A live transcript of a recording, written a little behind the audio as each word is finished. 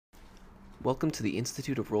Welcome to the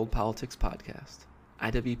Institute of World Politics podcast.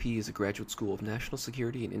 IWP is a graduate school of national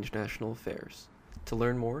security and international affairs. To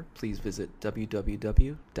learn more, please visit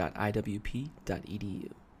www.iwp.edu.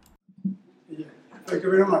 Yeah, thank you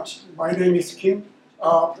very much. My name is Kim,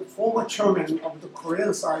 the former chairman of the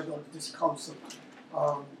Korean side of this council.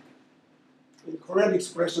 In Korean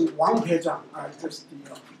expression, Wang Haejang, just the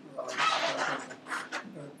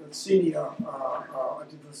senior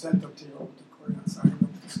representative of the Korean side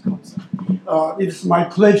of this council. It is my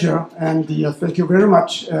pleasure, and thank you very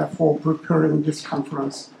much for preparing this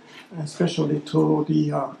conference, especially to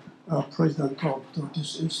the president of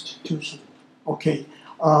this institution. Okay.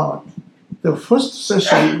 The first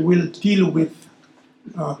session will deal with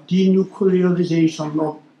denuclearization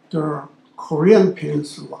of the Korean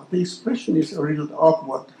Peninsula. The expression is a little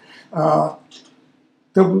awkward.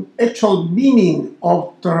 The actual meaning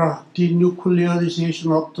of the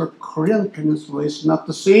denuclearization of the Korean Peninsula is not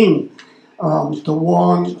the same. The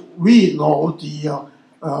one we know, the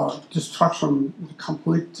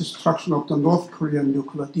complete destruction of the North Korean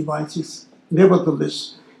nuclear devices.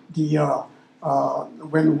 Nevertheless,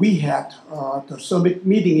 when we had the summit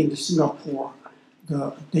meeting in Singapore,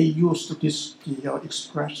 they used the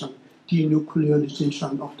expression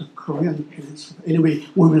denuclearization of the Korean Peninsula. Anyway,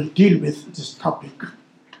 we will deal with this topic.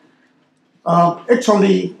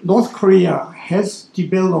 Actually, North Korea has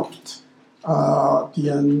developed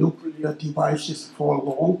the nuclear devices for a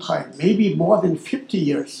long time, maybe more than 50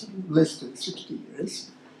 years, less than 60 years.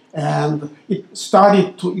 And it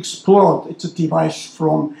started to explode its device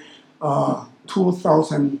from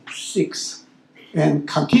 2006, and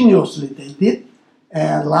continuously they did.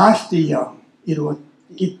 And last year, it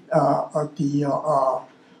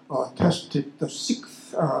tested the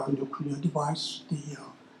sixth nuclear device, the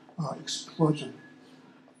explosion,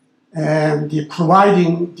 and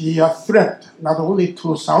providing the threat not only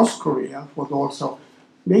to South Korea but also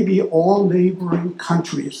maybe all neighboring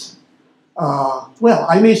countries. Well,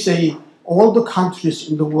 I may say all the countries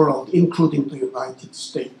in the world, including the United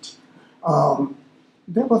States.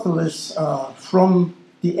 Nevertheless, from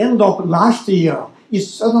the end of last year, it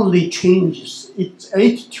suddenly changes its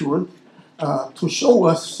attitude to show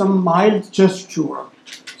us some mild gesture,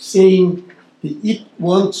 saying that it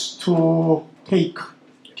wants to take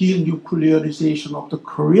denuclearization of the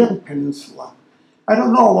Korean Peninsula. I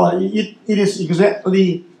don't know, it is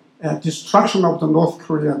exactly destruction of the North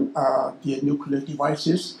Korean the nuclear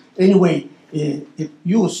devices. Anyway, it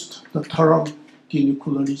used the term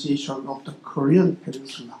denuclearization of the Korean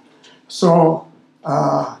Peninsula. So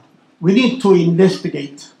we need to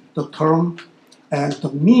investigate the term and the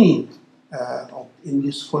meaning in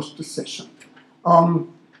this first session.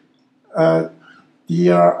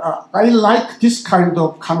 I like this kind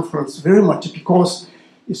of conference very much because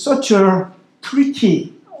it's such a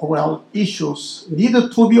tricky, issues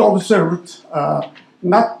needed to be observed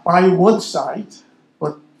not by one side,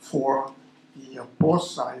 but for the both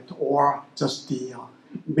sides, or just the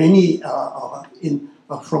many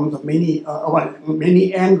from the many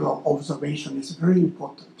angle observation is very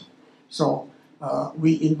important. So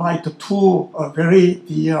we invite two very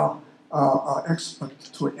experts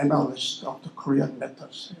to analyze of the Korean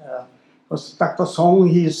methods. Dr. Song,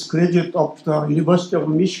 he is graduate of the University of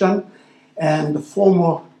Michigan and the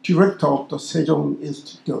former director of the Sejong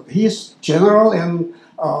Institute. He is general and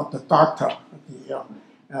the doctor.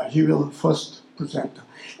 He will first present.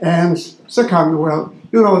 And second,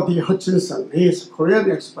 the Hutchinson, he is a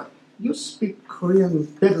Korean expert. You speak Korean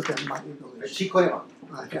better than my English. She Korean.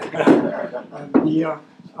 And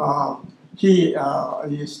he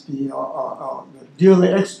is the really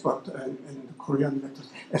expert in the Korean methods.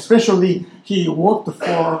 Especially, he worked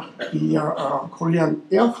for the Korean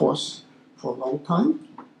Air Force for a long time.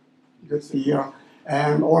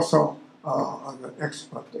 And also an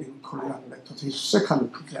expert in Korean methods. His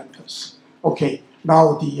second presenters. Okay,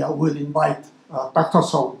 now we'll invite Dr.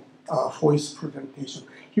 Song for his presentation.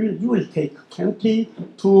 You will take 20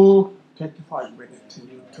 to 25 minutes.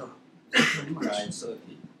 Thank you very much.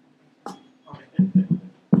 9:30.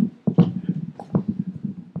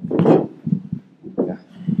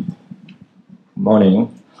 Morning.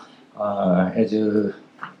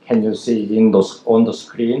 Can you see on the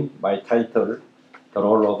screen my title, The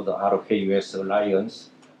Role of the RK-US Alliance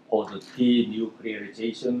for the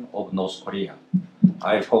Denuclearization of North Korea.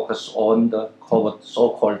 I focus on the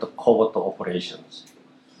so-called covert operations.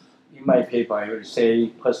 In my paper, I will say,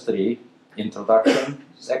 firstly, introduction,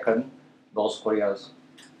 second, North Korea's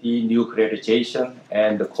denuclearization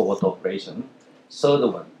and the covert operation. Third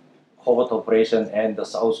one, covert operation and the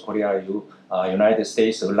South Korea United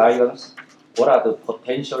States alliance. What are the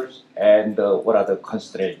potentials and what are the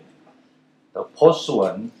constraints? the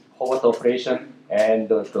post-one covert operation and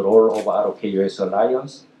the role of ROK-US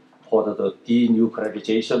alliance for the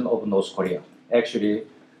denuclearization of North Korea. Actually,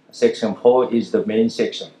 section 4 is the main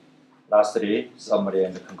section. Lastly, summary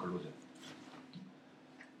and conclusion.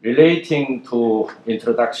 Relating to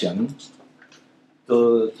introduction,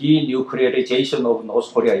 the denuclearization of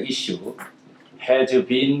North Korea issue has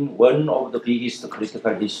been one of the biggest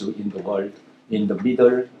critical issues in the world in the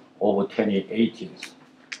middle of 2018.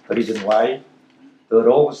 The reason why the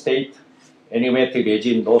rogue state enigmatic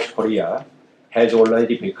regime North Korea has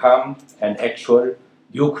already become an actual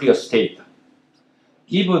nuclear state.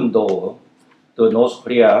 Even though the North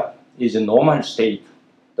Korea is a normal state,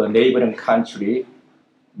 the neighboring country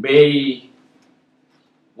may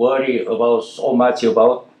worry about so much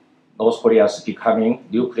about North Korea's becoming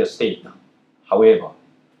nuclear state. However,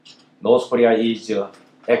 North Korea is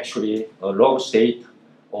actually a rogue state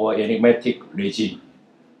or enigmatic regime.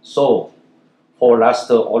 So, for last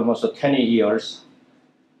almost 20 years,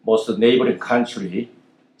 most neighboring countries,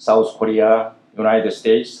 South Korea, United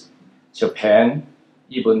States, Japan,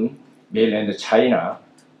 even mainland China,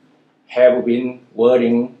 have been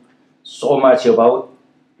worrying so much about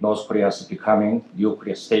North Korea's becoming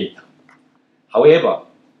nuclear state. However,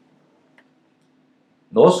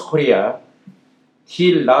 North Korea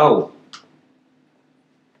till now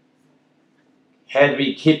had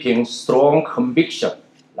been keeping strong conviction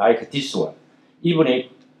like this one. Even if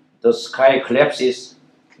the sky collapses,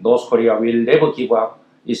 North Korea will never give up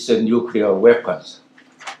its nuclear weapons.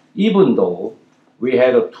 Even though we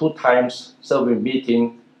had 2 times summit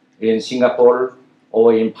meeting in Singapore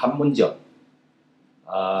or in Panmunjom,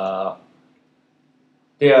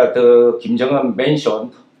 there the Kim Jong-un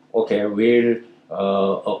mentioned, okay, we'll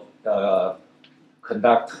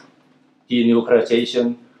conduct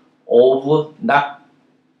denuclearization of not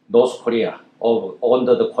North Korea,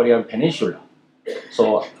 under the Korean Peninsula.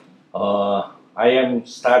 So I am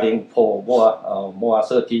studying for more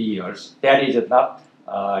 30 years. That is not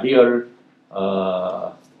real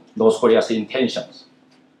North Korea's intentions.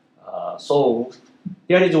 So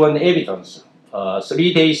there is one evidence.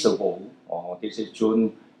 3 days ago, this is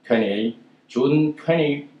June 28, June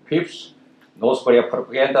 25th, North Korea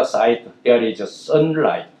propaganda site, there is a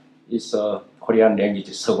sunlight. It's a Korean language,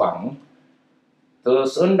 서광. The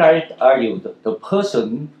sunlight argued the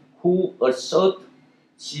person who assert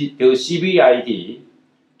the CVID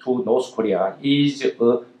to North Korea is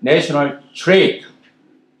a national threat.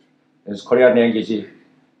 It's Korean language,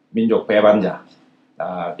 민족 배반자.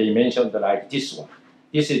 They mentioned like this one.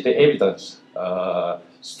 This is the evidence.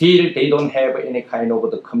 Still, they don't have any kind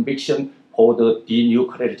of the conviction for the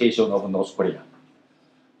denuclearization of North Korea.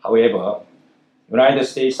 However, United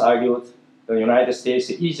States argued the United States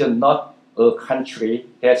is not a country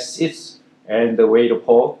that sits and wait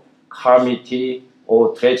for calamity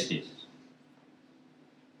or tragedies.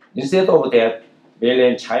 Instead of that,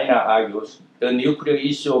 mainland China argues the nuclear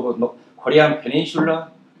issue of the Korean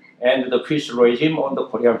Peninsula and the peace regime on the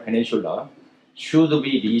Korean Peninsula should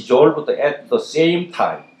be resolved at the same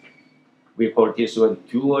time. We call this one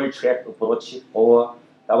dual track approach or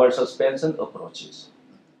double suspension approaches.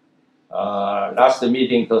 Last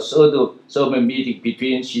meeting, the third meeting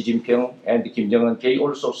between Xi Jinping and Kim Jong-un, they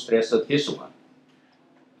also stressed this one.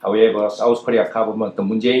 However, South Korea government, the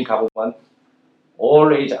Moon Jae-in government,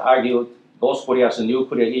 always argued North Korea's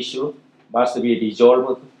nuclear issue must be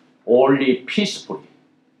resolved only peacefully.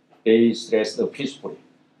 They stressed peacefully.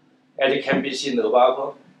 As it can be seen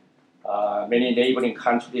above, many neighboring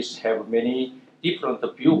countries have many different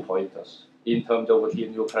viewpoints in terms of the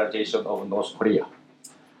denuclearization of North Korea.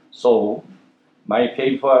 So, my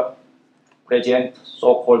paper presents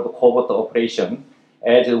so-called covert operation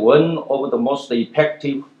as one of the most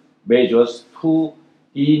effective measures to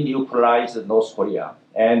denuclearize North Korea.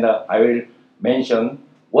 And I will mention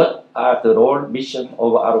what are the role mission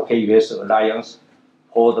of ROK-US alliance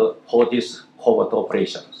for these covert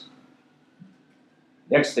operations.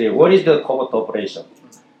 Next, what is the covert operation?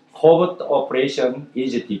 Covert operation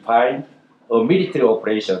is defined a military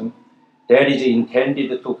operation that is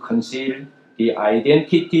intended to conceal the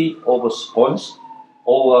identity of a sponsor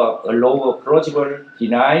or allow a plausible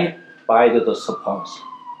denial by the sponsor.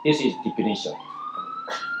 This is definition.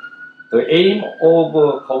 The aim of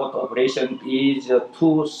covert operation is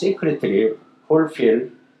to secretly fulfill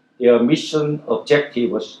their mission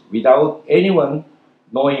objectives without anyone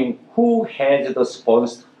knowing who has the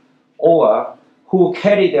sponsor or who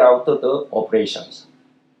carried out the operations.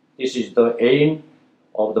 This is the aim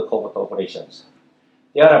of the covert operations.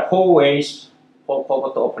 There are 4 ways for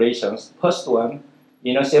covert operations. First one,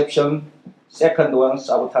 interception. Second one,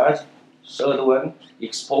 sabotage. Third one,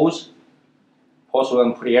 expose.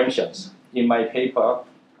 post-war preemptions. In my paper,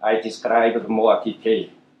 I described more detail.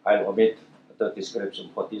 I'll omit the description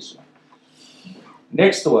for this one.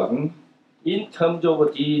 Next one, in terms of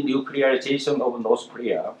denuclearization of North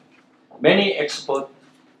Korea, many experts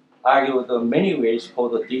argued many ways for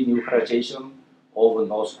the denuclearization of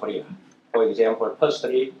North Korea. For example,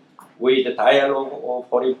 firstly, with the dialogue of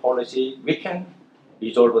foreign policy, we can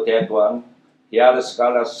resolve that one. The other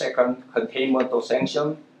scholars, second, containment of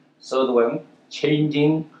sanction. Third one,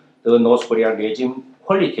 changing the North Korean regime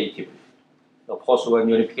qualitatively. The fourth one,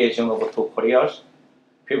 unification of two Koreas.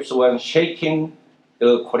 Fifth one, shaking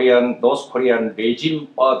the North Korean regime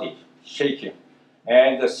body, shaking.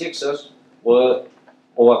 And the sixth were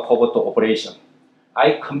covert operation.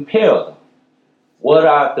 I compared what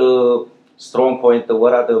are the strong points,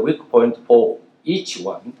 what are the weak points for each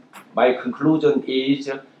one. My conclusion is,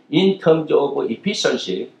 in terms of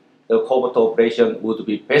efficiency, the covert operation would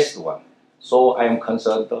be best one. So I am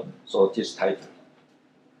concerned, so this title.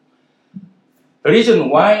 The reason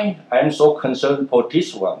why I am so concerned for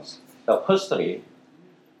these ones, firstly,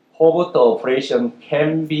 covert operation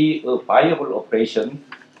can be a viable operation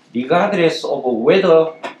regardless of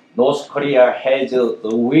whether North Korea has a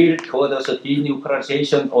will towards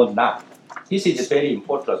denuclearization or not. This is very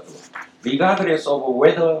important. Regardless of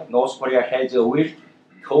whether North Korea has a will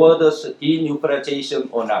towards denuclearization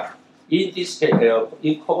or not. In this case,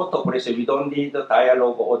 in covert operation, we don't need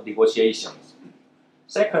dialogue or negotiations.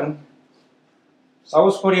 Second,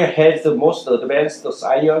 South Korea has the most advanced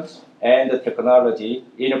science and technology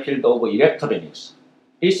in the field of electronics.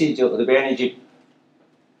 This is the advantage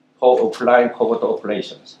for applying covert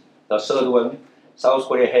operations. The third one, South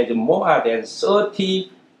Korea has more than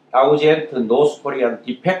 30,000 North Korean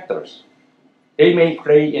defectors. They may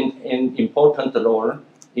play an important role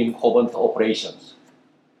in covert operations.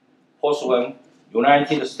 Fourth one,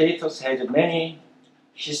 United States has many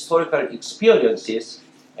historical experiences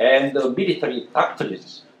and military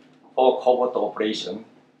doctrines for covert operation.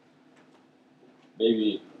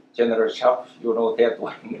 Maybe General Sharp, you know that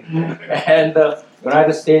one. And the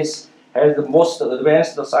United States has the most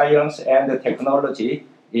advanced science and technology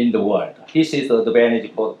in the world. This is the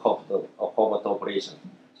advantage for covert operation.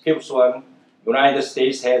 Fifth one, United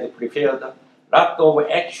States has prepared a lot of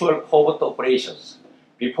actual covert operations.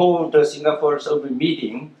 Before the Singapore summit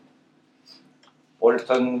meeting,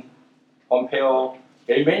 Bolton, Pompeo,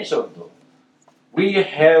 they mentioned we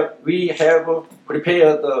have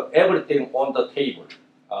prepared everything on the table.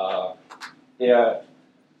 There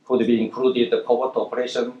could be included the covert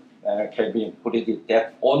operation, can be included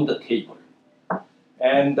that on the table.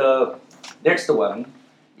 And next one,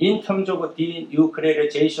 in terms of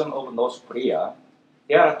denuclearization of North Korea,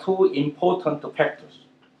 there are two important factors.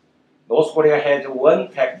 North Korea has one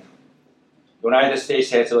factor. United States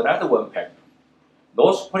has another one factor.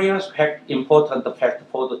 North Korea's important factor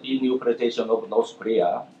for the denuclearization of North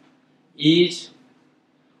Korea is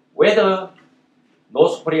whether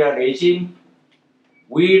North Korea regime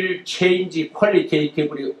will change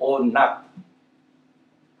qualitatively or not.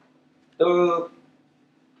 The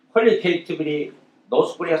qualitatively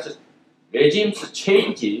North Korea's regime's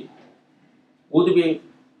change would be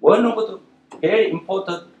one of the very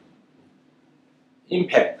important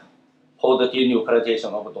impact for the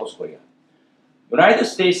denuclearization of North Korea. United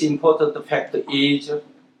States' important factor is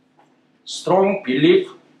strong belief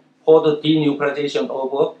for the denuclearization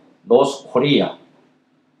of North Korea.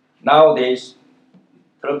 Nowadays,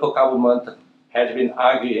 Trump government has been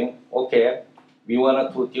arguing, okay, we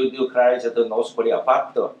want to denuclearize the North Korea,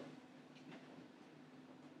 but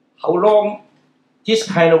how long this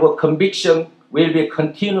kind of a conviction will be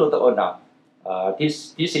continued or not?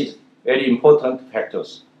 This is very important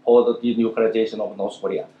factors for the denuclearization of North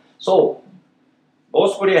Korea. So,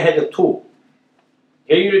 North Korea has two.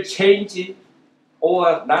 They will change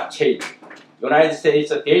or not change. United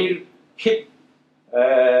States, they will keep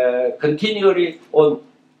continually on,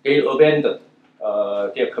 they abandon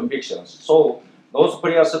their convictions. So North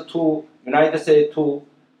Korea's two, United States two,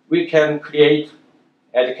 we can create,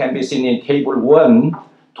 as can be seen in table 1,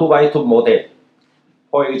 2x2 model.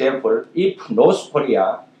 For example, if North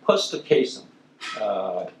Korea, first case,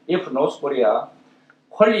 if North Korea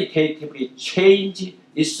qualitatively change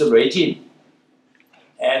its regime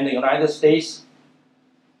and the United States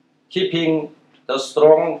keeping the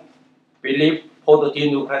strong belief for the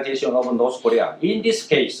denuclearization of North Korea. In this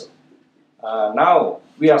case, now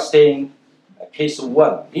we are saying case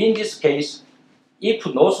 1. In this case, if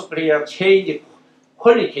North Korea change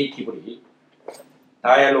qualitatively,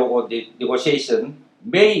 dialogue or negotiation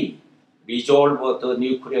may resolve the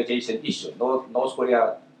nuclearization issue. North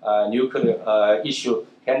Korea nuclear issue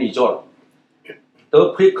can resolve.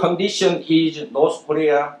 the precondition is North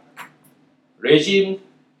Korea regime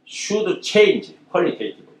should change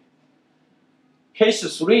qualitatively.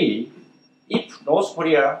 Case 3, if North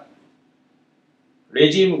Korea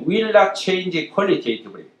regime will not change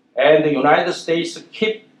qualitatively and the United States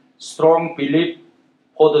keep strong belief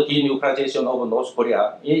for the denuclearization of North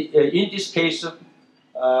Korea, in this case,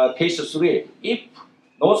 case 3, if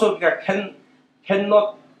North Korea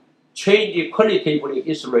cannot change qualitatively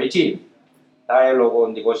its regime, dialogue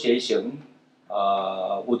or negotiation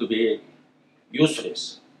would be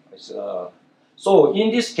useless. So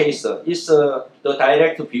in this case, it's the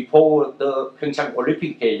direct before the Pyeongchang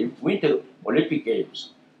Olympic Games, Winter Olympic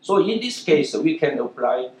Games. So in this case, we can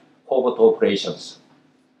apply covert operations.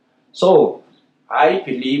 So I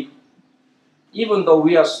believe, even though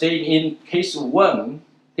we are staying in case 1,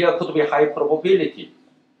 there could be high probability.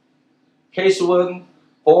 Case 1,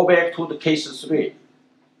 go back to the case 3.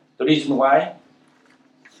 The reason why?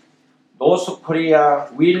 North Korea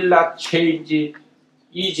will not change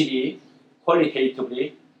easily,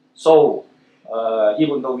 qualitatively. So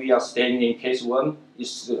even though we are staying in case 1,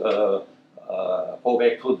 it's go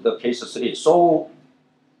back to the case 3. So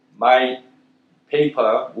my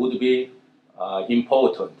paper would be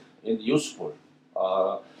important and useful.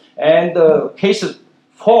 And case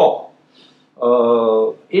 4,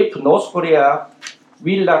 if North Korea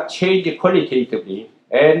will not change qualitatively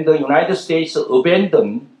and the United States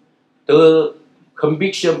abandon the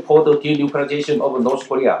conviction for the denuclearization of North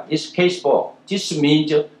Korea, is case 4. This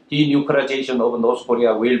means denuclearization of North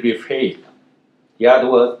Korea will be failed. In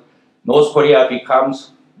other words, North Korea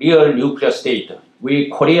becomes real nuclear state. We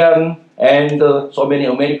Korean and so many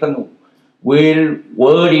Americans will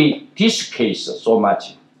worry this case so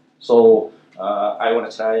much. So I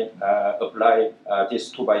want to try apply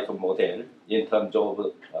this 2x2 model in terms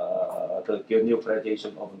of the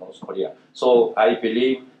denuclearization of North Korea. So I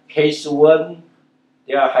believe case 1,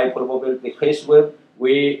 there are high probability. Case 1,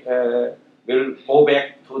 we will go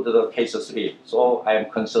back to the case 3. So I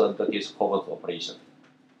am concerned that this covert operation.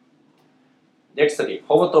 Nextly,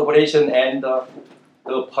 covert operation and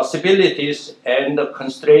the possibilities and the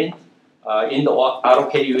constraint in the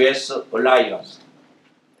ROK-US alliance.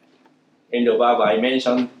 In the above, I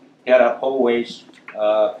mentioned there are 4 ways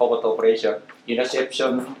covert operation: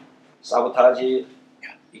 interception, sabotage,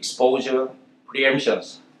 exposure,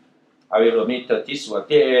 preemptions. I will omit this one.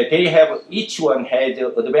 They have, each one has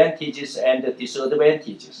advantages and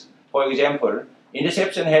disadvantages. For example,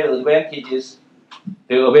 interception has advantages: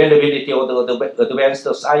 the availability of the advanced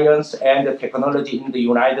science and technology in the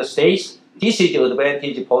United States. This is the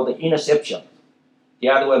advantage for the interception. The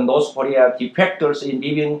other one, North Korea defectors in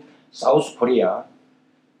leaving South Korea,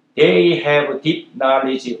 they have deep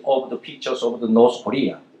knowledge of the pictures of the North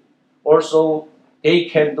Korea. Also, they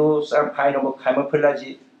can do some kind of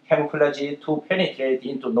camouflage to penetrate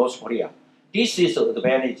into North Korea. This is the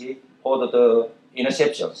advantage for the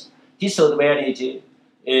interceptions. Disadvantage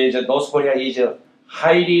is North Korea is a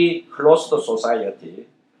highly closed society.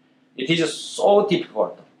 It is so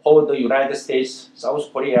difficult for the United States,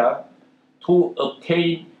 South Korea to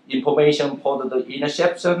obtain information for the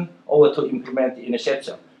interception or to implement the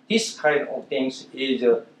interception. This kind of things is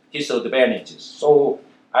disadvantages. So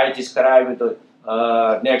I described the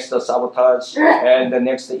next sabotage and the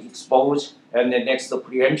next expose and the next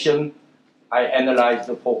preemption. I analyzed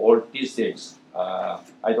for all these things.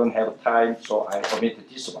 I don't have time, so I omitted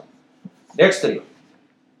this one. Nextly,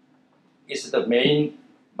 is the main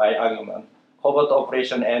my argument: covert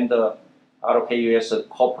operation and the ROK-US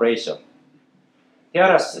cooperation. There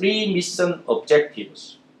are 3 mission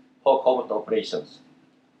objectives for covert operations.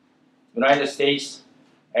 United States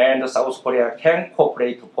and South Korea can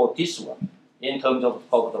cooperate for this one in terms of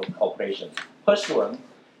covert operations. First one,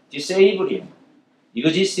 disabling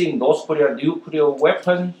existing North Korea nuclear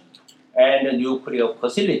weapons and nuclear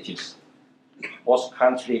facilities. Both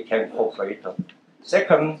countries can cooperate.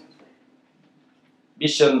 Second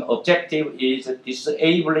mission objective is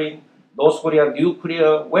disabling North Korea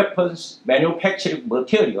nuclear weapons manufacturing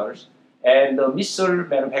materials and missile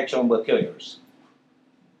manufacturing materials.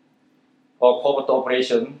 For covert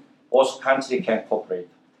operation, both countries can cooperate.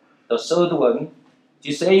 The third one,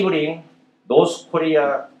 disabling North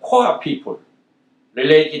Korea core people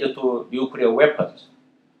related to nuclear weapons.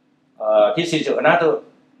 This is another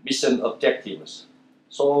mission objectives.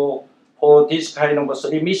 So for this kind of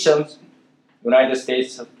 3 missions, United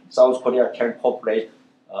States, South Korea can cooperate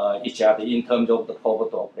each other in terms of the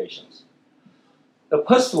covert operations. The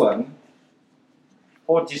first one,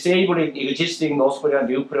 for disabling existing North Korean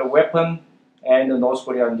nuclear weapon and North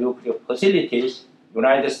Korean nuclear facilities,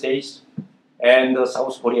 United States and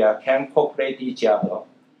South Korea can cooperate each other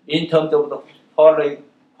in terms of the following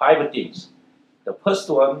 5 things. The first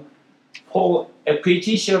one, for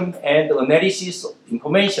acquisition and analysis of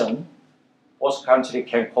information, both countries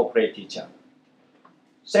can cooperate each other.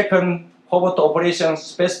 Second, covert operation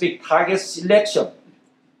specific target selection,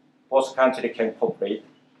 both countries can cooperate.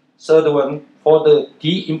 Third one, for the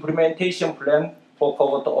de-implementation plan for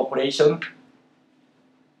covert operation,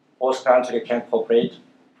 both countries can cooperate.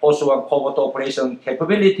 Fourth one, covert operation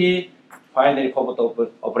capability. Finally, covert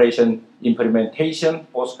operation implementation,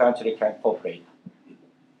 both countries can cooperate.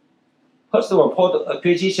 First one, for the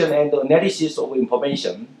acquisition and analysis of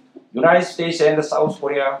information, United States and South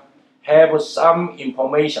Korea have some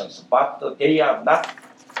information, but they are not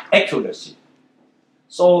accuracy.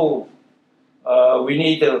 So we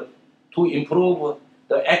need to improve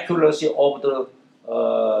the accuracy of the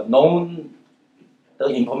known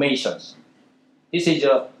information. This is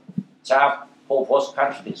a job for both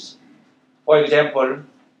countries. For example,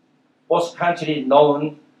 both countries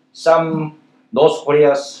know some North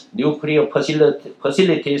Korea's nuclear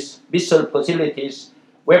facilities, missile facilities,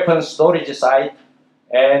 weapons storage site,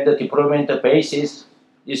 and deployment bases,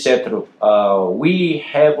 etc. We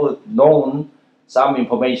have known some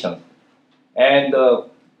information, and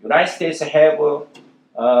United States have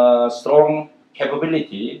strong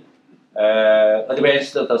capability,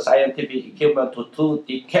 advanced the scientific equipment to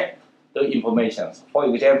detect the information. For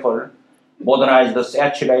example, modernize the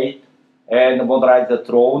satellite and modernize the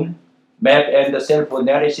drone, map and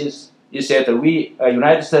self-analysis, etc. We,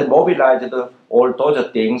 United States mobilized all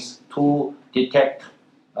those things to detect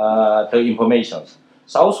the information.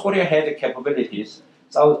 South Korea has capabilities.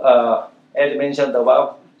 As mentioned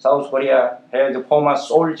above, South Korea has former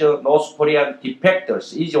soldier North Korean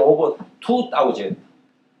defectors is over 2,000.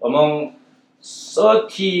 Among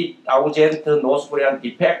 30,000 North Korean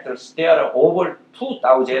defectors, there are over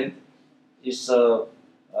 2,000 is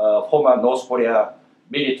former North Korea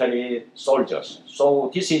military soldiers. So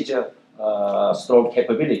this is strong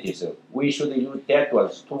capabilities. We should use that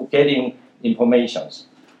ones to getting information.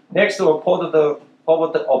 Next, for the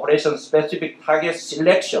operation specific target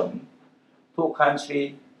selection, 2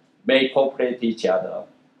 countries may cooperate each other.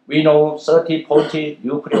 We know 30, 40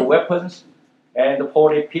 nuclear weapons and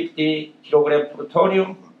 40, 50 kilogram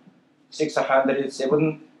plutonium, 600,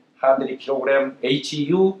 700 kilogram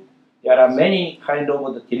HEU. There are many kind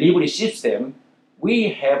of the delivery system. We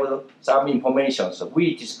have some information. So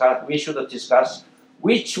we should discuss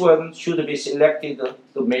which one should be selected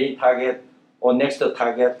the main target or next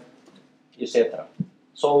target, etc.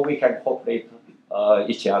 So we can cooperate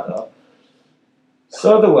each other.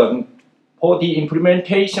 Third one, for the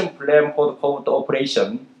implementation plan for the covert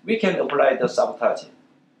operation, we can apply the sabotage.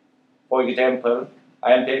 For example,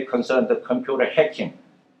 I am very concerned with computer hacking.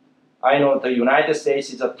 I know the United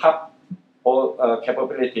States is a top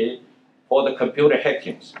capability for the computer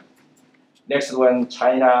hackings. Next one,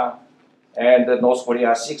 China and North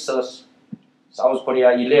Korea 6, South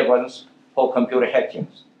Korea 11 for computer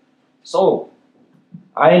hackings. So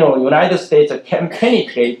I know United States can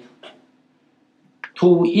penetrate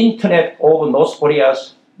to Internet of North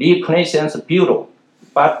Korea's reconnaissance bureau,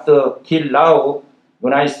 but till now,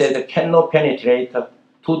 United States cannot penetrate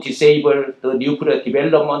to disable the nuclear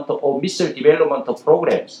development or missile development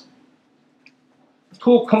programs.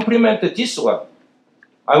 To complement this one,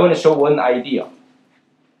 I want to show one idea.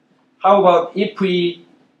 How about if we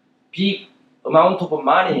big amount of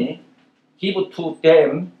money give to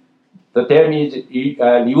them, the them is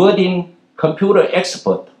rewarding computer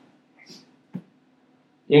expert.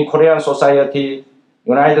 In Korean society,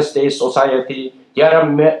 United States society, there are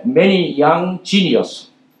many young geniuses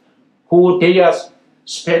who they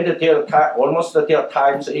spend their time, almost their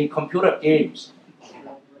times in computer games.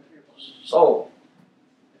 So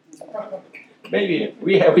maybe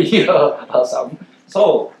we have here some.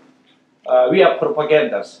 So we are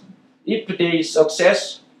propagandas. If they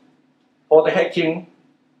success for the hacking,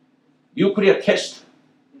 nuclear test,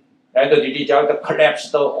 and the result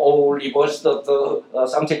collapsed or reversed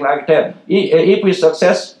something like that. If we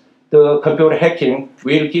success the computer hacking,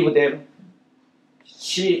 we'll give them,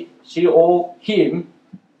 she or him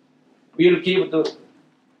will give the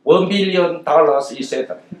 $1 billion,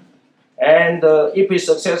 etc. And if we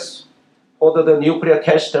success for the nuclear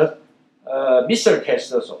test, missile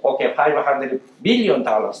testers, okay, $500 million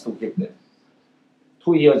to give them.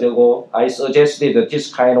 2 years ago, I suggested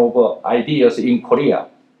this kind of ideas in Korea.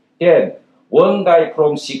 Then one guy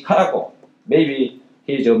from Chicago, maybe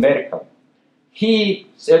he's American, he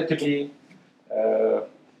sent me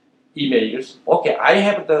emails. Okay, I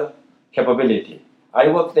have the capability. I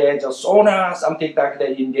worked as a sonar, something like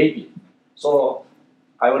that in Navy. So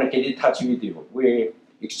I want to get in touch with you. We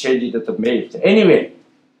exchanged the mails. Anyway,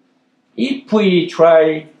 if we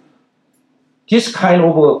try this kind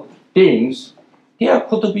of things, there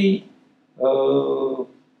could be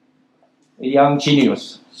young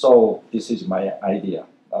genius. So this is my idea.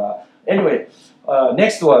 Anyway,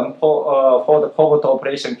 next one for the covert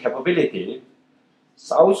operation capability.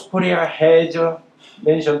 South Korea has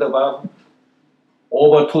mentioned about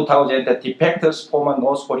over 2,000 defectors from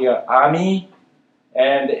North Korea Army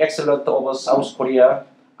and excellent over South Korea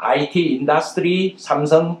IT industry,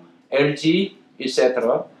 Samsung, LG,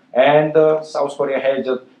 etc. And South Korea has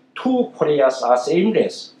two Koreas are same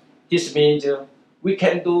race. This means we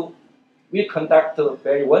conduct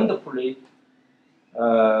very wonderfully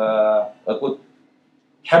a good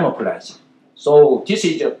camouflage. So this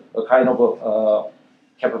is a kind of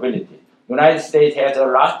capability. United States has a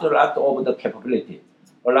lot of the capability,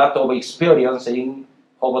 a lot of experience in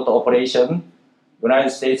covert operation.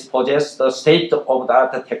 United States possesses the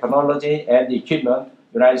state-of-the-art technology and equipment.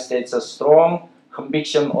 United States has a strong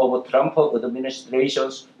conviction of Trump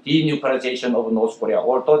administration's denuclearization of North Korea.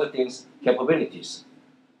 All those things, capabilities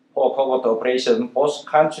for covert operation, both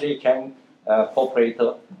countries can cooperate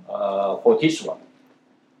for this one.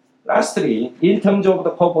 Lastly, in terms of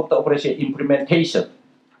the covert operation implementation,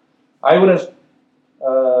 I would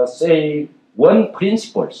say one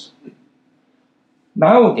principles.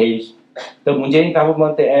 Nowadays, the Moon Jae-in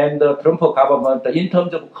government and the Trump government, in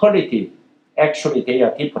terms of quality, actually they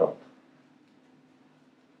are different.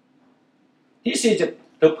 This is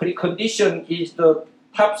the precondition is the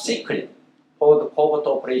top secret for the covert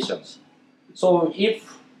operations. So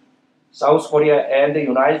if South Korea and the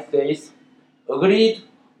United States agreed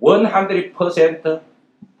 100%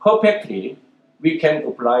 perfectly, we can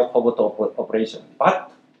apply covert operation.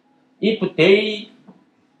 But if they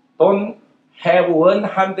don't have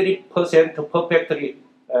 100% perfectly,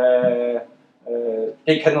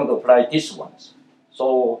 they cannot apply these ones.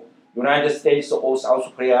 So United States or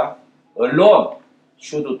South Korea alone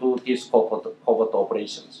should do these covert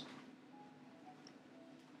operations.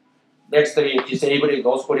 Nextly, disabling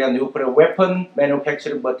North Korean nuclear weapon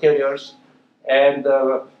manufacturing materials and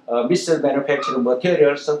missile manufacturing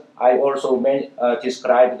materials. I also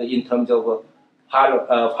described in terms of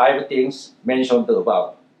 5 things mentioned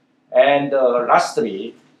above. And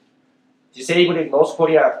lastly, disabling North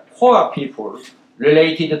Korea core people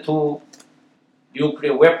related to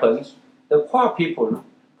nuclear weapons. The core people,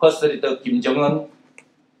 firstly, the Kim Jong-un,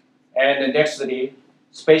 and nextly,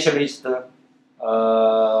 specialists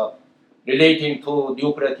relating to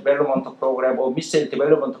nuclear development program or missile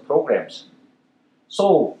development programs.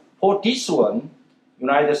 So for this one,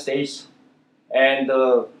 United States and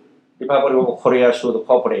the Republic of Korea should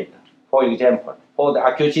cooperate. For example, for the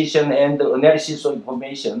acquisition and the analysis of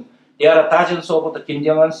information, there are dozens of the Kim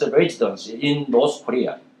Jong-un's residents in North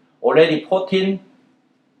Korea. Already 14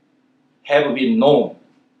 have been known.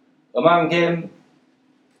 Among them,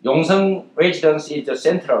 Yongsan residence is the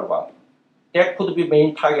central one. That could be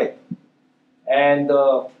main target. And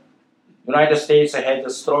the United States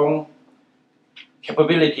has strong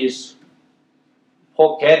capabilities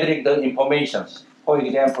for gathering the information. For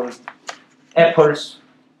example, Apple's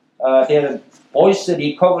their voice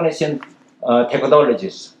recognition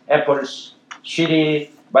technologies. Apple's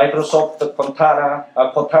Siri, Microsoft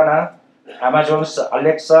Cortana, Amazon's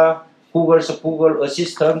Alexa, Google's Google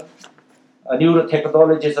Assistant, neuro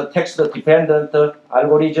technologies, text-dependent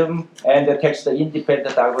algorithm, and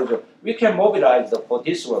text-independent algorithm. We can mobilize for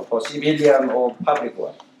this one, for civilian or public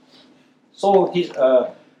one. So this,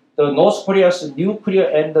 the North Korea's nuclear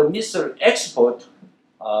and the missile export,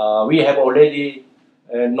 we have already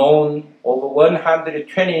known over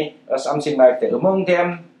 120, something like that. Among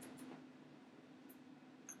them,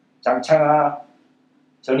 장창하,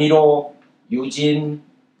 전일호, 유진,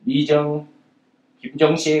 미정,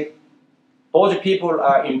 김정식, those people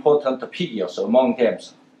are important figures among them.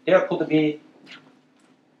 There could be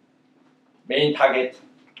main target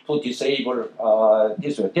to disable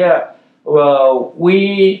this one. There,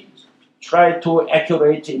 we try to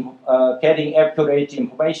getting accurate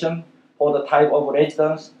information for the type of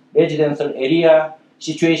residential area,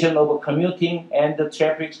 situation of commuting and the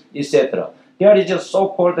traffic, etc. There is a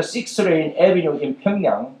so-called 6-lane avenue in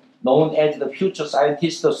Pyongyang, known as the future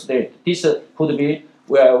scientist state. This could be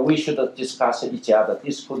where we should discuss each other.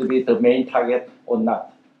 This could be the main target or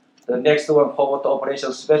not. The next one, covert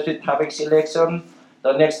operation specific topic selection.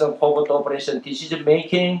 The next one, covert operation decision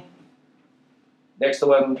making. Next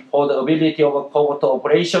one, for the ability of covert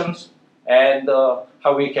operations and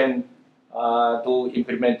how we can do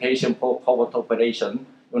implementation for covert operation.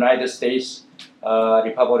 United States,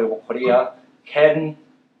 Republic of Korea can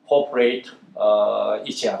cooperate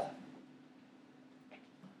each other.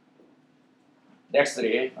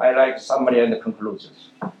 Nextly, I like summary and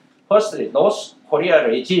conclusions. Firstly, North Korea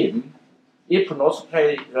regime, if North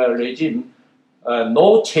Korea regime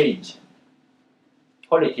no change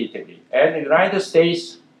qualitatively, and the United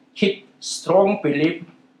States keep strong belief,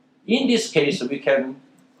 in this case we can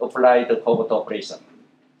apply the covert operation.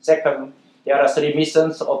 Second, there are three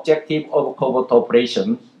missions objective of covert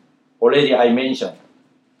operation. Already I mentioned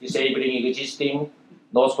disabling existing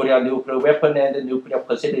North Korean nuclear weapon and nuclear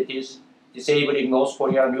facilities, disabling North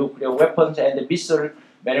Korean nuclear weapons and missile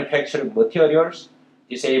manufacturing materials,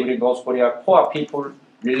 disabling North Korea core people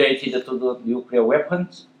related to the nuclear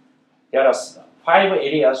weapons. There are 5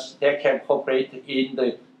 areas that can cooperate in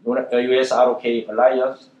the US-ROK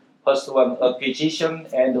alliance. First one, acquisition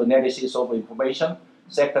and analysis of information.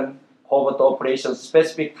 Second, covert operation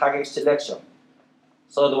specific target selection.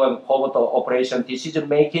 Third one, covert operation decision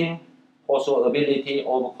making, also ability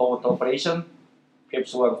of covert operation.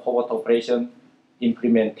 Fifth one, covert operation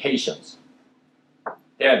implementations.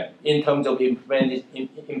 Then, in terms of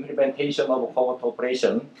implementation of covert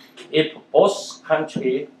operation, if both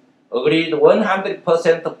countries agreed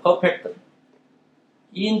 100% perfect,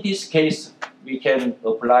 in this case, we can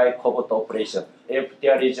apply covert operation. If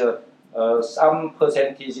there is some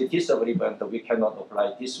percentage disagreement, we cannot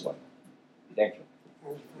apply this one. Thank you.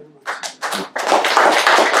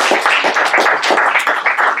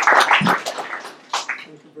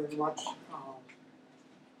 Thank you very much.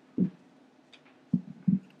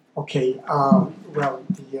 Okay. Well,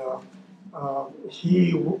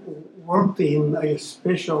 he worked in a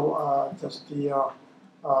special,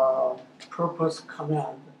 purpose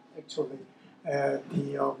command, actually,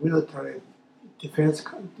 the military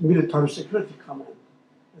security command,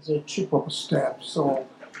 as a chief of staff. So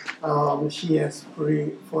he has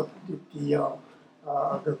the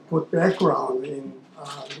good background in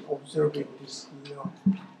observing this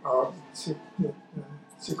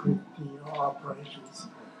security operations.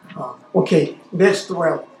 Okay, next,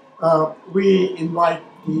 well, we invite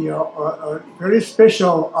the very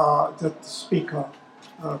special speaker,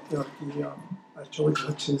 George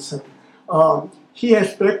Hutchinson. He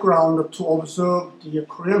has background to observe the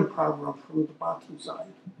Korean program from the bottom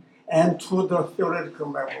side and to the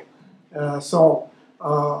theoretical level. So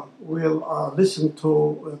we'll listen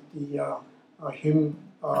to him,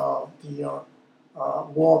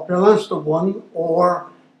 more balanced one, or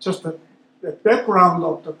just the background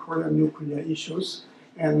of the Korean nuclear issues.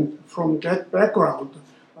 And from that background,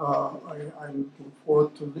 I'm looking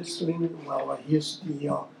forward to listening. Well, his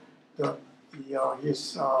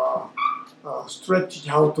strategy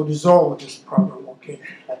how to resolve this problem. Okay,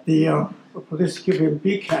 please give him a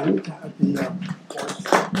big hand.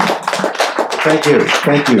 Thank you.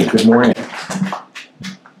 Good morning.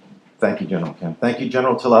 Thank you, General Kim. Thank you,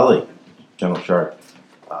 General Tillelli, General Sharp.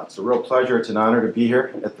 It's a real pleasure. It's an honor to be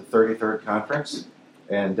here at the 33rd conference.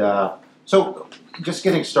 And so, just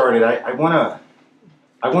getting started, I want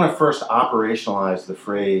to first operationalize the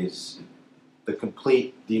phrase, the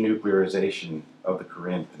complete denuclearization of the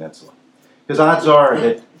Korean Peninsula. Because odds are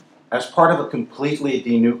that as part of a completely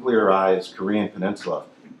denuclearized Korean Peninsula,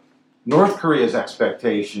 North Korea's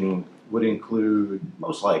expectation would include,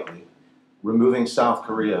 most likely, removing South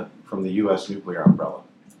Korea from the U.S. nuclear umbrella.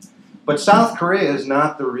 But South Korea is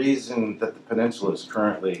not the reason that the peninsula is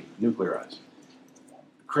currently nuclearized.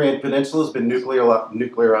 The Korean Peninsula has been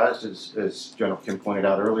nuclearized, as General Kim pointed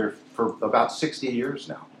out earlier, for about 60 years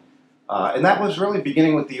now. And that was really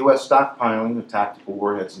beginning with the U.S. stockpiling of tactical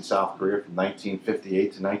warheads in South Korea from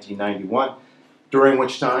 1958 to 1991, during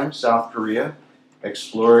which time South Korea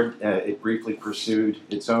explored, it briefly pursued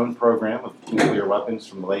its own program of nuclear weapons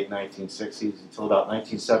from the late 1960s until about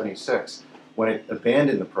 1976, when it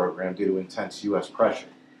abandoned the program due to intense U.S. pressure.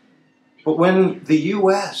 But when the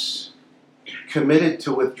U.S. committed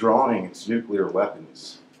to withdrawing its nuclear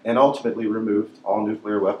weapons and ultimately removed all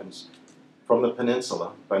nuclear weapons from the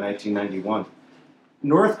peninsula by 1991,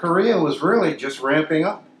 North Korea was really just ramping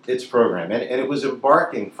up its program, and it was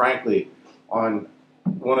embarking, frankly, on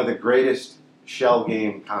one of the greatest shell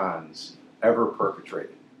game cons ever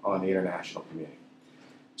perpetrated on the international community.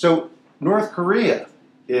 So North Korea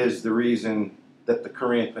is the reason that the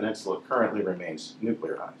Korean Peninsula currently remains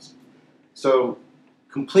nuclearized. So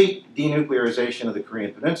complete denuclearization of the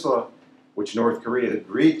Korean Peninsula, which North Korea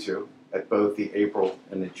agreed to at both the April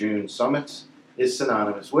and the June summits, is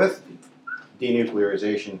synonymous with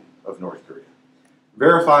denuclearization of North Korea.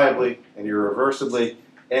 Verifiably and irreversibly,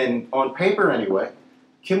 and on paper anyway,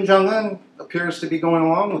 Kim Jong-un appears to be going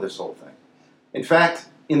along with this whole thing. In fact,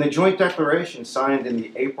 In the joint declaration signed in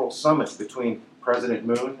the April summit between President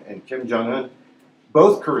Moon and Kim Jong-un,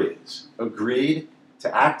 both Koreas agreed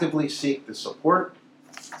to actively seek the support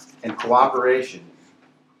and cooperation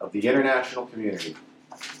of the international community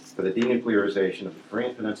for the denuclearization of the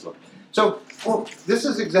Korean Peninsula. So, well, this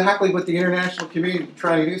is exactly what the international community is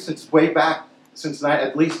trying to do since way back, since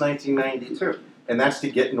at least 1992. And that's to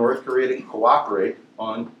get North Korea to cooperate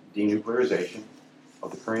on denuclearization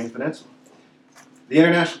of the Korean Peninsula. The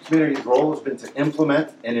international community's role has been to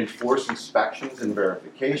implement and enforce inspections and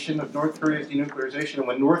verification of North Korea's denuclearization. And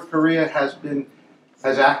when North Korea has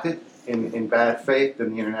acted in bad faith,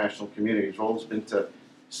 then the international community's role has been to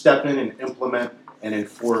step in and implement and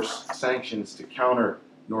enforce sanctions to counter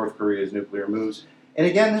North Korea's nuclear moves. And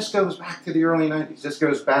again, this goes back to the early 90s. This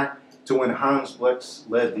goes back to when Hans Blix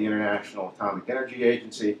led the International Atomic Energy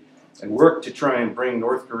Agency and worked to try and bring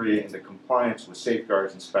North Korea into compliance with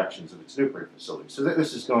safeguards inspections of its nuclear facilities. So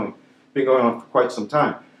this has been going on for quite some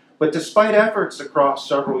time. But despite efforts across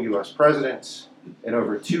several U.S. presidents and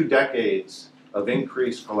over 2 decades of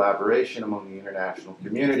increased collaboration among the international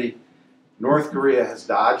community, North Korea has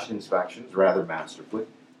dodged inspections rather masterfully,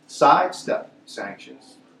 sidestepped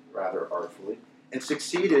sanctions rather artfully, and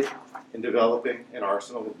succeeded in developing an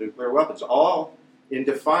arsenal of nuclear weapons, all in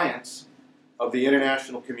defiance of the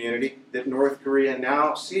international community that North Korea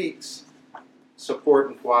now seeks support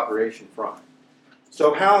and cooperation from.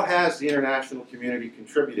 So how has the international community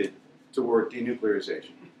contributed toward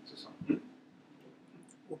denuclearization? Here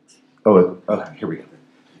we go.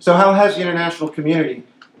 So how has the international community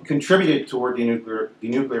contributed toward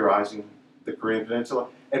denuclearizing the Korean Peninsula,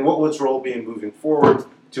 and what will its role be in moving forward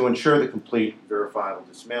to ensure the complete, verifiable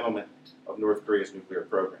dismantlement of North Korea's nuclear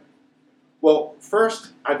program? Well,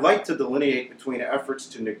 first, I'd like to delineate between efforts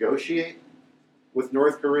to negotiate with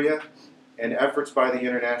North Korea and efforts by the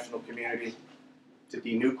international community to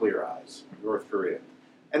denuclearize North Korea.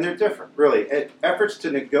 And they're different, really. Efforts to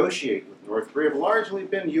negotiate with North Korea have largely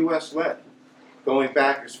been U.S.-led, going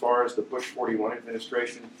back as far as the Bush 41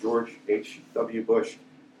 administration, George H.W. Bush.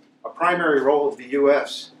 A primary role of the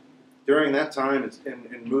U.S. during that time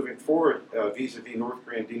in moving forward vis-a-vis North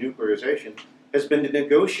Korean denuclearization has been to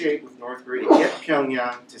negotiate with North Korea to get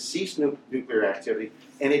Pyongyang to cease nuclear activity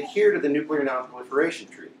and adhere to the Nuclear Non-Proliferation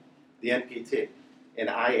Treaty, the NPT, and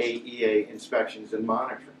IAEA inspections and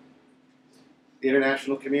monitoring. The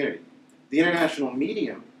international community. The international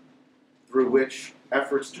medium through which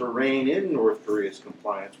efforts to rein in North Korea's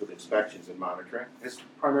compliance with inspections and monitoring has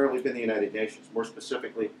primarily been the United Nations, more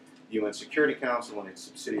specifically the UN Security Council and its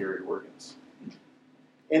subsidiary organs.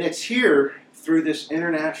 And it's here, through this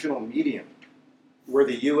international medium, where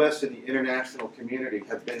the U.S. and the international community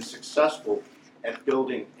have been successful at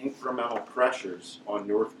building incremental pressures on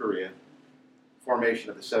North Korea, formation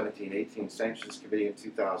of the 1718 Sanctions Committee in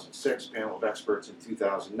 2006, panel of experts in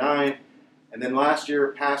 2009, and then last year,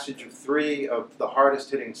 passage of 3 of the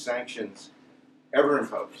hardest-hitting sanctions ever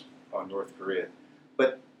imposed on North Korea.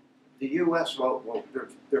 But the U.S.,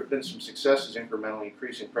 there have been some successes incrementally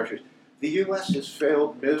increasing pressures. The U.S. has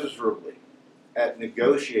failed miserably at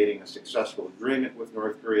negotiating a successful agreement with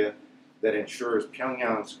North Korea that ensures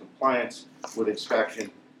Pyongyang's compliance with inspection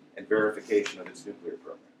and verification of its nuclear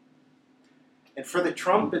program. And for the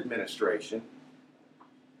Trump administration,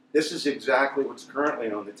 this is exactly what's currently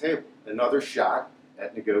on the table. Another shot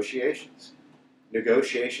at negotiations.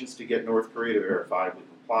 Negotiations to get North Korea to verifiably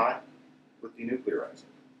comply with denuclearizing.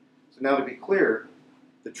 So now to be clear,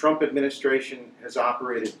 the Trump administration has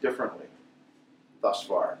operated differently thus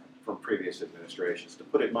far from previous administrations. To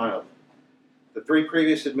put it mildly, the 3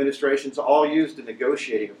 previous administrations all used a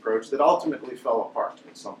negotiating approach that ultimately fell apart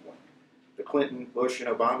at some point. The Clinton, Bush, and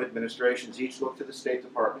Obama administrations each looked to the State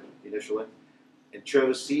Department initially and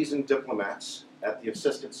chose seasoned diplomats at the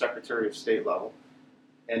Assistant Secretary of State level,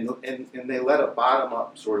 and they led a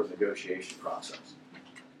bottom-up sort of negotiation process.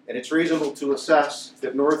 And it's reasonable to assess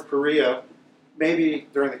that North Korea, maybe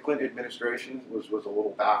during the Clinton administration, was a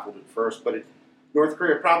little baffled at first, but North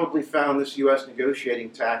Korea probably found this U.S. negotiating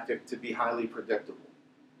tactic to be highly predictable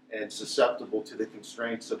and susceptible to the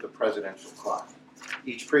constraints of the presidential clock.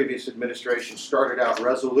 Each previous administration started out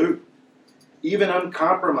resolute, even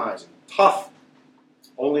uncompromising, tough,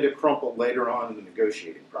 only to crumple later on in the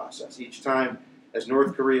negotiating process. Each time, as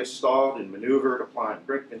North Korea stalled and maneuvered, applying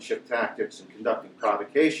brinkmanship tactics and conducting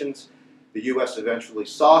provocations, the U.S. eventually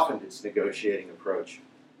softened its negotiating approach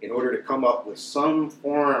in order to come up with some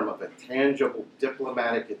form of a tangible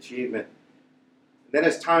diplomatic achievement. And then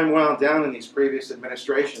as time wound down in these previous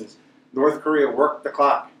administrations, North Korea worked the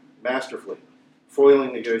clock masterfully,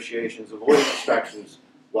 foiling negotiations, avoiding inspections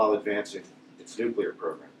while advancing its nuclear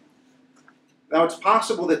program. Now, it's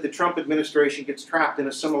possible that the Trump administration gets trapped in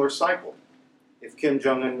a similar cycle if Kim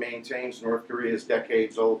Jong-un maintains North Korea's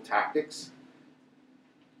decades-old tactics.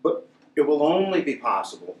 But it will only be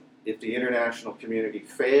possible if the international community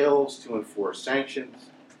fails to enforce sanctions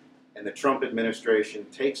and the Trump administration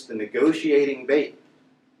takes the negotiating bait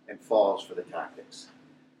and falls for the tactics.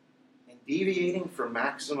 And deviating from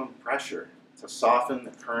maximum pressure to soften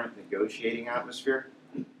the current negotiating atmosphere,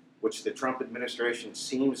 which the Trump administration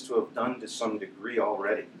seems to have done to some degree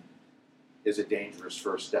already, is a dangerous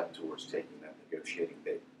first step towards taking that negotiating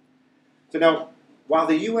bait. So now, while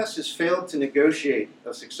the U.S. has failed to negotiate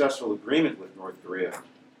a successful agreement with North Korea,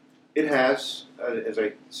 it has, as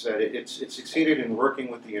I said, it's succeeded in working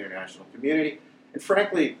with the international community, and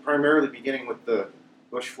frankly, primarily beginning with the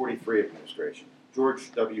Bush 43 administration,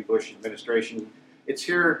 George W. Bush administration. It's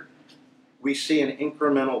here we see an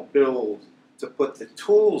incremental build to put the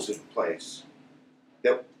tools in place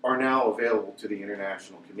that are now available to the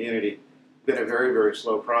international community. It's been a very, very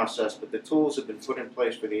slow process, but the tools have been put in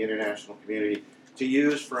place for the international community to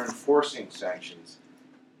use for enforcing sanctions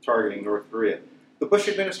targeting North Korea. The Bush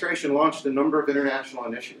administration launched a number of international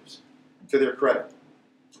initiatives, to their credit,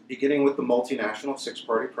 beginning with the multinational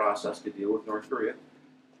six-party process to deal with North Korea,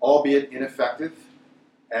 albeit ineffective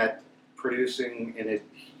at producing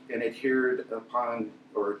an adhered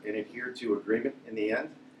to agreement in the end.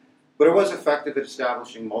 But it was effective at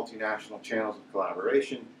establishing multinational channels of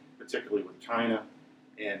collaboration, particularly with China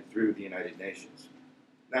and through the United Nations.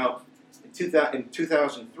 Now, in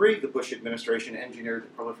 2003, the Bush administration engineered the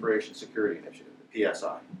Proliferation Security Initiative, the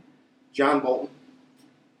PSI. John Bolton,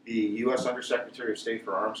 the U.S. Undersecretary of State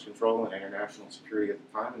for Arms Control and International Security at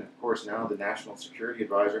the time, and of course now the National Security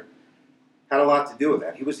Advisor, had a lot to do with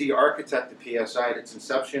that. He was the architect of PSI. At its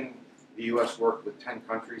inception, the U.S. worked with 10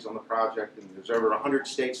 countries on the project, and there's over 100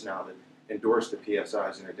 states now that endorse the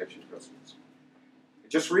PSI's interdiction principles.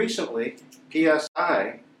 Just recently,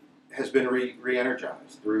 PSI has been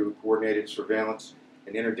re-energized through coordinated surveillance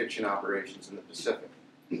and interdiction operations in the Pacific.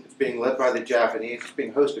 It's being led by the Japanese, it's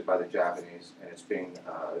being hosted by the Japanese, and it's being,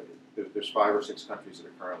 there's 5 or 6 countries that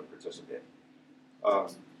are currently participating.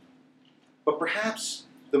 But perhaps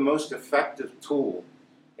the most effective tool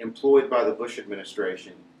employed by the Bush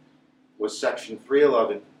administration was Section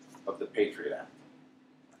 311 of the Patriot Act.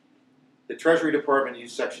 The Treasury Department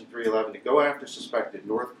used Section 311 to go after suspected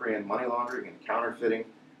North Korean money laundering and counterfeiting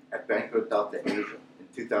at Banco Delta Asia in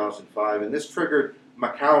 2005, and this triggered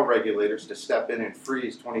Macau regulators to step in and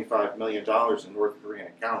freeze $25 million in North Korean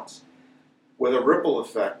accounts, with a ripple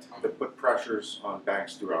effect that put pressures on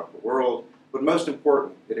banks throughout the world. But most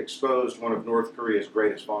important, it exposed one of North Korea's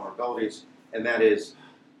greatest vulnerabilities, and that is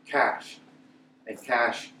cash, and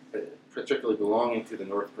cash particularly belonging to the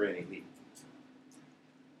North Korean elite.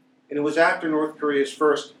 And it was after North Korea's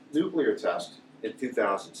first nuclear test in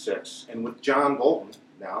 2006, and with John Bolton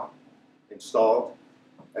now installed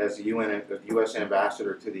as the U.S.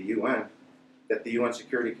 ambassador to the UN, that the UN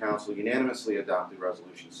Security Council unanimously adopted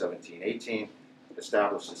Resolution 1718,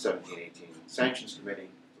 established the 1718 Sanctions Committee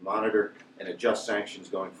to monitor and adjust sanctions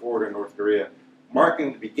going forward in North Korea,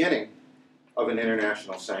 marking the beginning of an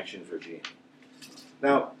international sanctions regime.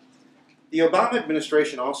 Now, the Obama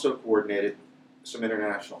administration also coordinated some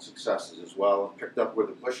international successes as well, and picked up where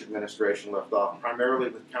the Bush administration left off, primarily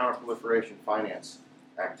with counterproliferation finance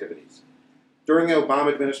activities. During the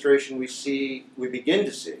Obama administration, we begin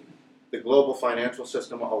to see the global financial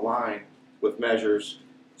system align with measures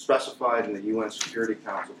specified in the UN Security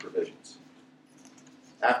Council provisions.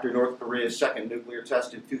 After North Korea's second nuclear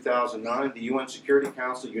test in 2009, the UN Security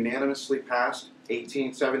Council unanimously passed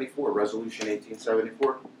 1874, Resolution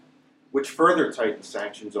 1874, which further tightened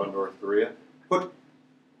sanctions on North Korea.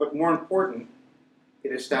 But more important,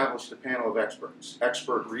 it established a panel of experts,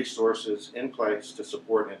 expert resources in place to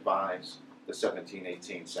support and advise the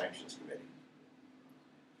 1718 Sanctions Committee.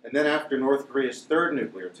 And then after North Korea's third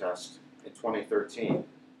nuclear test in 2013,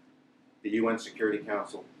 the UN Security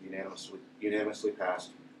Council unanimously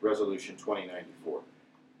passed Resolution 2094.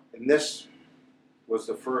 And this was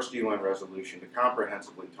the first UN resolution to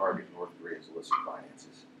comprehensively target North Korea's illicit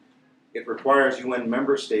finances. It requires UN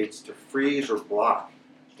member states to freeze or block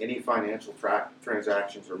any financial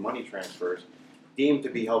transactions or money transfers deemed to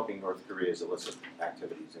be helping North Korea's illicit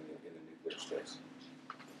activities in the nuclear space.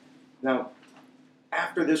 Now,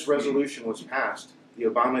 after this resolution was passed, the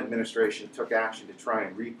Obama administration took action to try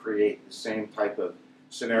and recreate the same type of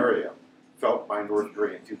scenario felt by North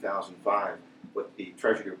Korea in 2005 with the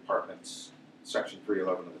Treasury Department's Section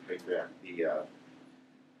 311 of the Patriot Act,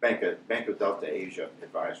 the Banco Delta Asia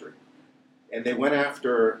Advisory. And they went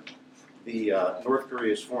after the North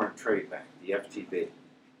Korea's Foreign Trade Bank, the FTB.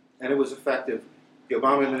 and it was effective. The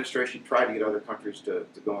Obama administration tried to get other countries to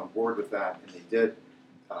go on board with that, and they did,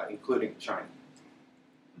 including China.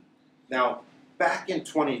 Now, back in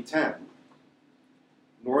 2010,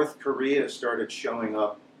 North Korea started showing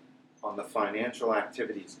up on the Financial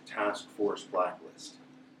Activities Task Force blacklist,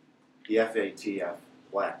 the FATF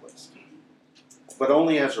blacklist, but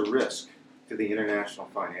only as a risk to the international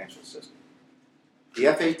financial system. The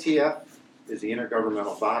FATF is the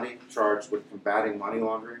intergovernmental body charged with combating money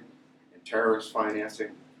laundering and terrorist financing.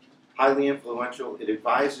 Highly influential, it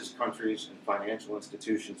advises countries and financial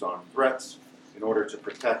institutions on threats in order to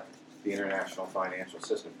protect the international financial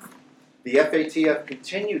system. The FATF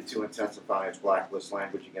continued to intensify its blacklist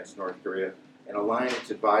language against North Korea and align its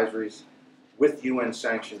advisories with UN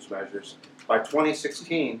sanctions measures. By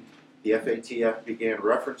 2016, the FATF began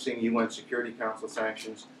referencing UN Security Council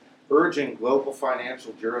sanctions, urging global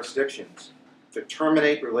financial jurisdictions to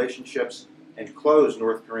terminate relationships and close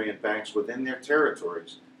North Korean banks within their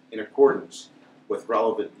territories in accordance with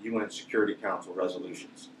relevant UN Security Council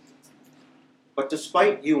resolutions. But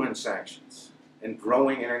despite UN sanctions and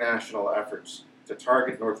growing international efforts to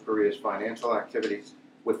target North Korea's financial activities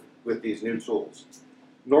with these new tools,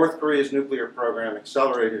 North Korea's nuclear program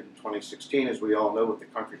accelerated in 2016, as we all know, with the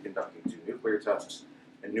country conducting 2 nuclear tests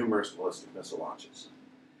and numerous ballistic missile launches.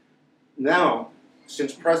 Now,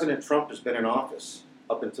 since President Trump has been in office,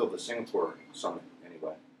 up until the Singapore summit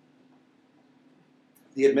anyway,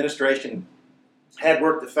 the administration had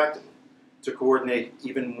worked effectively to coordinate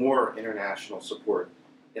even more international support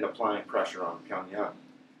in applying pressure on Pyongyang.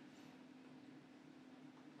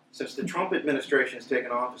 Since the Trump administration has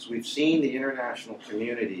taken office, we've seen the international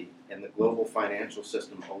community and the global financial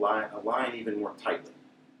system align even more tightly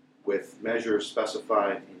with measures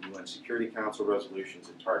specified in UN Security Council resolutions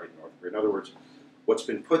that target North Korea. In other words, what's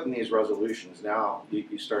been put in these resolutions now,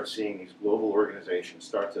 you start seeing these global organizations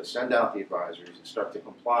start to send out the advisories and start to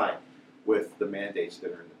comply with the mandates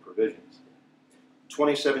that are in the provisions.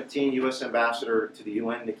 2017, U.S. Ambassador to the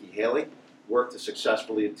UN, Nikki Haley, worked to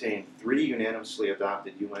successfully obtain 3 unanimously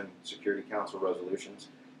adopted UN Security Council resolutions,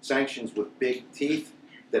 sanctions with big teeth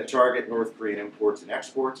that target North Korean imports and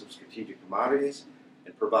exports of strategic commodities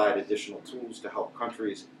and provide additional tools to help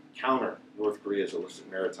countries counter North Korea's illicit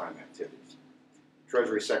maritime activities.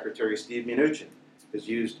 Treasury Secretary Steve Mnuchin has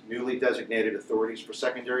used newly designated authorities for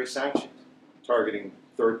secondary sanctions, targeting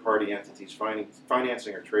third-party entities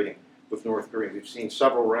financing or trading with North Korea. We've seen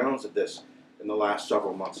several rounds of this in the last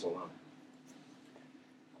several months alone.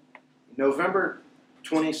 In November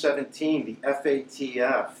 2017, the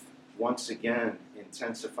FATF once again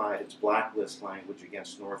intensified its blacklist language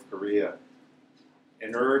against North Korea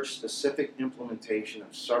and urged specific implementation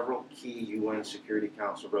of several key UN Security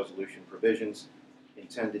Council resolution provisions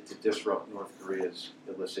intended to disrupt North Korea's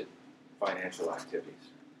illicit financial activities.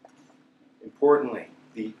 Importantly,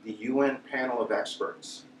 the UN panel of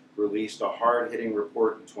experts released a hard-hitting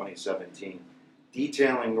report in 2017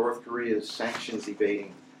 detailing North Korea's sanctions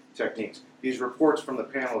evading techniques. These reports from the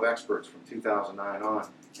panel of experts from 2009 on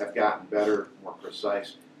have gotten better, more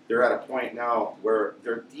precise. They're at a point now where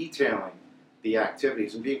they're detailing the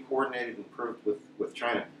activities and being coordinated and approved with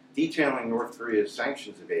China, detailing North Korea's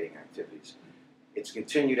sanctions evading activities, its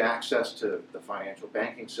continued access to the financial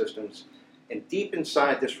banking systems, and deep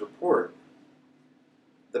inside this report,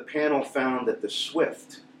 the panel found that the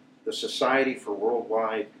SWIFT, the Society for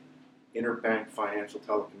Worldwide Interbank Financial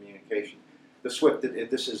Telecommunication, the SWIFT,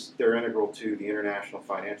 they're integral to the international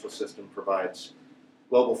financial system, provides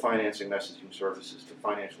global financing messaging services to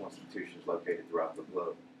financial institutions located throughout the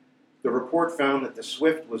globe. The report found that the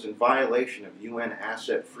SWIFT was in violation of UN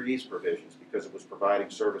asset freeze provisions because it was providing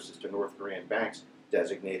services to North Korean banks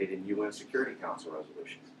designated in UN Security Council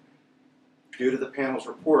resolutions. Due to the panel's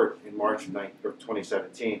report in March of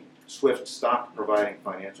 2017, SWIFT stopped providing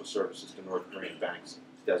financial services to North Korean banks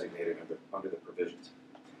designated under the provisions.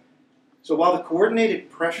 So while the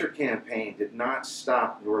coordinated pressure campaign did not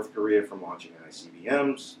stop North Korea from launching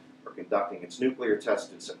ICBMs or conducting its nuclear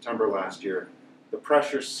test in September last year, the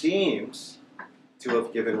pressure seems to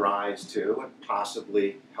have given rise to and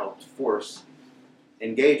possibly helped force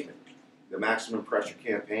engagement. The maximum pressure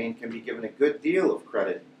campaign can be given a good deal of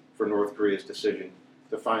credit for North Korea's decision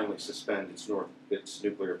to finally suspend its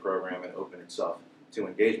nuclear program and open itself to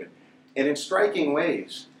engagement. And in striking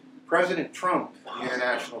ways, President Trump, the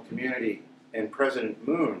international community, and President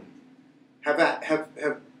Moon have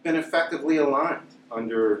been effectively aligned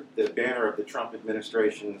under the banner of the Trump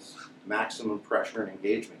administration's maximum pressure and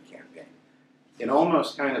engagement campaign in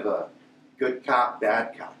almost kind of a good cop,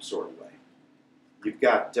 bad cop sort of way. You've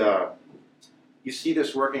got, you see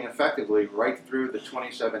this working effectively right through the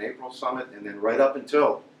 27 April summit and then right up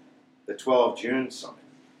until the 12 June summit.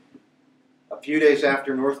 A few days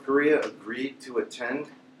after North Korea agreed to attend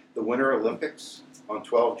the Winter Olympics on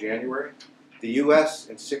 12 January, the U.S.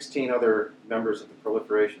 and 16 other members of the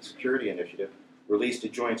Proliferation Security Initiative released a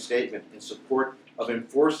joint statement in support of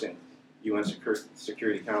enforcing UN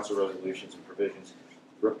Security Council resolutions and provisions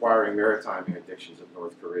requiring maritime interdictions of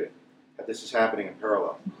North Korea. This is happening in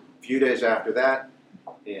parallel. A few days after that,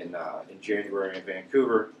 in January in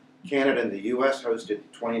Vancouver, Canada and the U.S. hosted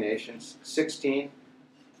 20 nations, 16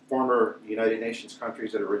 former United Nations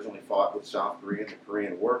countries that originally fought with South Korea in the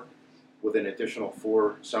Korean War, with an additional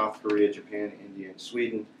 4, South Korea, Japan, India, and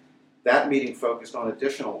Sweden. That meeting focused on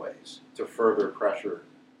additional ways to further pressure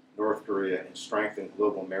North Korea and strengthen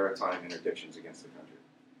global maritime interdictions against the country.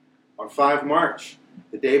 On 5 March,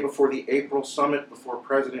 the day before the April summit before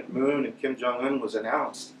President Moon and Kim Jong-un was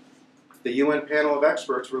announced, the UN panel of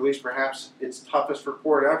experts released perhaps its toughest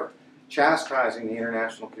report ever, chastising the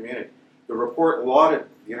international community. The report lauded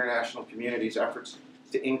the international community's efforts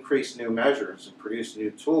to increase new measures and produce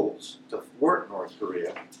new tools to thwart North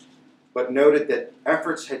Korea, but noted that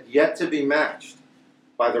efforts had yet to be matched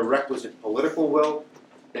by the requisite political will,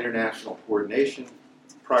 international coordination,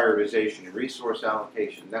 prioritization, and resource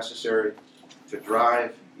allocation necessary to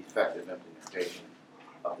drive effective implementation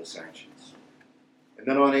of the sanctions. And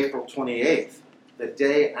then on April 28th, the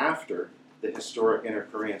day after the historic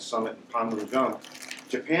Inter-Korean Summit in Panmunjom,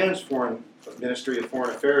 Japan's Ministry of Foreign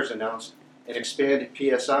Affairs announced an expanded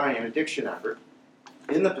PSI interdiction effort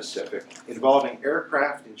in the Pacific involving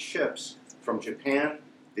aircraft and ships from Japan,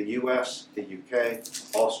 the US, the UK,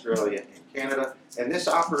 Australia, and Canada, and this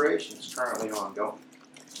operation is currently ongoing.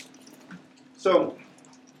 So,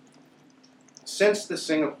 since the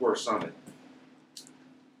Singapore summit,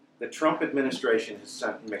 the Trump administration has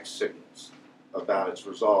sent mixed signals about its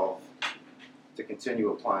resolve to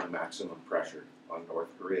continue applying maximum pressure on North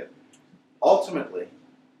Korea. Ultimately,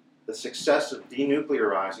 the success of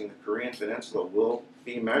denuclearizing the Korean Peninsula will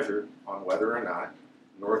be measured on whether or not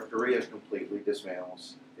North Korea completely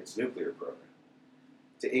dismantles its nuclear program.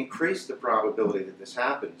 To increase the probability that this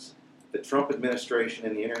happens, the Trump administration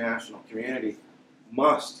and the international community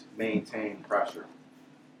must maintain pressure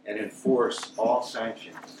and enforce all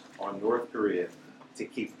sanctions on North Korea to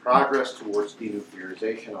keep progress towards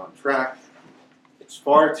denuclearization on track. It's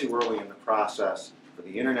far too early in the process for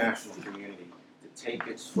the international community to take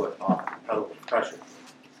its foot off the pedal of pressure.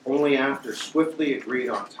 Only after swiftly agreed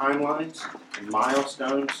on timelines and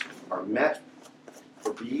milestones are met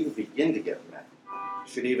or begin to get met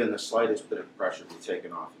should even the slightest bit of pressure be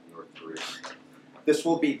taken off of North Korea. This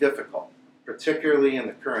will be difficult, particularly in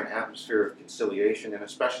the current atmosphere of conciliation, and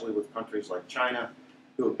especially with countries like China,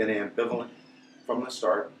 who have been ambivalent from the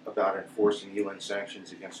start about enforcing UN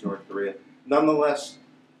sanctions against North Korea. Nonetheless,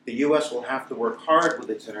 the U.S. will have to work hard with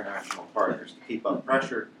its international partners to keep up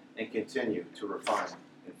pressure and continue to refine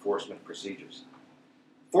enforcement procedures.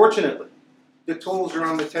 Fortunately, the tools are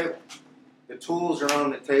on the table. The tools are on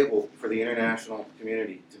the table for the international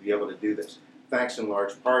community to be able to do this, thanks in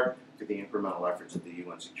large part to the incremental efforts of the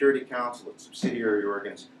UN Security Council, its subsidiary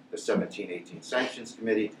organs, the 1718 Sanctions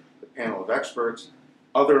Committee, the panel of experts,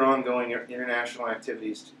 other ongoing international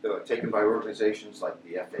activities taken by organizations like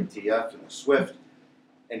the FATF and the SWIFT,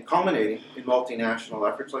 and culminating in multinational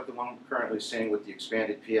efforts like the one we're currently seeing with the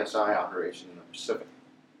expanded PSI operation in the Pacific.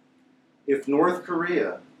 If North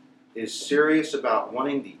Korea is serious about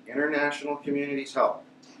wanting the international community's help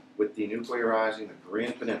with denuclearizing the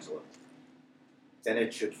Korean Peninsula, then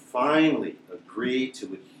it should finally agree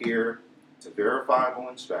to adhere to verifiable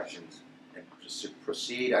inspections and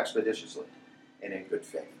proceed expeditiously and in good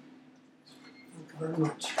faith. Thank you very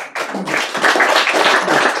much.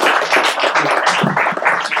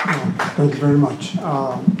 Thank you very much.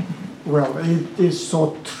 Well, it is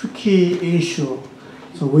so tricky issue,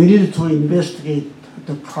 so we need to investigate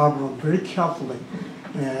the problem very carefully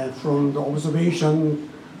from the observation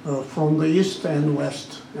from the east and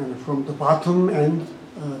west, and from the bottom and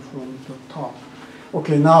from the top.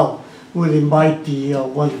 Okay, now we'll invite the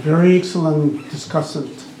one very excellent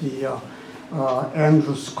discussant, the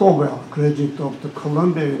Andrew Scoville, graduate of the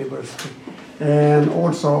Columbia University, and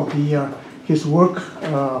also his work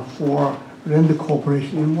for Land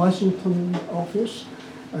Corporation in Washington office,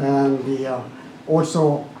 and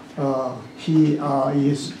also he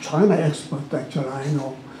is China expert, actually, I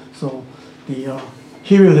know. So he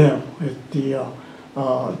will have the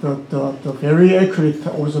very accurate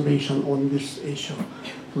observation on this issue.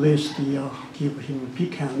 Please give him a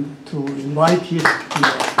big hand to invite him to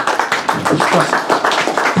discuss.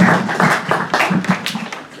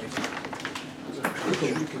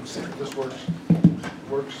 This works.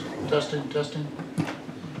 Testing.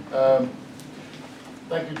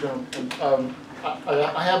 Thank you, John.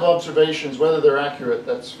 I have observations. Whether they're accurate,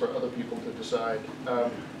 that's for other people to decide. I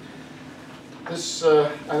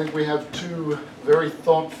think we have two very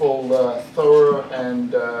thoughtful, thorough,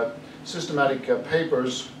 and systematic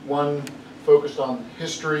papers. One focused on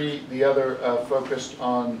history, the other focused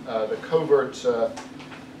on the covert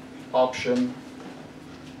option.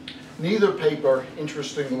 Neither paper,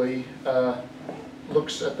 interestingly,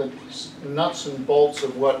 looks at the nuts and bolts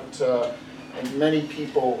of what many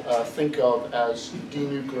people think of as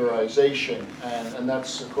denuclearization, and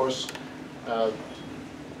that's, of course,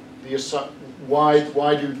 why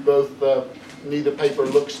do both neither paper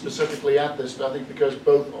look specifically at this, but I think because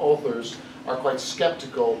both authors are quite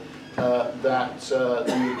skeptical that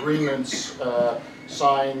the agreements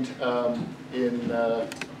signed in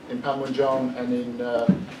Panmunjom and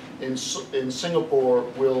in Singapore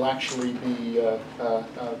will actually be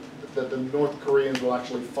that the North Koreans will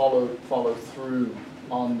actually follow through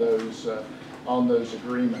on those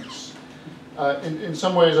agreements. In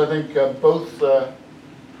some ways, I think both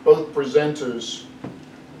presenters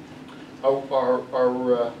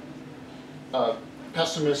are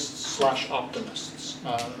pessimists/optimists.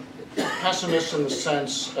 Pessimists in the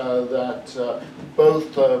sense that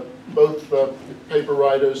both paper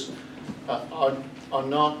writers are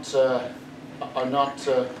not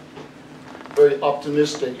very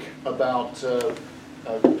optimistic about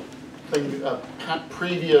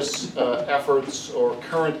previous efforts or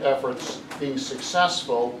current efforts being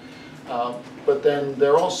successful, but then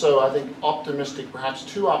they're also, I think, optimistic, perhaps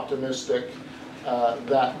too optimistic,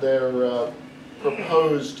 that their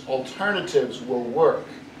proposed alternatives will work.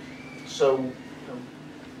 So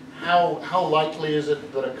how likely is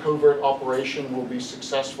it that a covert operation will be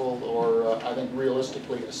successful, or I think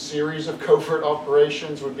realistically a series of covert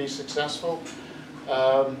operations would be successful?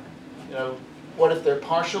 What if they're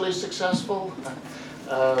partially successful?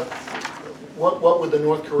 What would the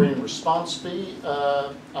North Korean response be?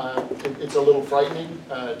 It's a little frightening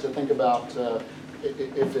to think about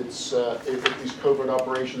if these covert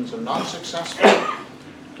operations are not successful.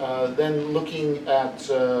 Then looking at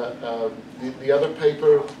the other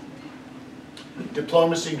paper,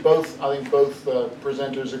 diplomacy, I think both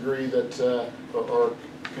presenters agree that, or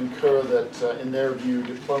concur that in their view,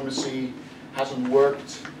 diplomacy hasn't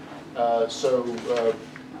worked. So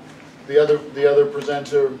the other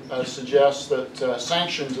presenter suggests that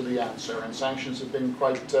sanctions are the answer, and sanctions have been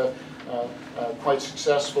quite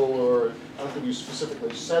successful. Or I don't think you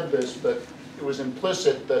specifically said this, but it was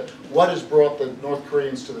implicit that what has brought the North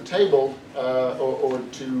Koreans to the table, or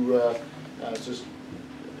to just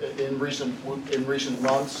in recent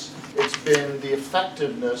months, it's been the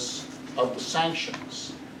effectiveness of the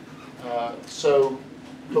sanctions. I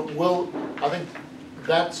think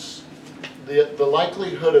that's the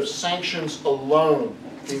likelihood of sanctions alone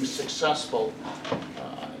being successful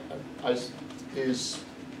is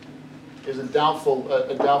a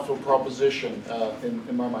doubtful proposition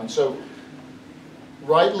in my mind. So,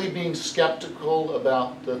 rightly being skeptical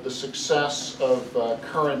about the success of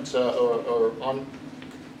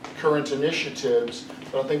current initiatives,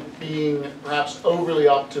 but I think being perhaps overly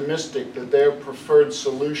optimistic that their preferred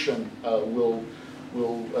solution will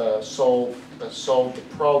solve the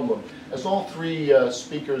problem. As all three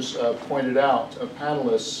speakers pointed out,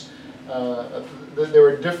 panelists, there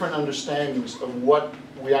are different understandings of what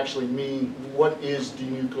we actually mean, what is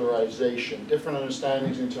denuclearization. Different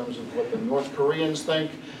understandings in terms of what the North Koreans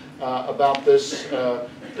think about this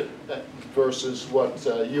versus what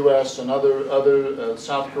U.S. and other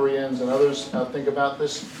South Koreans and others think about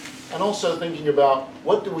this. And also thinking about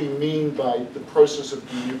what do we mean by the process of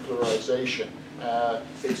denuclearization.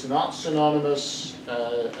 It's not synonymous,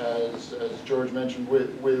 as George mentioned,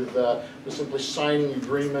 with simply signing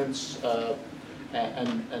agreements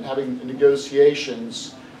and having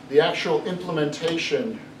negotiations. The actual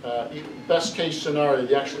implementation, best case scenario,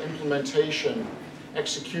 the actual implementation,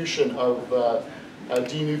 execution of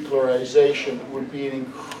denuclearization would be an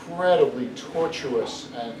incredibly tortuous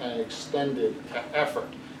and extended effort.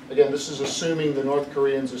 Again, this is assuming the North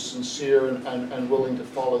Koreans are sincere and willing to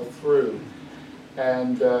follow through.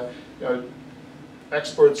 And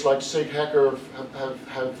experts like Sig Hecker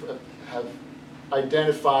have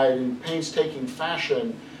identified in painstaking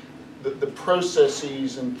fashion the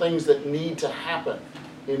processes and things that need to happen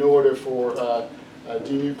in order for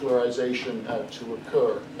denuclearization to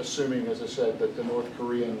occur, assuming, as I said, that the North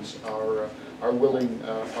Koreans are willing,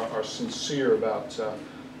 are sincere about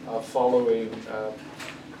following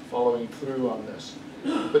through on this.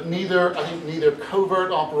 But I think neither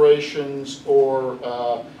covert operations or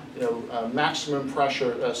maximum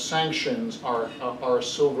pressure sanctions are a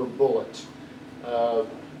silver bullet.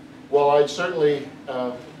 While I certainly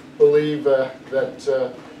believe that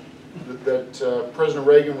President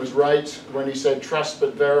Reagan was right when he said trust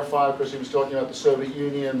but verify, because he was talking about the Soviet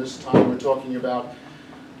Union. This time we're talking about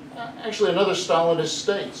actually another Stalinist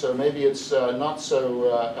state, so maybe it's not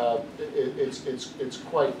so, it's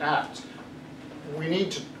quite apt. We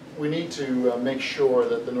need to make sure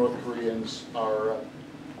that the North Koreans are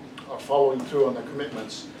following through on their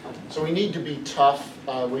commitments. So we need to be tough,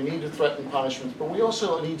 we need to threaten punishments, but we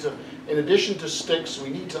also need to, in addition to sticks, we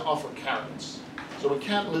need to offer carrots. So we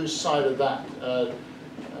can't lose sight of that.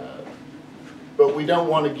 But we don't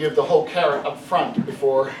want to give the whole carrot up front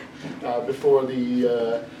before we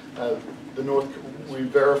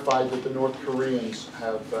verified that the North Koreans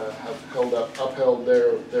have upheld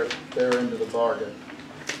their end of the bargain.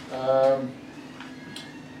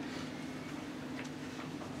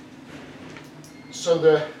 So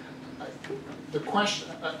the question,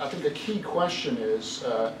 I think the key question is,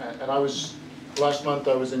 and last month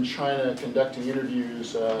I was in China conducting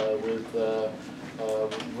interviews with a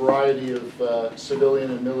variety of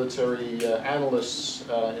civilian and military analysts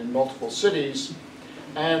in multiple cities,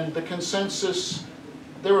 and the consensus,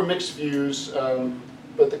 there were mixed views,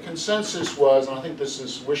 but the consensus was, and I think this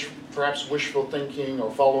is perhaps wishful thinking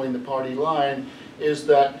or following the party line, is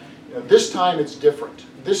that this time it's different.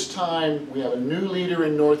 This time we have a new leader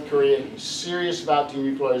in North Korea. He's serious about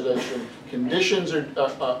denuclearization. Conditions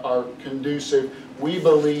are conducive. We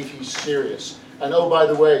believe he's serious. And oh, by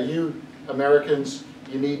the way, you Americans,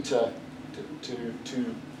 you need to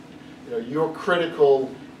you're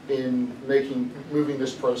critical in moving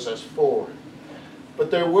this process forward.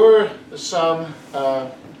 But there were some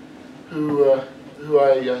who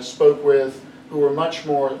I spoke with who were much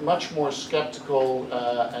more skeptical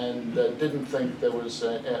and didn't think there was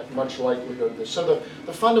much likelihood of this. So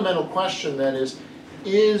the fundamental question then is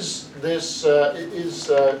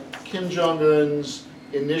Kim Jong-un's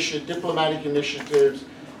diplomatic initiatives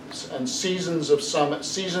and seasons of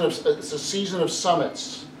summits? It's a season of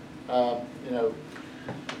summits. A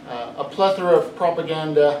plethora of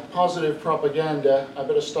propaganda, positive propaganda. I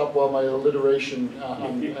better stop while my alliteration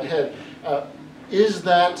I'm ahead.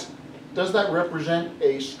 Does that represent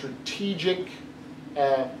a strategic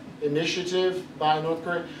initiative by North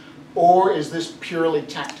Korea, or is this purely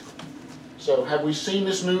tactical? So have we seen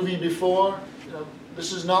this movie before?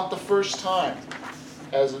 This is not the first time.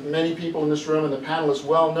 As many people in this room and the panelists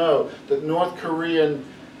well know, that North Korea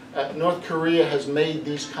has made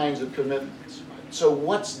these kinds of commitments. So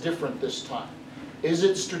what's different this time? Is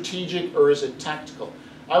it strategic or is it tactical?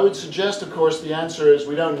 I would suggest, of course, the answer is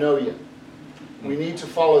we don't know yet. We need to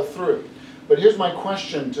follow through. But here's my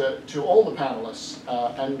question to all the panelists,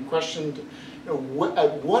 and question, at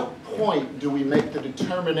what point do we make the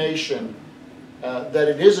determination that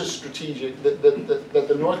it is a strategic, that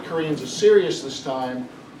the North Koreans are serious this time,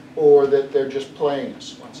 or that they're just playing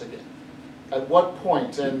us once again? At what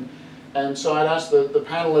point? And so I'd ask the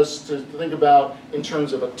panelists to think about in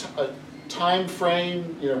terms of a time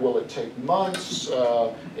frame. Will it take months?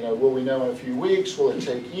 Will we know in a few weeks? Will it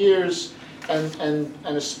take years? And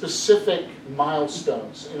a specific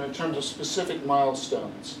milestones, in terms of specific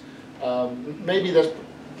milestones. Maybe the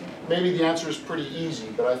answer is pretty easy,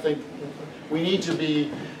 but I think we need to be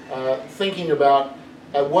thinking about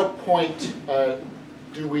at what point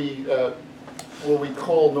will we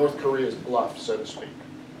call North Korea's bluff, so to speak.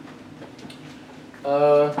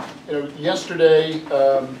 Yesterday,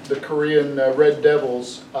 the Korean Red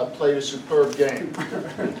Devils played a superb game.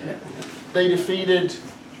 They defeated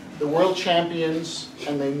the world champions,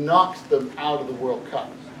 and they knocked them out of the World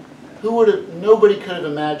Cup. Nobody could have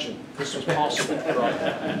imagined this was possible,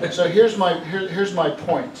 right? So here's my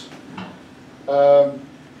point.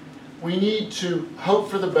 We need to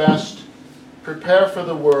hope for the best, prepare for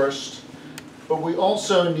the worst, but we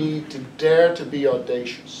also need to dare to be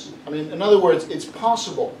audacious. I mean, in other words, it's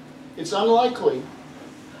possible. It's unlikely.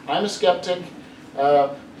 I'm a skeptic,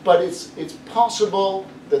 but it's possible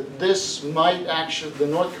that the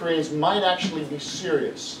North Koreans might actually be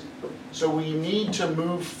serious. So we need to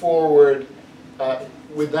move forward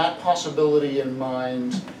with that possibility in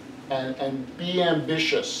mind and be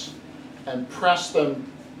ambitious and press the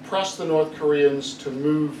North Koreans to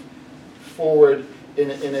move forward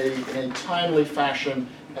in a timely fashion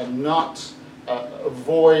and not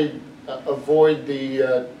avoid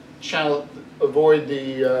the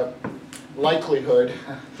likelihood.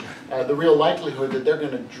 The real likelihood that they're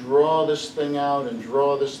going to draw this thing out,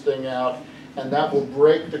 and that will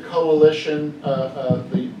break the coalition,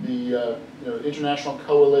 the international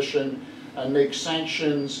coalition and make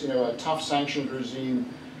sanctions, a tough sanctions regime,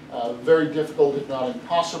 very difficult, if not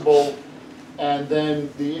impossible. And then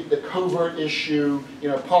the covert issue,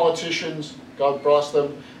 politicians, God bless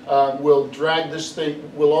them, will drag this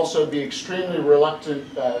thing, will also be extremely reluctant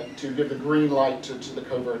to give the green light to the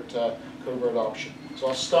covert option. So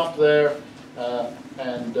I'll stop there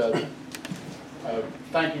and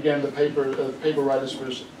thank again the paper writers for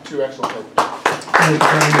two excellent papers. Thank you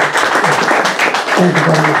very much. Thank you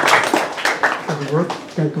very much.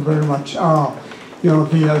 Thank you very much.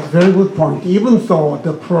 The very good point. Even though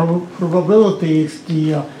the probability is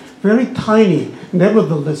very tiny,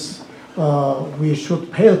 nevertheless, we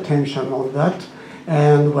should pay attention on that.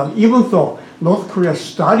 And well, even though North Korea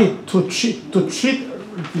started to cheat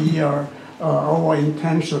our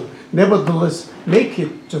intention, nevertheless, make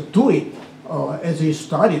it to do it as he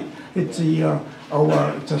started. It's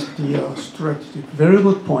our strategy. Very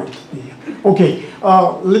good point. Okay,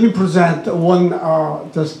 let me present one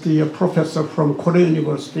the professor from Korea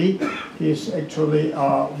University. He's actually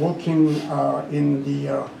working in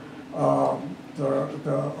the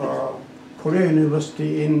Korea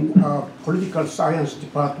University in political science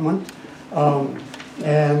department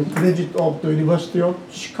and graduate of the University of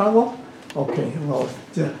Chicago. Okay, well,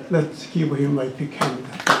 let's give him a big hand.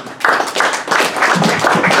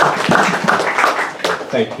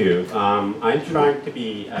 Thank you. I'm trying to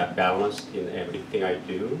be balanced in everything I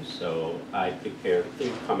do, so I prepared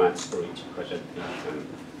 3 comments for each presentation.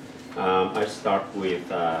 I start with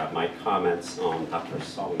my comments on Dr.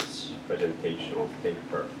 Song's presentational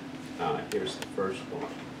paper. Here's the first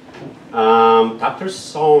one. Dr.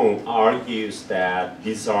 Song argues that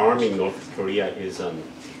disarming North Korea is an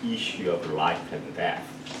issue of life and death.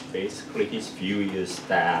 Basically, his view is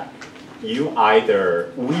that we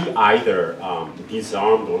either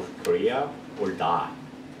disarm North Korea or die.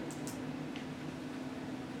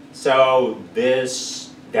 So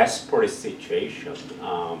this desperate situation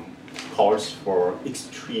calls for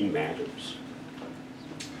extreme measures.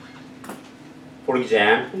 For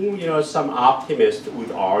example, some optimists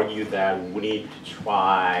would argue that we need to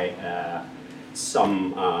try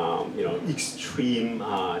some extreme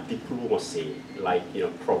diplomacy, like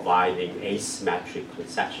providing asymmetric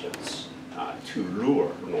concessions to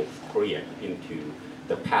lure North Korea into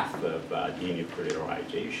the path of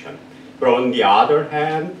denuclearization. But on the other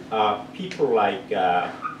hand, people like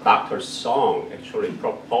Dr. Song actually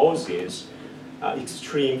proposes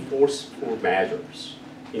extreme forceful measures,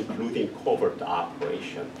 including covert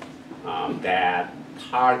operation that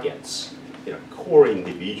targets core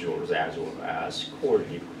individuals as well as core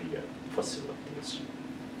nuclear facilities.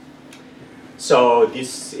 So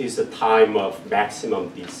this is a time of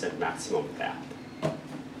maximum this and maximum that.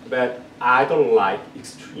 But I don't like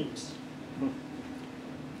extremes.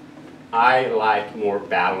 I like more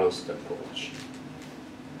balanced approach.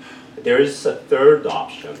 There is a third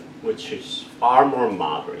option, which is far more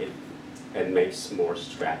moderate and makes more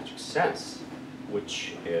strategic sense,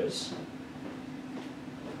 which is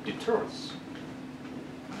deterrence.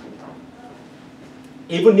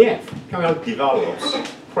 Even if Pyongyang develops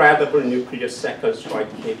credible nuclear second strike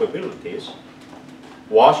capabilities,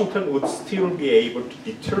 Washington would still be able to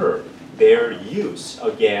deter their use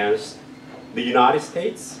against the United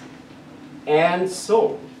States and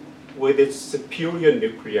Seoul with its superior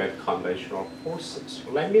nuclear conventional forces.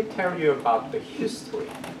 Let me tell you about the history.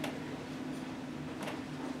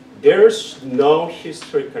 There's no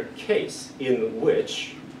historical case in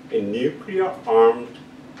which a nuclear-armed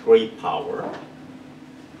great power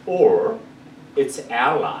or its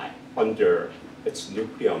ally under its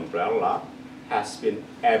nuclear umbrella has been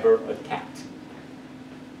ever attacked,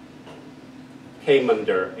 came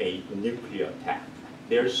under a nuclear attack.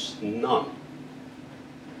 There's none.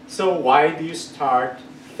 So why do you start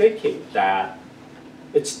thinking that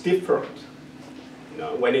it's different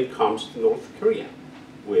when it comes to North Korea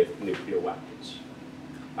with nuclear weapons?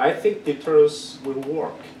 I think deterrence will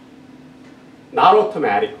work. Not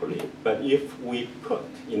automatically, but if we put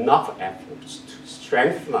enough efforts to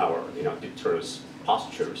strengthen our deterrence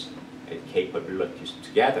postures and capabilities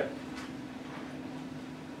together.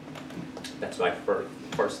 That's my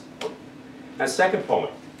first point. And second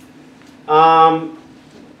point,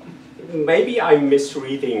 maybe I'm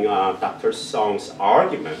misreading Dr. Song's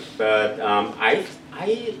argument, but I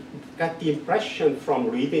got the impression from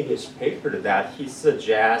reading his paper that he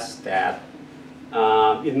suggests that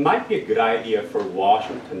it might be a good idea for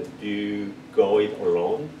Washington to go it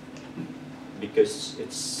alone because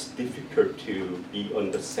it's difficult to be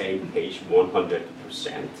on the same page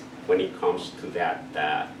 100% when it comes to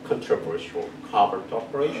that controversial covert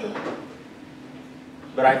operation.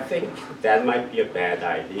 But I think that might be a bad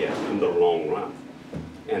idea in the long run.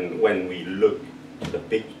 And when we look at the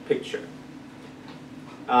big picture.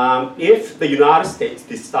 If the United States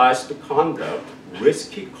decides to conduct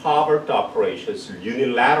risky covert operations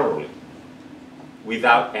unilaterally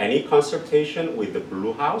without any consultation with the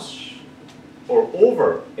Blue House or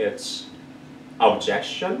over its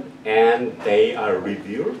objection and they are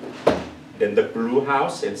reviewed, then the Blue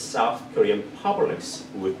House and South Korean publics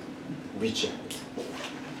would reject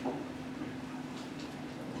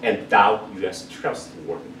and doubt U.S.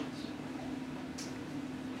 trustworthiness.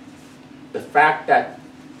 The fact that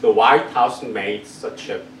the White House made such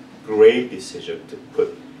a grave decision to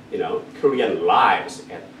put, Korean lives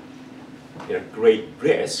at, great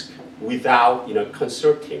risk without,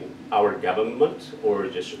 consulting our government or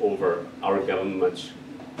just over our government's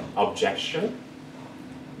objection,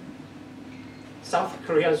 South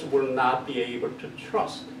Koreans will not be able to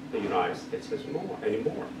trust the United States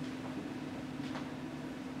anymore.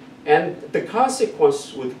 And the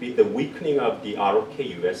consequence would be the weakening of the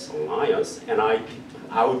ROK-US alliance, and I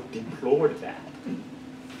would deplore that.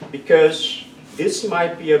 Because this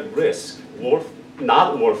might be a risk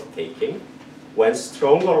not worth taking when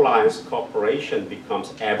strong alliance cooperation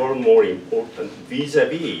becomes ever more important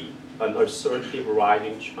vis-a-vis an assertive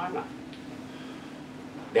rising China.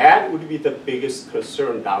 That would be the biggest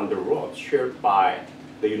concern down the road, shared by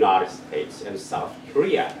the United States and South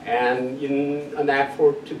Korea. And in an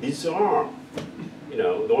effort to disarm,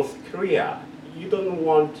 North Korea, you don't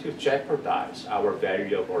want to jeopardize our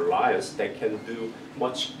value of alliance that can do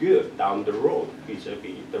much good down the road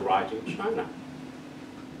vis-a-vis the rising China.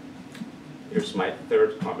 Here's my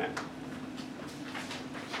third comment.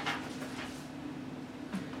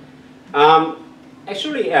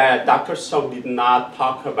 Actually, Dr. Sung did not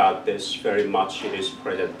talk about this very much in his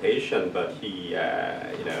presentation, but he,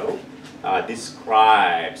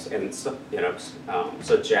 describes and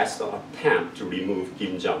suggests an attempt to remove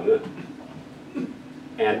Kim Jong-un.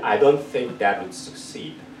 And I don't think that would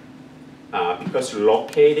succeed, because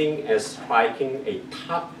locating and striking a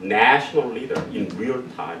top national leader in real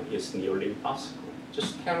time is nearly impossible.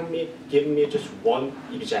 Just give me just one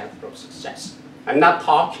example of success. I'm not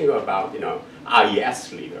talking about,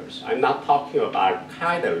 IS leaders. I'm not talking about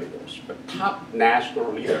Al-Qaeda leaders, but top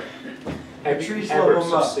national leader. Have you ever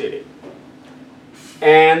succeeded?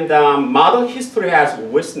 And modern history has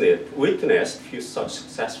witnessed few such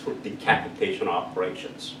successful decapitation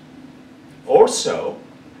operations. Also,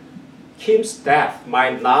 Kim's death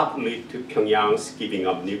might not lead to Pyongyang's giving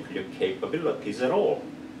up nuclear capabilities at all.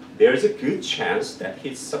 There is a good chance that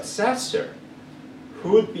his successor,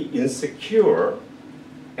 who would be insecure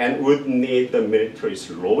and would need the military's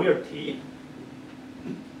loyalty,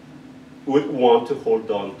 would want to hold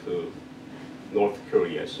on to North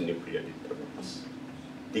Korea's nuclear deterrence.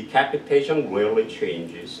 Decapitation rarely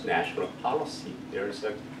changes national policy. There is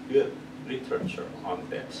a good literature on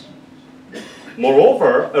this.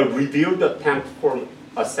 Moreover, a revealed attempt for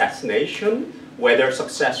assassination, whether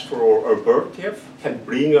successful or abortive, can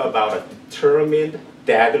bring about a determined,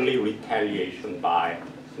 deadly retaliation by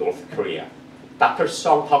North Korea. Dr.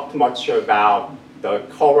 Sung talked much about the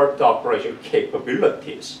covert operation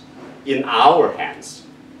capabilities in our hands.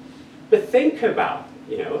 But think about,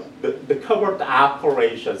 the covert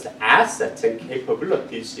operations, assets, and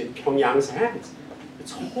capabilities in Pyongyang's hands.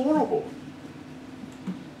 It's horrible.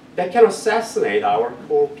 They can assassinate our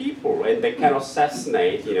core people, and they can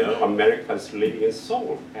assassinate, Americans living in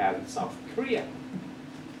Seoul and South Korea.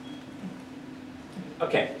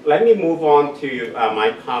 Okay, let me move on to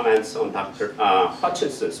my comments on Dr.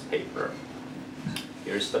 Hutchinson's paper.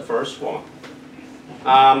 Here's the first one.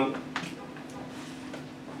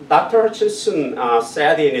 Dr. Hutchinson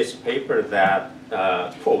said in his paper that,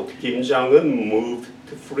 quote, Kim Jong-un moved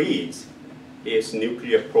to freeze his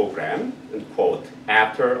nuclear program, unquote,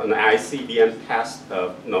 after an ICBM test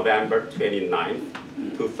of November 29,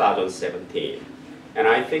 2017. And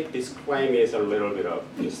I think this claim is a little bit of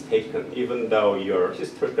mistaken, even though your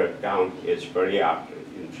historical account is very accurate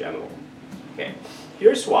in general. Okay,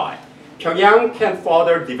 here's why. Pyongyang can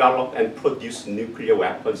further develop and produce nuclear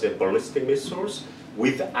weapons and ballistic missiles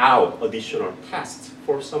without additional tests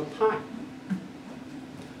for some time.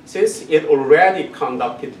 Since it already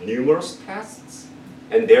conducted numerous tests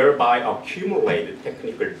and thereby accumulated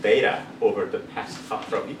technical data over the past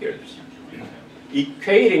couple of years,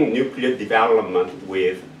 equating nuclear development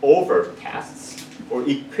with overt tests or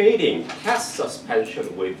equating test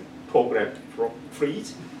suspension with program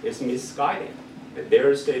freeze is misguided.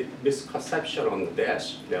 There is a misconception on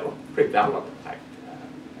this, prevalent type,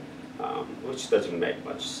 which doesn't make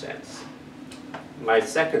much sense. My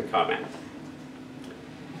second comment.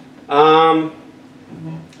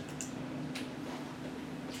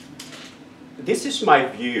 This is my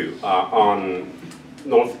view on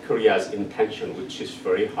North Korea's intention, which is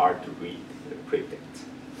very hard to read and predict.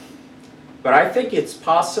 But I think it's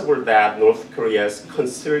possible that North Korea's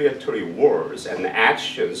conciliatory words and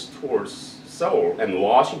actions towards Seoul and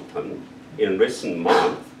Washington in recent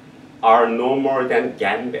months are no more than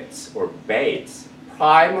gambits or baits,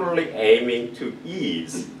 primarily aiming to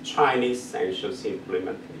ease Chinese sanctions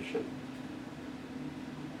implementation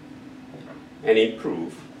and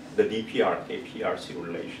improve the DPRK-PRC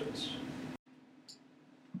relations.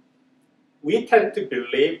 We tend to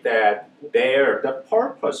believe that the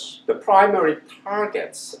purpose, the primary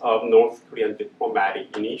targets of North Korean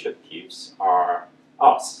diplomatic initiatives are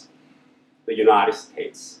us, the United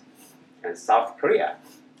States, and South Korea.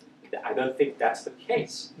 I don't think that's the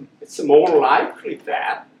case. It's more likely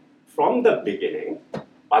that from the beginning,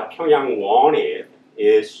 what Pyongyang wanted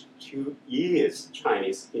is to ease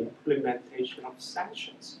Chinese implementation of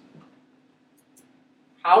sanctions.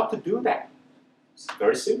 How to do that? It's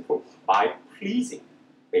very simple, by pleasing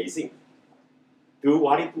Beijing. Do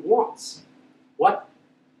what it wants. What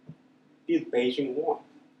did Beijing want?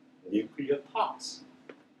 Nuclear talks,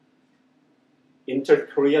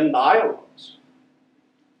 inter-Korean dialogues,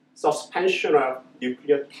 suspension of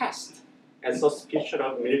nuclear tests, and suspension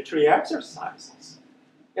of military exercises.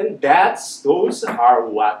 And those are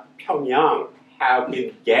what Pyongyang have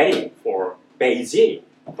been getting for Beijing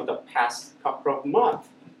for the past couple of months.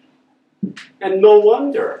 And no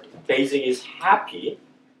wonder Beijing is happy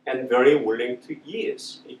and very willing to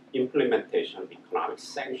ease implementation of economic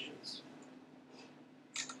sanctions.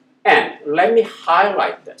 And let me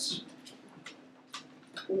highlight this.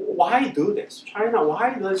 Why do this?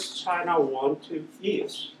 Why does China want to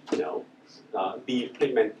ease, the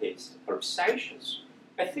implementation of sanctions?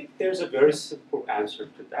 I think there's a very simple answer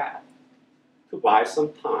to that. To buy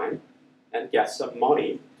some time and get some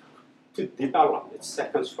money to develop its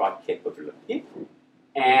second strike capability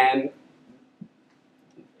and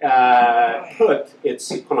put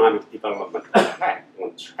its economic development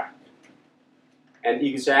on track. And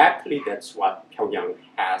exactly that's what Pyongyang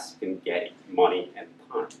has been getting, money and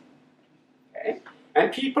time. Okay?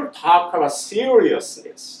 And people talk about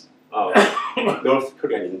seriousness of North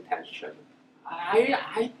Korean intention.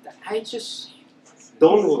 I just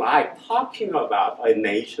don't like talking about a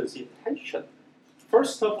nation's intention.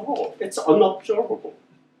 First of all, it's unobservable.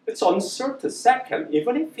 It's uncertain. Second,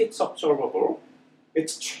 even if it's observable,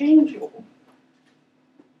 it's changeable.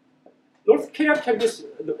 North Korea can be,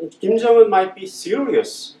 Kim Jong-un might be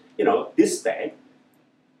serious, this day,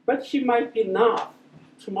 but he might be not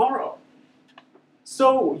tomorrow.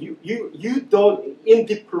 So you don't, in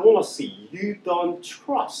diplomacy, you don't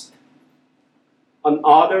trust on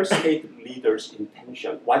other state leaders'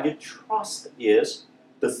 intention. What you trust is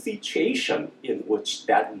the situation in which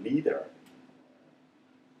that leader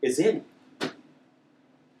is in.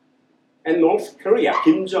 And North Korea,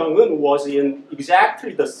 Kim Jong-un was in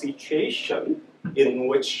exactly the situation in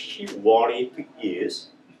which he wanted to ease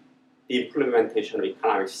the implementation of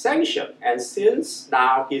economic sanction. And since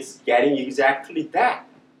now he's getting exactly that,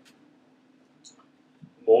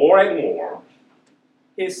 more and more,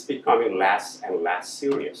 he's becoming less and less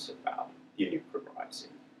serious about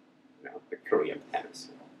denuclearizing the Korean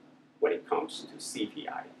Peninsula when it comes to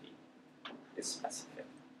CPID. It's specific.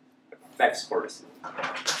 Thanks for listening.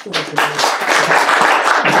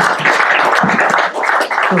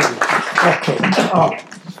 Okay.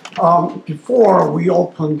 Before we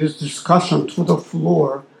open this discussion to the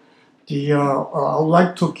floor, I would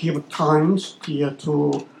like to give time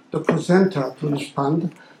to the presenter to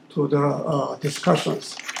respond to the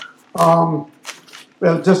discussions. I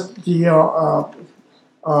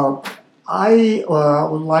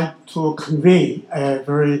would like to convey a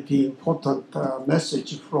very important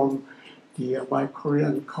message from my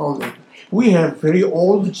Korean colleague. We have very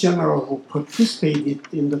old general who participated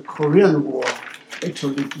in the Korean War.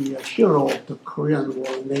 Actually, the hero of the Korean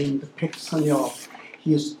War, named Baek Sun-yeol.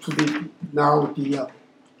 He is to be now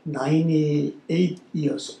 98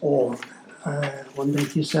 years old. One day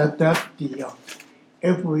he said that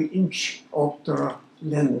every inch of the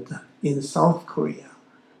land in South Korea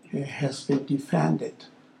has been defended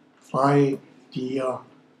by the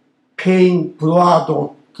paying blood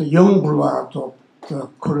of the young blood of the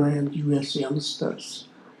Korean U.S. youngsters.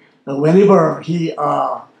 Whenever he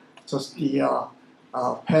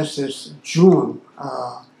passes June,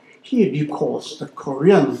 he recalls the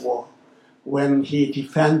Korean War when he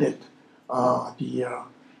defended the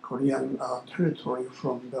Korean territory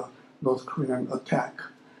from the North Korean attack.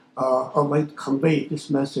 I'd like to convey this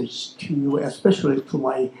message to you, especially to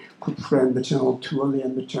my good friend, the General Tully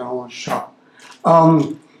and the General Sharp.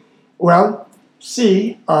 Well,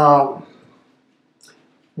 see,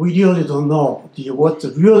 we really don't know what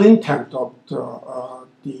the real intent of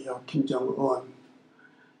the Kim Jong-un.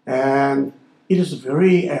 And it is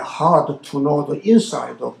very hard to know the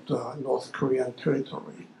inside of the North Korean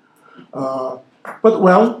territory. But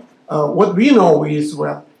what we know is,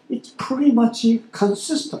 it's pretty much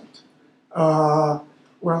consistent.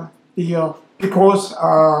 Because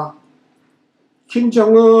Kim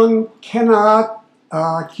Jong-un cannot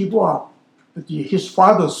give up his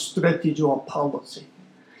father's strategy or policy.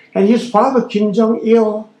 And his father, Kim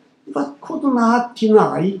Jong-il, could not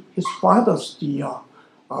deny his father's the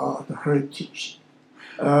heritage.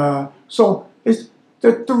 So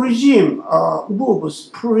the regime moves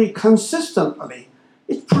pretty consistently.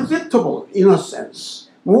 It's predictable in a sense,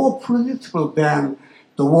 more predictable than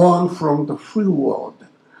the one from the free world.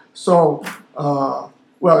 So,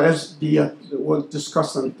 as the one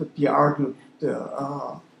discussant argued,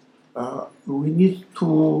 we need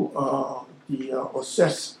to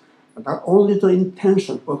assess not only the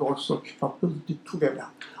intention but also capability together.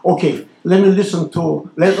 Okay, let us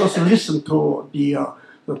listen to the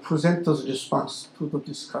presenter's response to the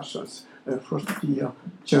discussions. First, the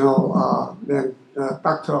General, then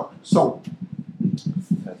Dr. Song.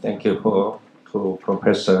 Thank you to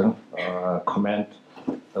Professor comment.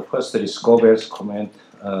 The first is Scoville's comment.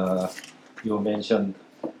 You mentioned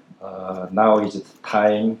now is the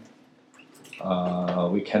time.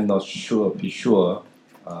 We cannot be sure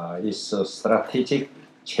it's strategic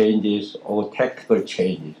changes or tactical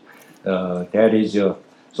changes. That is,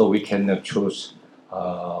 so we can choose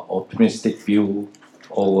optimistic view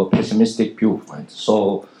or pessimistic viewpoint.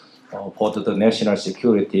 So for the national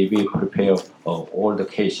security, we prepare all the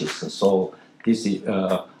cases. So this is,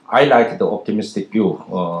 I like the optimistic view.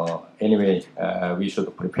 Anyway, we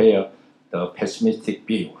should prepare the pessimistic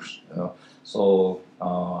views. So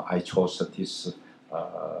I chose this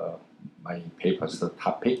my paper's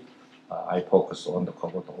topic. I focus on the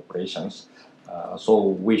covert operations. So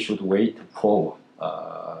we should wait for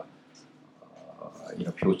in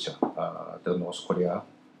the future the North Korea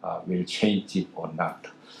will change it or not.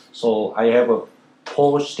 So I have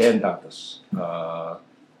 4 standards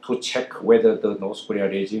to check whether the North Korea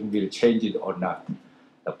regime will change it or not.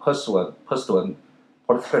 The first one,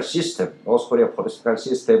 political system. North Korea political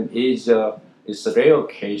system is a rare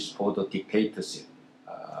case for the dictatorship,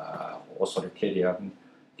 authoritarian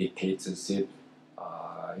dictatorship.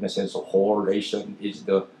 In a sense, the whole nation is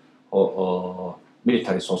the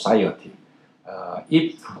military society.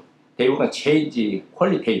 If they want to change it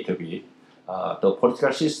qualitatively, the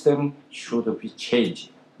political system should be changed.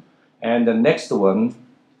 And the next one,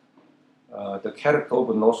 the character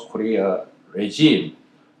of North Korea regime,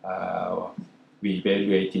 we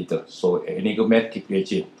evaluated, so enigmatic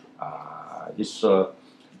regime.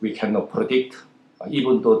 We cannot predict,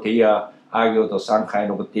 even though they argued some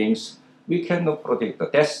kind of things, we cannot predict.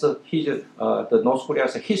 That's the North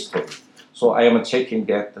Korea's history. So I am checking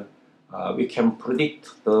that we can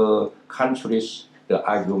predict the country's the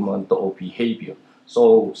argument or behavior.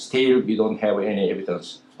 So still we don't have any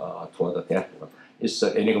evidence toward that one. It's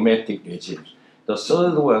an enigmatic regime. The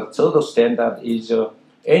third standard is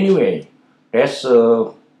anyway, that's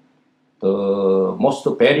the most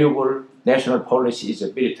valuable national policy is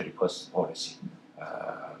a military first policy.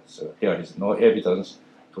 So there is no evidence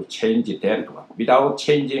to change that one. Without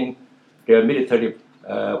changing their military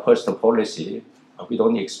first policy, we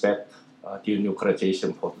don't expect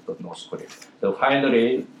denuclearization for the North Korea. So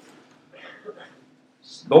finally,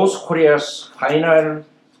 North Korea's final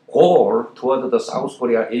goal toward the South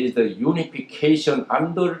Korea is the unification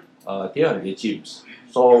under their regimes.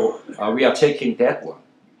 So we are checking that one.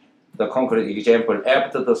 The concrete example,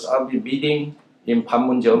 after the summit meeting in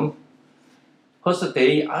Panmunjom, first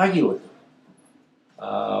they argued.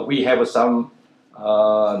 We have some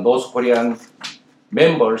North Korean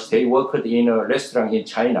members, they worked in a restaurant in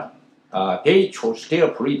China. They chose their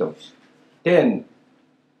freedoms. Then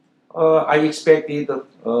I expected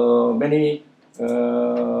many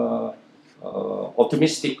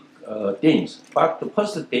optimistic things, but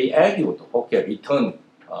first they argued, okay, return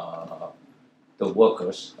the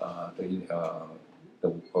workers,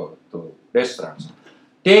 the restaurants.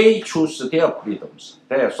 They choose their freedoms.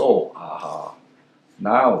 That's all.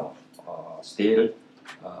 Now, still,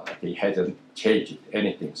 they hasn't changed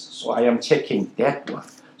anything. So I am checking that one.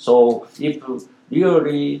 So if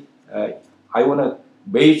really I want to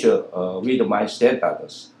measure with my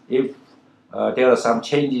standards, if there are some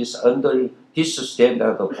changes under this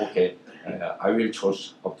standard, okay, I will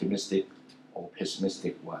choose optimistic or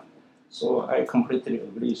pessimistic one. So I completely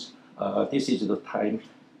agree. This is the time,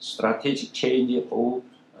 strategic change or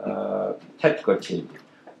tactical change.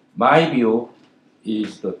 My view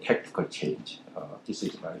is the tactical change. This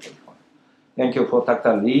is my point. Thank you for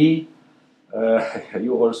Dr. Lee.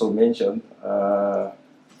 You also mentioned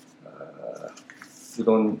you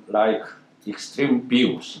don't like extreme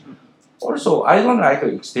views. Also, I don't like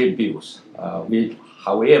extreme views.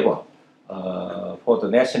 However, for the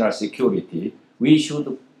national security, we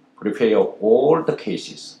should prepare all the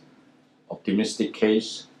cases, optimistic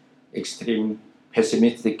case, extreme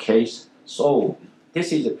pessimistic case. So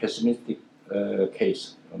this is a pessimistic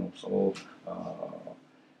case. So,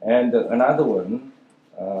 and another one,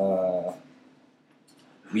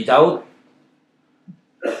 without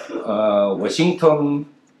Washington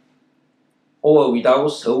or without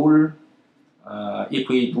Seoul, if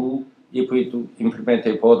we do implement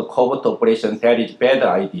it for the covert operation, that is bad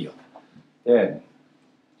idea. Then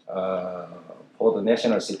for the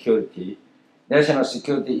national security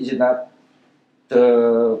is not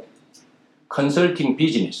the consulting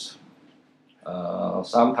business.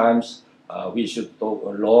 Sometimes we should go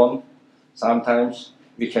alone. Sometimes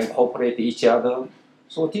we can cooperate each other.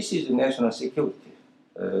 So this is national security.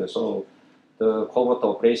 So the covert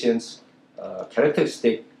operations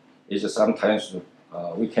characteristic is sometimes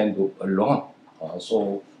we can do alone.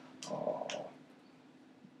 So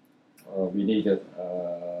we need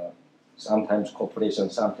sometimes cooperation,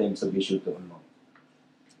 sometimes we should do alone.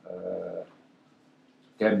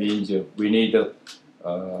 That means we need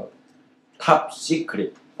top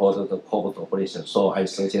secret for the covert operation. So I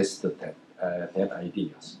suggested that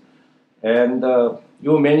ideas. And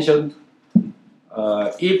you mentioned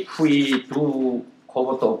if we do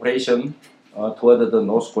covert operation toward the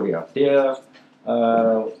North Korea,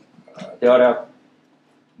 there are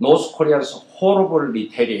North Korea's horrible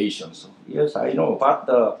retaliations. Yes, I know, but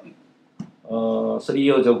 3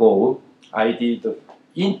 years ago, I did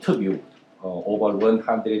interview over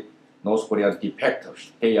 100 North Korean defectors.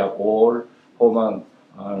 They are all former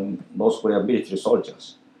North Korean military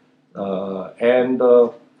soldiers. And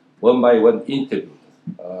one by one interview.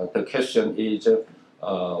 The question is,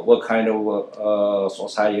 what kind of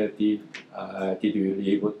society did you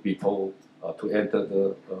live before to enter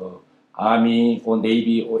the Army or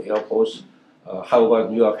Navy or Air Force? How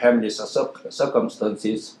about your family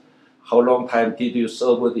circumstances? How long time did you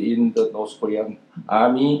serve in the North Korean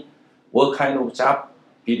Army? What kind of job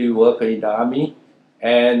did you work in the Army?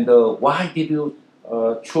 And why did you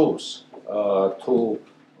choose to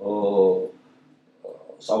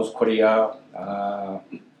South Korea?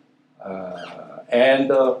 And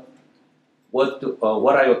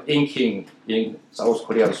what are you thinking in South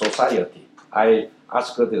Korean society? I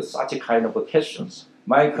asked such kind of questions.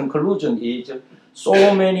 My conclusion is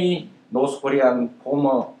so many North Korean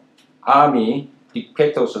former army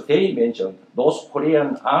dictators, they mentioned North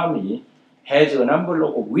Korean army has a number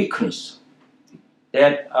of weaknesses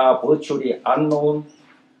that are virtually unknown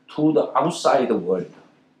to the outside world.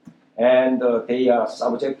 And they are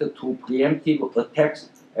subjected to preemptive attacks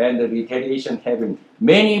and retaliation, having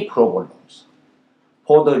many problems.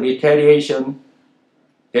 For the retaliation,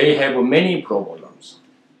 they have many problems.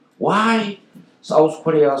 Why South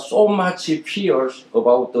Korea so much fears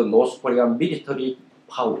about the North Korean military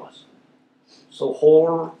powers? So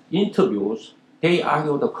whole interviews, they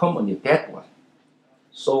argue the commonly that one.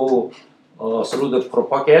 So through the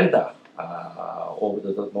propaganda of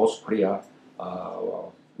the North Korea,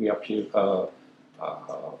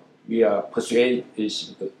 we are persuaded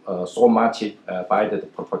so much by the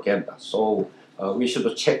propaganda. So we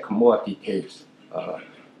should check more details.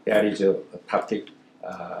 That is a topic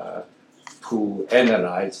to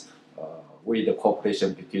analyze with the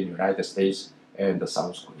cooperation between the United States and the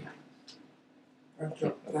South Korea. Thank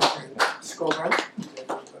you. Scott.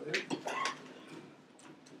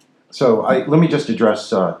 So let me just address,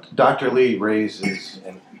 Dr. Lee raises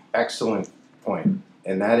an excellent point,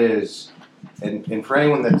 and that is, and for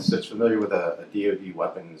anyone that's familiar with a DoD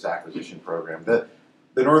weapons acquisition program, the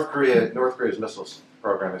North Korea's missiles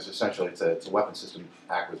program is essentially it's a weapon system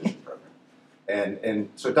acquisition program, and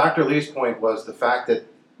so Dr. Lee's point was the fact that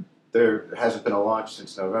there hasn't been a launch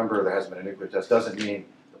since November, there hasn't been a nuclear test, doesn't mean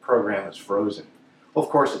the program is frozen. Well, of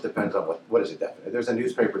course, it depends on what is it definite. There's a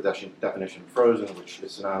newspaper definition of frozen, which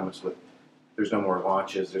is synonymous with there's no more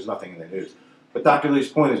launches, there's nothing in the news. But Dr. Lee's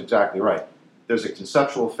point is exactly right. There's a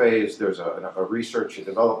conceptual phase, there's a research and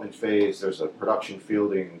development phase, there's a production,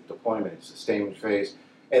 fielding, deployment, sustainment phase,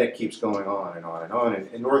 and it keeps going on and on and on.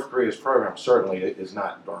 And North Korea's program certainly is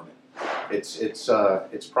not dormant.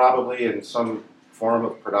 It's probably in some form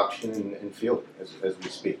of production and fielding as we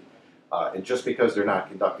speak. And just because they're not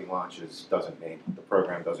conducting launches doesn't mean the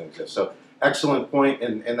program doesn't exist. So excellent point,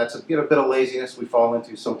 and that's a bit of laziness we fall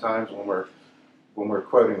into sometimes when we're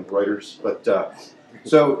quoting Reuters. But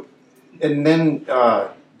so, and then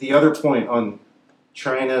the other point on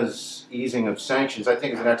China's easing of sanctions, I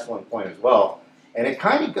think is an excellent point as well. And it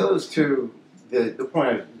kind of goes to the point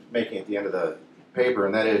I was making at the end of the paper,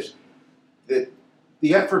 and that is that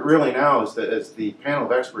the effort really now is that, as the panel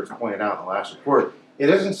of experts pointed out in the last report, it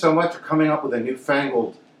isn't so much coming up with a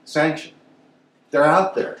newfangled sanction. They're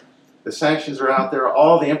out there. The sanctions are out there.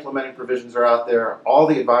 All the implementing provisions are out there. All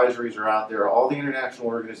the advisories are out there. All the international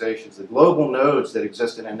organizations, the global nodes that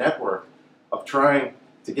exist in a network of trying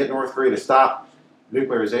to get North Korea to stop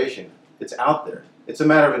nuclearization, it's out there. It's a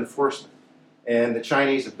matter of enforcement. And the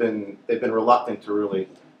Chinese they've been reluctant to really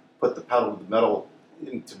put the pedal to the metal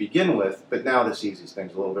to begin with, but now this eases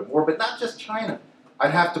things a little bit more. But not just China. I'd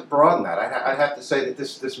have to broaden that. I'd have to say that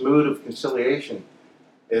this mood of conciliation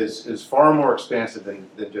is far more expansive than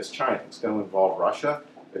just China. It's going to involve Russia.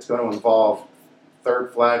 It's going to involve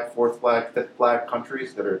third flag, fourth flag, fifth flag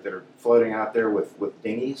countries that are floating out there with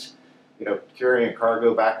dinghies, carrying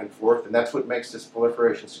cargo back and forth, and that's what makes this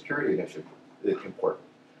proliferation security initiative important.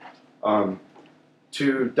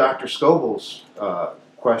 To Dr. Scoble's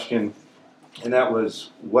question, and that was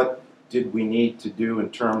what did we need to do in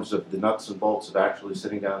terms of the nuts and bolts of actually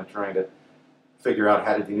sitting down and trying to figure out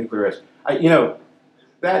how to denuclearize?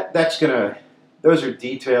 Those are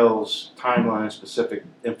details, timelines, specific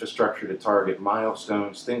infrastructure to target,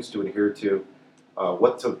 milestones, things to adhere to,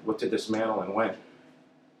 what to dismantle and when.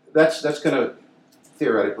 That's going to,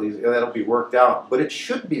 theoretically, that'll be worked out, but it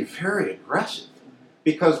should be very aggressive,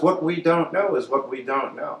 because what we don't know is what we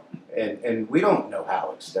don't know. And we don't know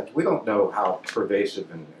how extensive, we don't know how pervasive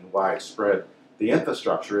and widespread the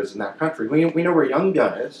infrastructure is in that country. We know where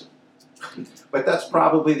Yongbyon is, but that's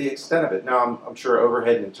probably the extent of it. Now, I'm sure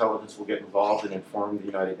overhead and intelligence will get involved and inform the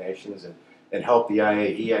United Nations and help the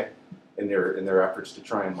IAEA in their efforts to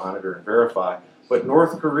try and monitor and verify. But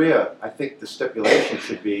North Korea, I think the stipulation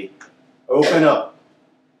should be open up.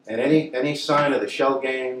 And any sign of the shell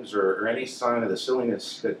games or any sign of the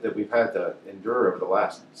silliness that we've had to endure over the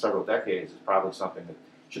last several decades is probably something that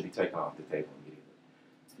should be taken off the table immediately.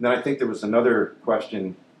 And then I think there was another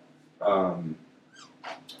question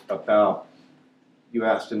about, you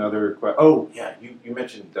asked another question. Oh, yeah, you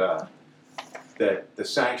mentioned that the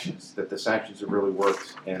sanctions have really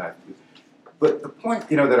worked. But the point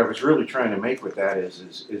that I was really trying to make with that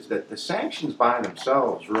is that the sanctions by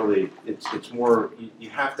themselves really, it's more,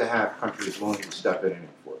 you have to have countries willing to step in and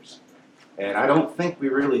enforce. And I don't think we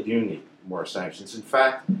really do need more sanctions. In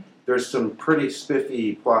fact, there's some pretty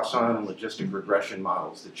spiffy Poisson and logistic regression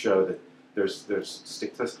models that show that there's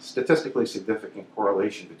statistically significant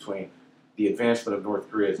correlation between the advancement of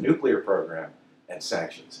North Korea's nuclear program and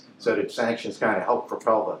sanctions. So did sanctions kind of help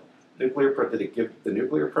propel the did it give the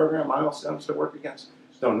nuclear program milestones to work against?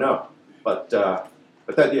 Don't know, but that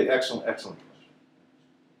yeah, excellent question.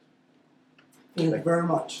 Thank you very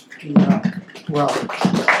much. Well,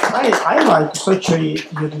 I like such a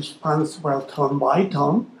response, well, turn by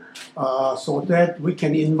turn, so that we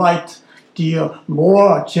can invite the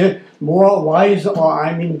more wise,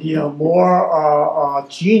 or the more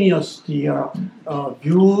genius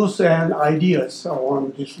views and ideas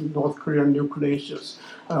on this North Korean nuclear issues.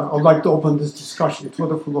 I'd like to open this discussion to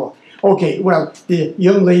the floor. Okay, well, the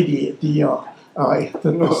young lady, the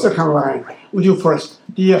second line, would you first?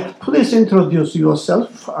 Please introduce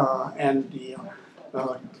yourself and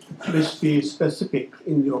please be specific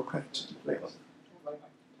in your question, please.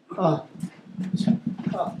 Hello,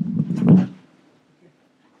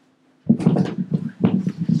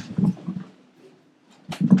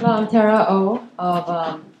 I'm Tara O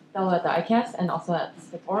of fellow at the ICAST and also at the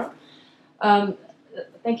Pacific Forum.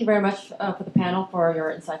 Thank you very much for the panel for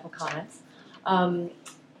your insightful comments.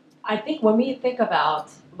 I think when we think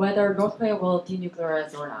about whether North Korea will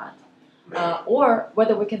denuclearize or not, or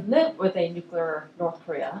whether we can live with a nuclear North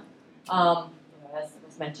Korea, as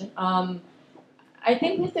was mentioned, I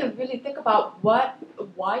think we have to really think about why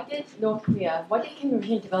did Kim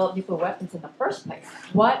Jong-un develop nuclear weapons in the first place?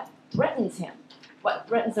 What threatens him? What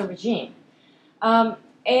threatens the regime? Did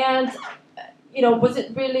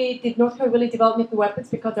North Korea really develop nuclear weapons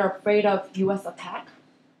because they're afraid of U.S. attack?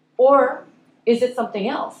 Or is it something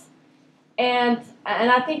else? And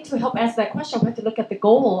I think to help answer that question, we have to look at the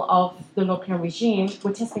goal of the North Korean regime,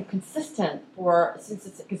 which has been consistent since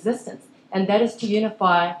its existence, and that is to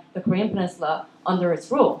unify the Korean Peninsula under its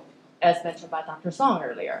rule, as mentioned by Dr. Song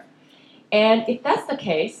earlier. And if that's the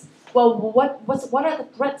case, well, what are the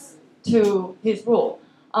threats to his rule.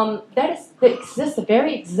 That is the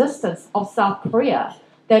very existence of South Korea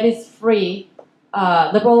that is free,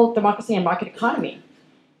 liberal democracy and market economy.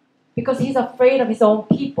 Because he's afraid of his own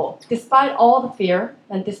people, despite all the fear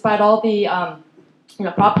and despite all the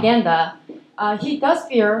propaganda, he does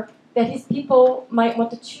fear that his people might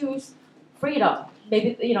want to choose freedom.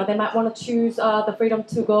 Maybe they might want to choose the freedom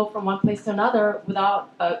to go from one place to another without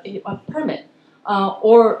a permit,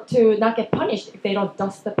 or to not get punished if they don't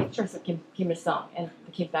dust the pictures of Kim Il Sung and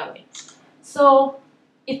the Kim family. So,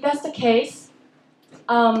 if that's the case,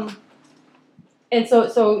 and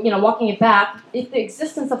so walking it back, if the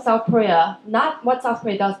existence of South Korea, not what South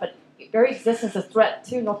Korea does, but very existence a threat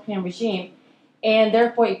to North Korean regime, and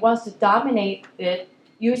therefore it wants to dominate it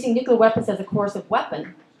using nuclear weapons as a coercive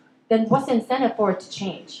weapon, then what's the incentive for it to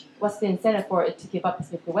change? What's the incentive for it to give up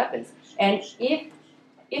its nuclear weapons? And if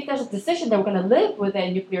there's a decision that we're going to live with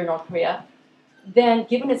a nuclear North Korea, then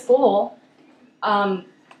given its goal, I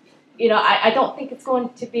don't think it's going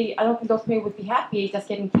to be. I don't think North Korea would be happy just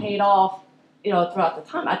getting paid off, throughout the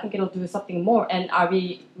time. I think it'll do something more. And are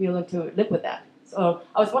we willing to live with that? So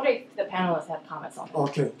I was wondering if the panelists have comments on that.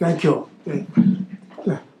 Okay, thank you.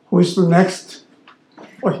 Who is the next?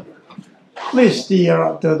 Oh, please,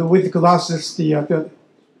 the with glasses, yourself.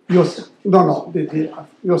 No,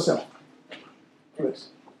 yourself. Please.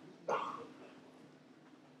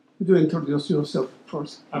 Could you introduce yourself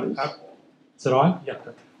first, please? Is it on?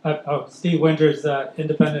 Yeah. Steve Winters,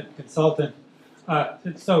 independent consultant.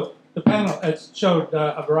 So the panel has showed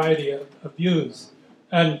a variety of views.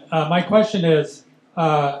 And my question is,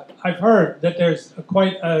 I've heard that there's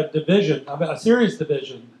quite a division, a serious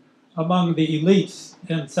division, among the elites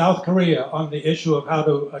in South Korea on the issue of how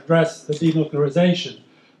to address the denuclearization.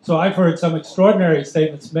 So I've heard some extraordinary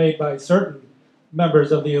statements made by certain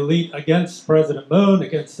members of the elite against President Moon,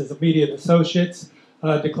 against his immediate associates,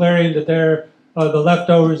 declaring that they're the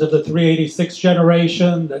leftovers of the 386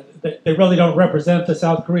 generation, that they really don't represent the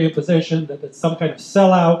South Korean position, that it's some kind of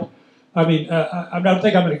sellout. I mean, I don't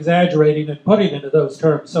think I'm exaggerating and putting it into those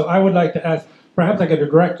terms. So I would like to ask, perhaps I could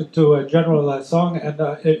direct it to General Song, and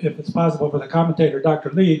if it's possible for the commentator, Dr.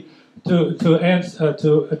 Lee, to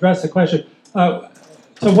address the question.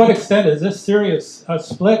 To what extent is this serious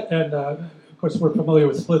split, and of course we're familiar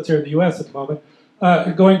with splits here in the U.S. at the moment,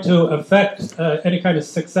 going to affect any kind of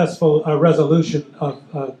successful resolution of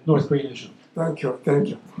North Korean issue? Thank you, thank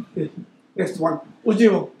you. Next one, would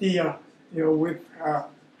you with?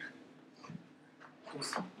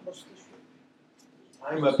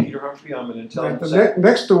 I'm Peter Humphrey. I'm an intelligence.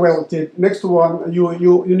 Next one,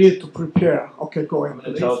 you need to prepare. Okay, go ahead. I'm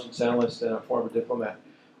an intelligence analyst and a former diplomat.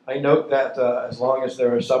 I note that as long as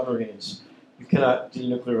there are submarines, you cannot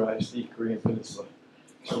denuclearize the Korean Peninsula.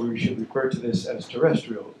 So we should refer to this as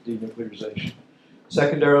terrestrial denuclearization.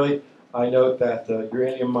 Secondarily, I note that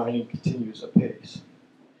uranium mining continues apace.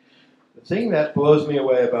 The thing that blows me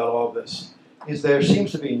away about all this is there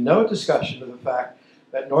seems to be no discussion of the fact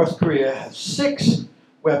that North Korea has 6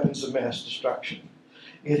 weapons of mass destruction.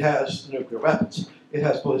 It has nuclear weapons. It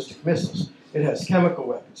has ballistic missiles. It has chemical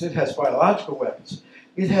weapons. It has biological weapons.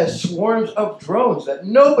 It has swarms of drones that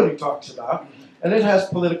nobody talks about. And it has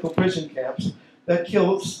political prison camps that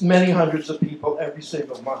kill many hundreds of people every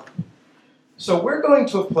single month. So we're going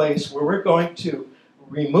to a place where we're going to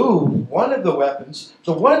remove one of the weapons,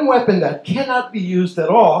 the one weapon that cannot be used at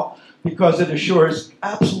all because it assures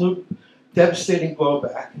absolute devastating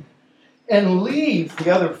blowback, and leave the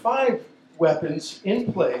other 5 weapons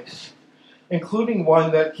in place, including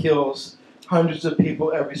one that kills hundreds of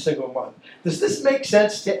people every single month. Does this make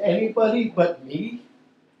sense to anybody but me?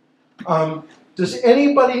 Does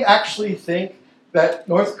anybody actually think that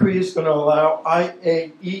North Korea is going to allow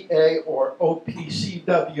IAEA or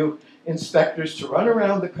OPCW inspectors to run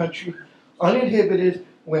around the country uninhibited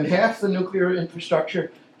when half the nuclear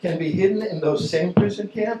infrastructure can be hidden in those same prison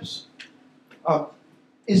camps?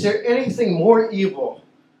 Is there anything more evil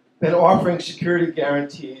than offering security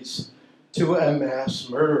guarantees to a mass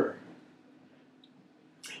murderer?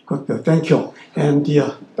 Good, thank you. And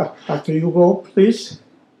Dr. Hugo, please.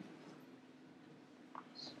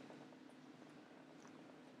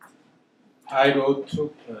 I wrote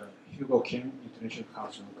to Hugo Kim, International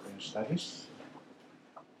Council on Korean Studies.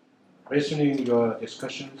 Listening to your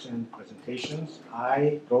discussions and presentations,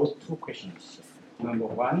 I wrote 2 questions. Number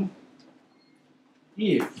 1,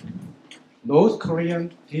 if North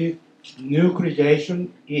Korean denuclearization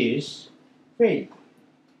is failed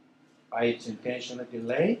by its intentional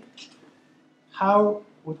delay, how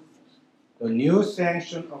would the new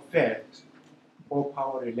sanction affect both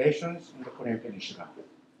power relations in the Korean Peninsula?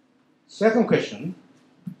 Second question,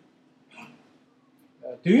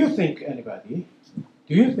 do you think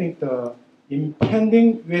the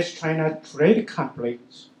impending U.S.-China trade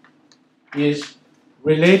conflict is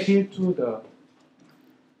related to the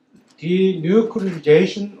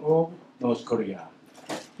denuclearization of North Korea?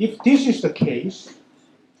 If this is the case,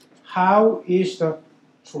 how is the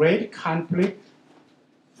trade conflict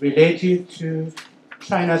related to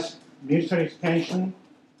China's military expansion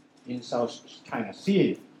in South China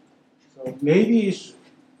Sea? So maybe it's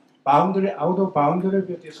out of boundary of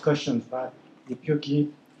your discussions, but if you give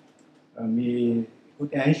me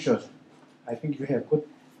good answers, I think you have good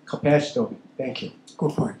capacity of it. Thank you.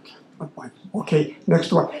 Good point. Good point. Okay,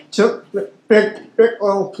 next one. So, back,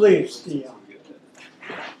 please.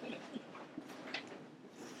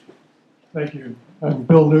 Thank you. I'm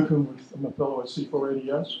Bill Newcomb. I'm a fellow at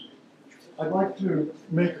C4ADS. I'd like to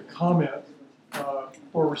make a comment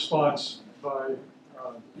for response by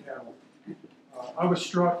the panel. I was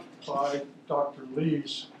struck by Dr.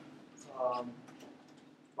 Lee's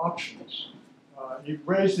options. He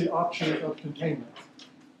raised the option of containment.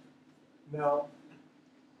 Now,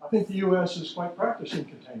 I think the U.S. is quite practicing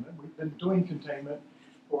containment. We've been doing containment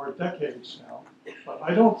for decades now. But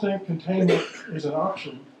I don't think containment is an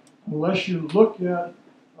option unless you look at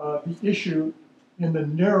the issue in the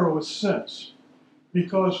narrowest sense.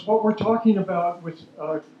 Because what we're talking about with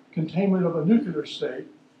containment of a nuclear state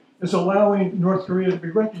is allowing North Korea to be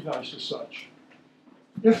recognized as such.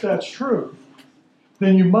 If that's true,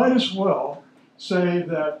 then you might as well say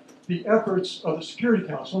that the efforts of the Security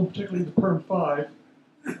Council, and particularly the PERM 5,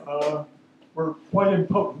 were quite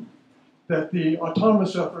impotent, that the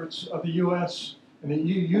autonomous efforts of the US and the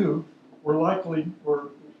EU were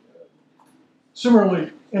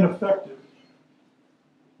similarly ineffective.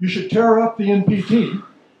 You should tear up the NPT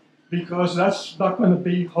because that's not going to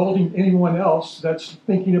be holding anyone else that's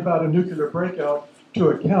thinking about a nuclear breakout to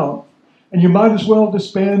account. And you might as well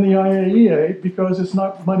disband the IAEA because it's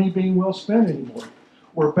not money being well spent anymore.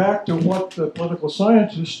 We're back to what the political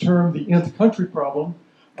scientists termed the nth country problem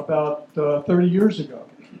about 30 years ago.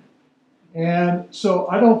 And so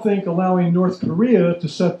I don't think allowing North Korea to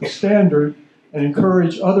set the standard and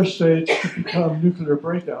encourage other states to become nuclear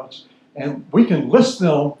breakouts, and we can list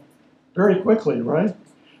them very quickly, right?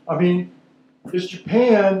 I mean, is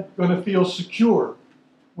Japan going to feel secure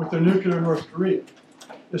with their nuclear North Korea?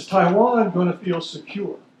 Is Taiwan going to feel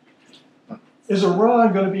secure? Is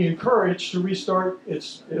Iran going to be encouraged to restart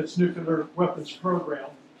its nuclear weapons program?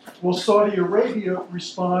 Will Saudi Arabia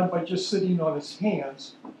respond by just sitting on its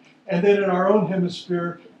hands? And then in our own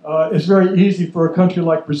hemisphere, it's very easy for a country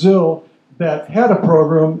like Brazil that had a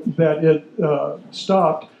program that it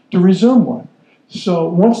stopped to resume one. So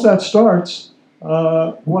once that starts,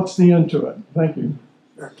 what's the end to it? Thank you.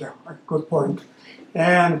 Okay, good point.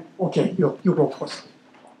 And okay, you go first.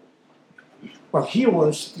 But he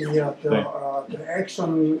was the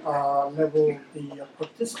action level, the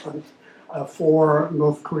participant for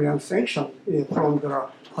North Korean sanctions from the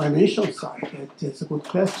financial side. It is a good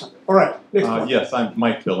question. All right, next one. Yes, I'm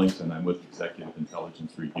Mike Billington. I'm with Executive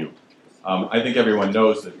Intelligence Review. I think everyone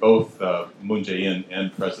knows that both Moon Jae-in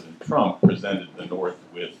and President Trump presented the North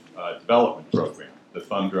with a development program, the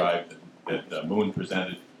thumb drive that Moon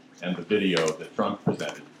presented and the video that Trump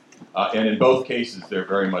presented. And in both cases, they're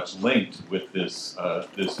very much linked with this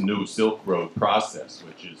new Silk Road process,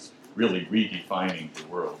 which is really redefining the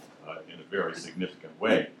world in a very significant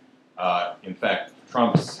way. In fact,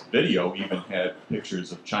 Trump's video even had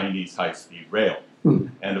pictures of Chinese high-speed rail.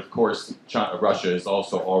 And of course, Russia is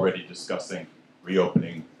also already discussing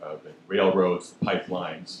reopening the railroads,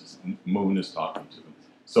 pipelines. Moon is talking to them.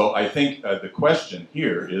 So I think the question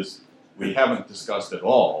here is, we haven't discussed at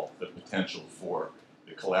all the potential for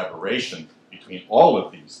the collaboration between all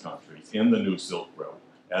of these countries in the new Silk Road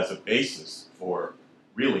as a basis for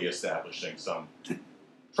really establishing some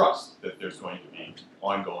trust that there's going to be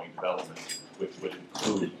ongoing development, which would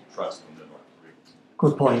include trust from the North Koreans.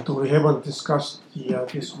 Good point. We haven't discussed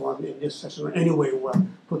this one in this session. Anyway, well,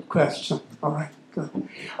 good question. All right, good.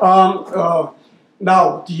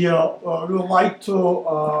 Now, we would like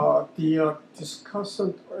to discuss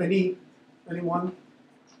anyone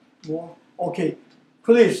more? Okay,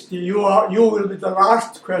 please. You will be the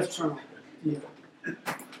last question.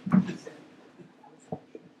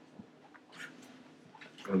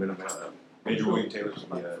 Major William Taylor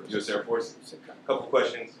from the U.S. Air Force. A couple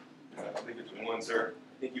questions. I think it's one, sir.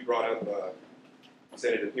 I think you brought up, you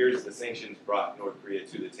said it appears the sanctions brought North Korea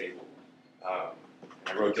to the table. I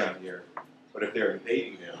wrote down here, but if they're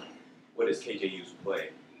invading them, what is KJU's play?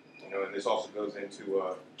 You know, and this also goes into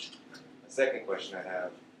a second question I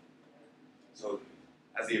have. So,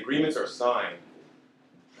 as the agreements are signed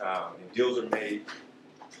and deals are made,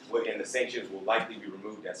 and the sanctions will likely be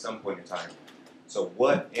removed at some point in time. So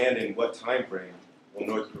what and in what time frame will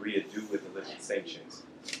North Korea do with the lifted sanctions?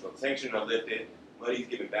 So sanctions are lifted, money's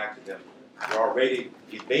given back to them. They're already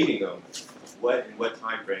evading them. What and what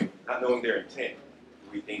time frame, not knowing their intent,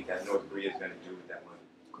 do we think that North Korea is going to do with that money?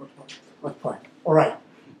 Good point. All right.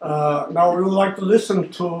 Now we would like to listen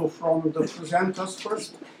to from the presenters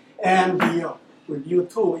first, and with you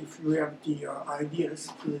too, if you have the ideas,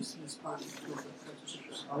 please respond to the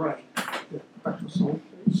presenters. All right. Dr. Song,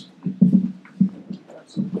 please.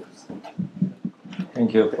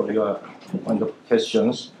 Thank you for your wonderful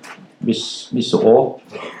questions. Miss O,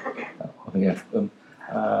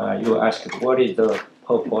 you asked what is the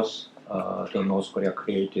purpose the North Korea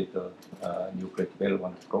created the nuclear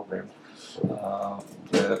development program.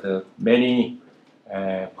 The many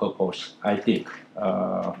purpose, I think.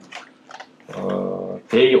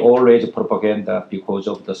 They always propaganda because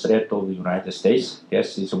of the threat of the United States.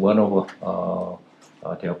 This is one of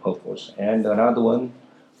their purpose. And another one,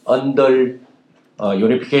 under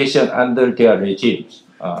unification under their regimes.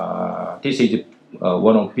 This is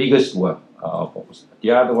one of the biggest one.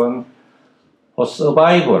 The other one, for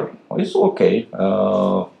survival, it's okay.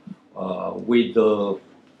 With the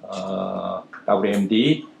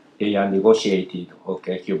WMD, they are negotiated.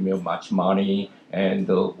 Okay, give me much money, and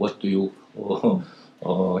what do you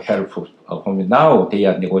help for me? Now they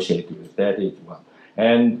are negotiating. That is one,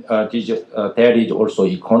 and that is also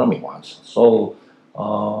economy ones. So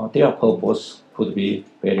their purpose could be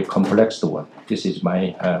very complex one. This is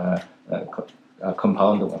my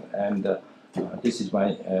compound one, and this is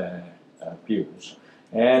my views.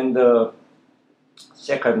 And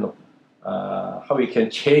second, how we can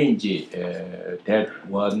change that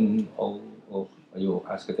one of you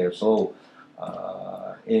asked there. So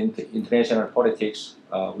in the international politics,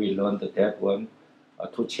 we learned that one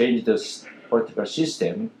to change the political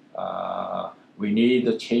system, we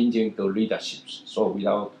need changing the leaderships. So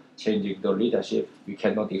without changing the leadership, we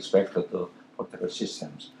cannot expect the political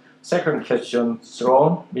systems. Second question,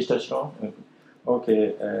 Mr. Sharon.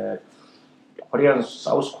 Okay,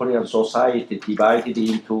 South Korean society divided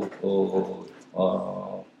into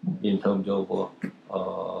in terms of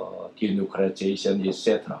denuclearization,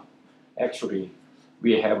 etc. Actually,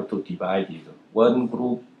 we have to divide it. One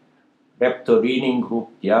group, left-leaning group,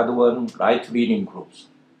 the other one, right-leaning groups.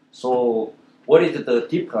 So, what is the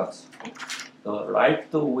difference? The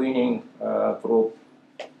right-leaning group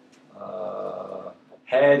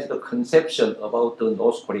has the conception about the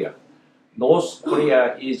North Korea. North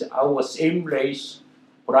Korea is our same race,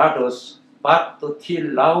 brothers, but till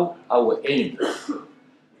now our enemy.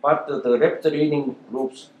 But the left-leaning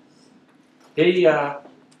groups, they are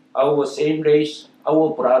our same race, our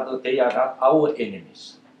brothers, they are not our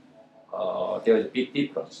enemies. There is a big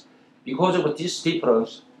difference. Because of this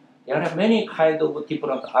difference, there are many kinds of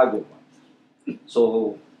different arguments.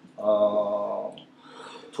 So,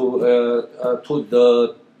 to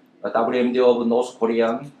the WMD of North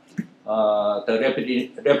Korean,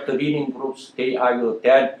 the left-leaning groups, they argue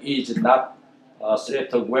that is not a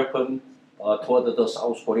threat of weapon toward the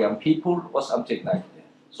South Korean people or something like that.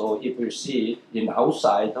 So if you see in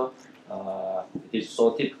outside, it is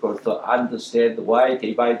so difficult to understand why they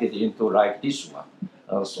divided into like this one.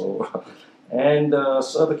 And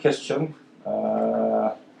third question.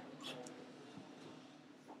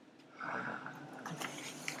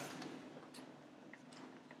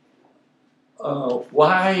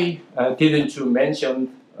 Why didn't you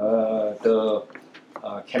mention the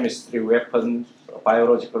chemistry weapon,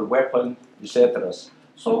 biological weapon, etc.?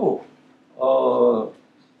 So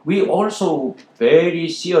we also very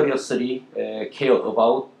seriously care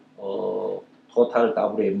about total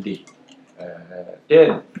WMD.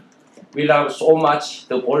 Then we love so much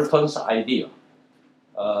the Bolton's idea,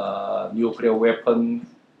 nuclear weapon,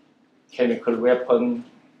 chemical weapon,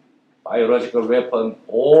 biological weapon,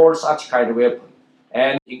 all such kind of weapon,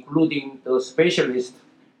 and including the specialist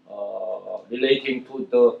relating to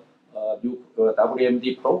the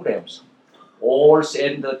WMD programs, all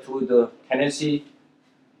sent to the Tennessee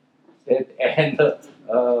State and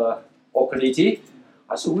Oak Ridge.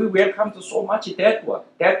 So we welcome to so much that one.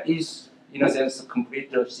 That is, in a sense,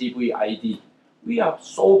 complete CVID. We are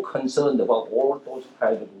so concerned about all those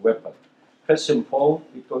kind of weapons. Question 4,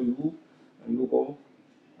 Victor, you go.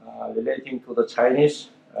 Relating to the Chinese,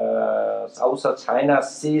 South China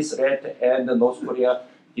Sea threat and the North Korea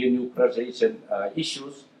denuclearization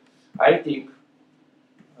issues, I think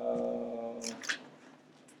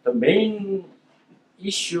the main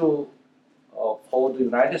issue for the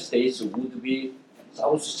United States would be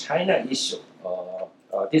South China issue.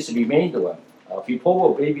 This remained one.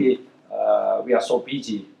 Before, maybe we are so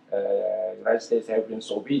busy United States have been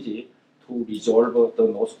so busy to resolve the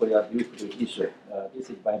North Korea nuclear issue. This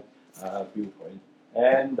is my viewpoint.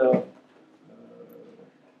 And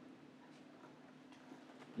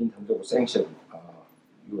in terms of sanction,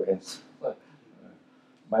 U.S.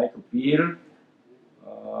 Mike Bill,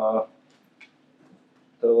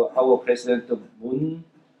 our President Moon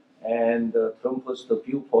and Trump's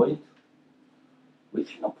viewpoint, we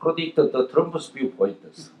cannot predict the Trump's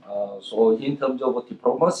viewpoints. So in terms of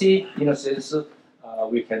diplomacy, in a sense,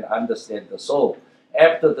 we can understand. So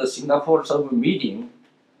after the Singapore summit meeting,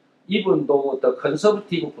 even though the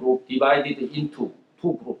conservative group divided into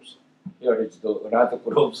two groups, here is the another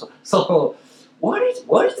group. So what is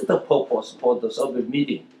the purpose for the summit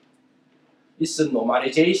meeting? Is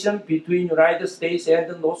normalization between United States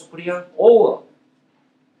and North Korea, or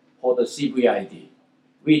for the CVID?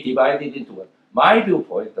 We divided into my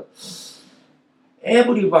viewpoint.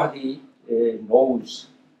 Everybody knows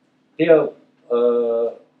the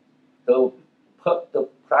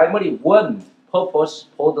primary one purpose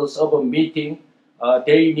for the summit meeting.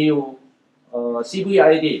 They knew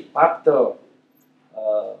CVID, but the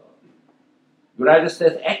United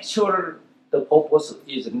States actual the purpose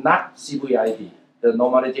is not CVID, the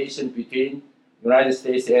normalization between United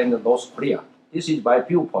States and North Korea. This is my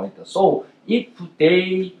viewpoint. So if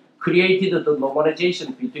they created the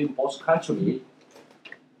normalization between both countries,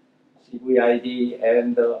 CVID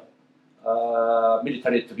and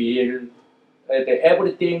military drill,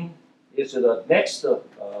 everything is the next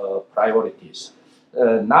priorities.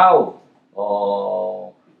 Now,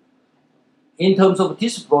 in terms of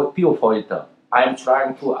this viewpoint, I'm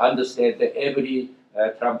trying to understand every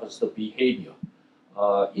Trump's behavior.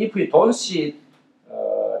 If we don't see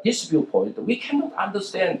this viewpoint, we cannot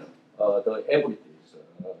understand the everything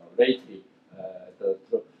lately, the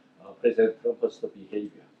President Trump's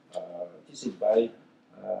behavior. This is my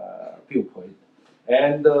viewpoint.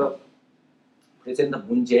 And President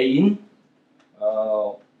Moon Jae-in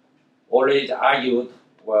always argued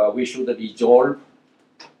we should resolve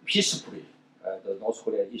peacefully the North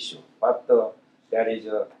Korea issue. But there is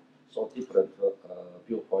a so different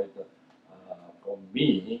viewpoint from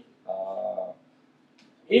me.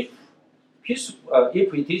 If it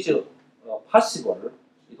is possible,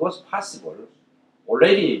 it was possible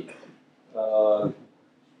already.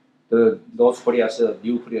 The North Korea's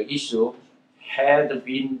nuclear issue had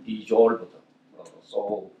been resolved.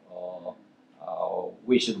 So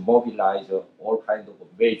we should mobilize all kinds of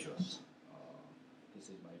measures. This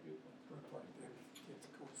is my view.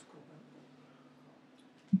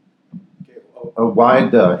 A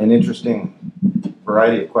wide and interesting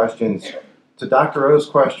variety of questions. To Dr. O's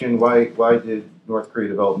question, why did North Korea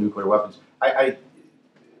develop nuclear weapons?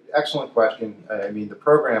 Excellent question. I mean, the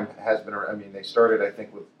program has been, they started, I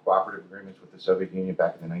think, with cooperative agreements with the Soviet Union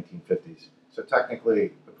back in the 1950s. So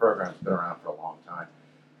technically, the program's been around for a long time.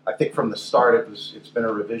 I think from the start, it's been a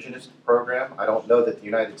revisionist program. I don't know that the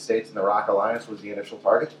United States and the Rock Alliance was the initial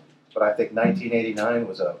target, but I think 1989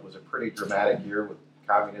 was a pretty dramatic year with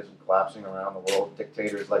communism collapsing around the world,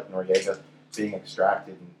 dictators like Noriega being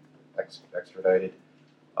extracted and extradited.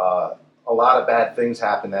 A lot of bad things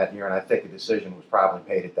happened that year, and I think a decision was probably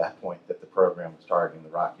made at that point that the program was targeting the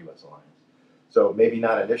ROC-US alliance. So maybe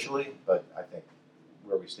not initially, but I think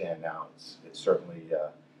where we stand now, it's certainly,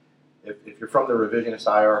 if you're from the revisionist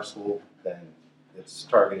IR school, then it's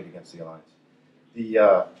targeted against the alliance.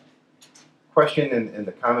 The question and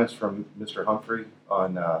the comments from Mr. Humphrey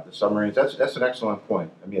on the submarines, that's an excellent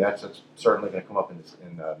point. I mean, that's certainly going to come up in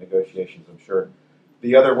negotiations, I'm sure.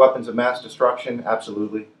 The other weapons of mass destruction,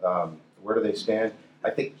 absolutely. Where do they stand?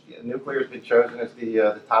 I think nuclear has been chosen as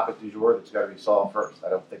the topic du jour that's got to be solved first. I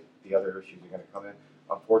don't think the other issues are going to come in,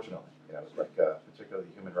 unfortunately. Like particularly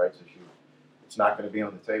the human rights issue. It's not going to be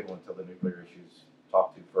on the table until the nuclear issues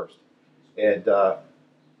talked to first. And the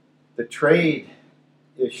trade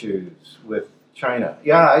issues with China,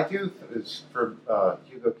 yeah, I do. It's for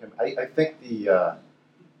Hugo Kim. I think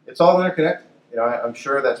it's all interconnected. I'm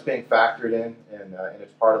sure that's being factored in, and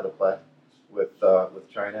it's part of the play with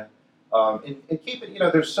China. And keep it.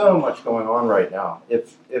 There's so much going on right now.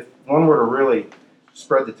 If one were to really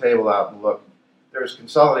spread the table out and look, there's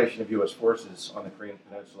consolidation of U.S. forces on the Korean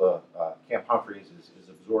Peninsula. Camp Humphreys is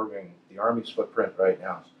absorbing the Army's footprint right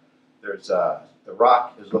now. There's the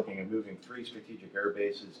ROC is looking at moving 3 strategic air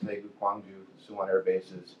bases, Daegu, Gwangju, Suwon air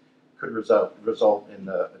bases, could result in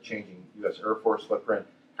a changing U.S. Air Force footprint.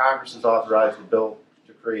 Congress has authorized a bill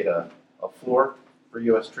to create a floor for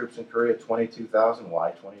U.S. troops in Korea, 22,000.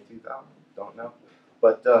 Why 22,000? Don't know.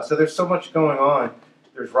 But so there's so much going on.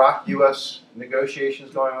 There's ROC-U.S.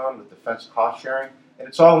 negotiations going on with defense cost sharing. And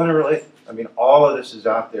it's all interrelated. I mean, all of this is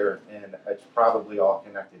out there, and it's probably all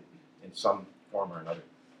connected in some form or another.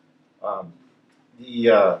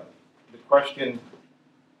 The question,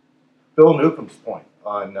 Bill Newcomb's point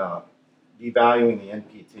on devaluing the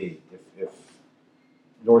NPT, if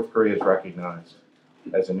North Korea is recognized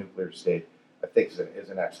as a nuclear state, I think is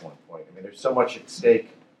an excellent point. I mean, there's so much at stake.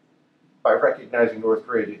 By recognizing North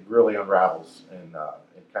Korea, it really unravels, and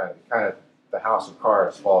kind of the house of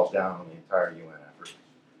cards falls down on the entire UN effort.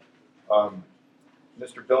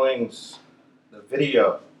 Mr. Billings, the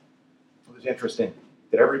video was interesting.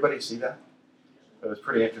 Did everybody see that? It was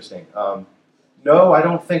pretty interesting. No, I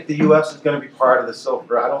don't think the U.S. is going to be part of the Silk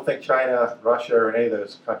Road. I don't think China, Russia, or any of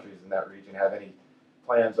those countries in that region have any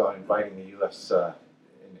plans on inviting the U.S.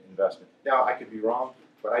 Investment. Now, I could be wrong,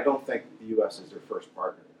 but I don't think the U.S. is their first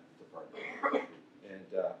partner.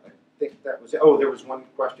 And I think that was it. Oh, there was one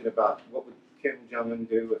question about what would Kim Jong-un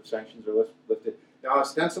do if sanctions are lifted. Now,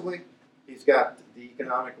 ostensibly, he's got the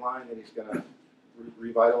economic line that he's going to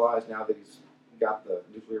revitalize now that he's got the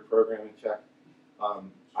nuclear program in check.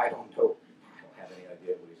 I don't know. I don't have any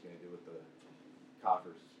idea what he's going to do with the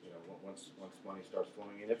coffers. Once money starts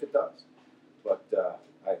flowing in, if it does. But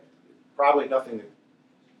probably nothing that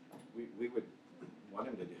we would want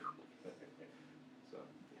him to do. So,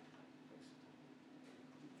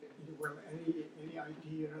 Well, any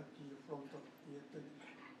idea from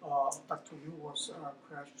Dr. Yu was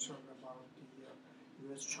question about the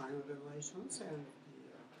U.S.-China relations and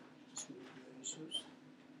the relations?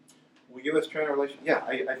 Well, U.S.-China relations, yeah,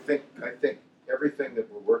 I think everything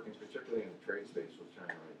that we're working, particularly in the trade space with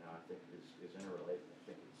China right now, I think is interrelated. I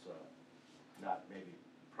think it's not maybe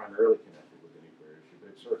primarily connected with the nuclear issue, but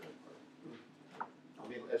it's certainly part of it. I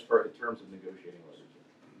mean, as far in terms of negotiating leverage.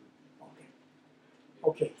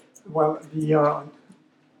 Okay. Well,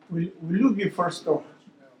 will you be first or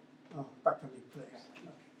Dr. Lee, please?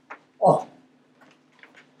 Oh.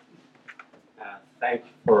 Thank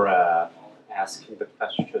you for asking the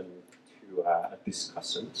question to a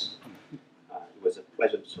discussant. It was a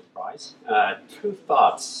pleasant surprise. Two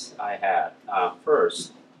thoughts I had.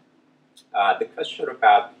 First, the question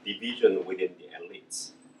about division within the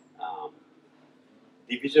elites.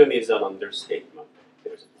 Division is an understatement.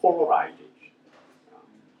 There's polarization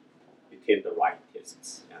between the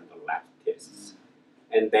rightists and the leftists,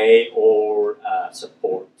 and they all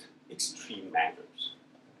support extreme measures.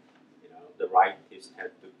 The rightists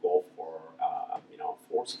tend to go for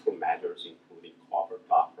forceful measures, including covert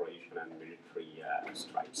operation and military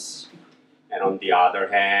strikes. And on the other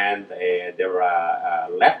hand, there are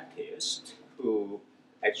leftists who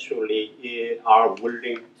actually are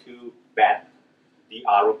willing to bet the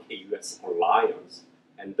ROK-US alliance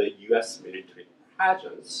and the US military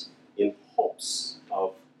presence in hopes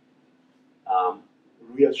of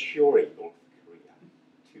reassuring North Korea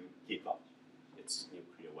to give up its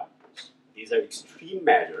nuclear weapons. These are extreme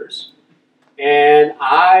measures, and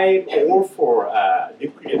I'm all for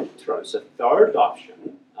nuclear deterrence, a third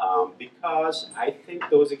option, because I think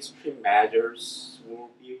those extreme measures will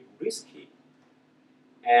be risky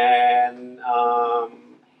and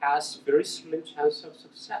has very slim chance of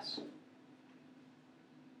success.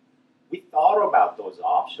 We thought about those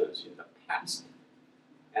options in the past,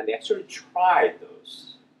 and they actually tried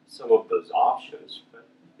some of those options, but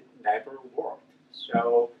it never worked.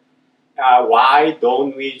 So why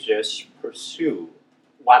don't we just pursue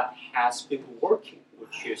what has been working,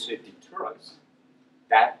 which is a deterrence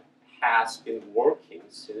that has been working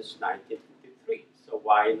since 1953? So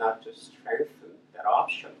why not just strengthen that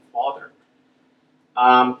option further?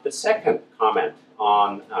 The second comment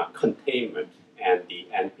on containment and the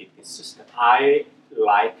NPT system. I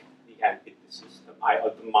like the NPT system. I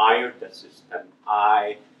admire the system.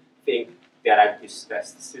 I think that this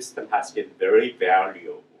system has been very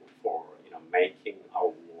valuable for making our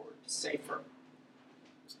world safer.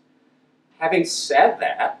 Having said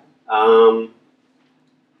that, I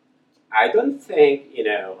don't think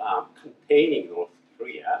containing North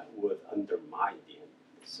Korea would undermine the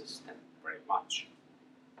NPT system very much.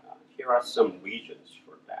 Here are some reasons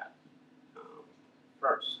for that.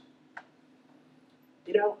 First,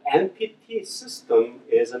 NPT system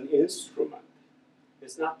is an instrument.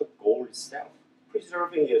 It's not the goal itself.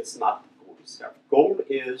 Preserving it is not the goal itself. Goal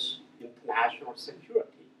is international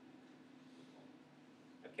security.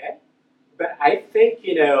 Okay? But I think,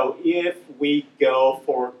 if we go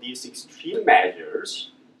for these extreme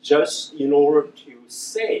measures just in order to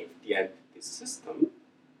save the NPT system,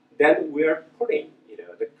 then we are putting,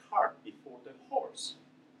 the cart before the horse.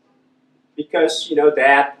 Because,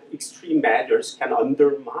 that extreme measures can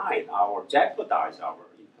undermine jeopardize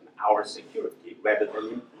our security rather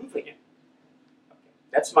than improving it. Okay.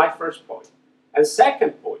 That's my first point. And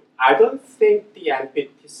second point, I don't think the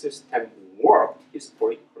NPT system worked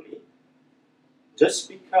historically just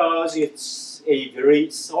because it's a very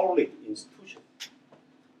solid institution.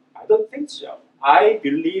 I don't think so. I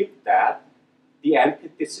believe that the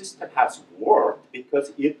NPT system has worked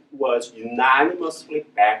because it was unanimously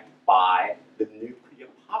backed by the nuclear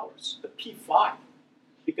powers, the P5,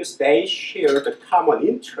 because they share the common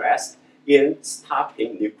interest in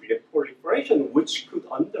stopping nuclear proliferation, which could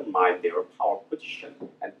undermine their power position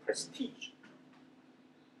and prestige.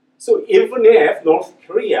 So even if North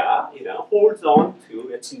Korea, holds on to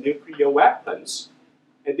its nuclear weapons,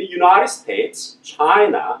 and the United States,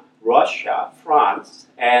 China, Russia, France,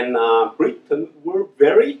 and Britain will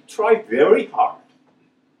try very hard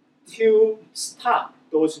to stop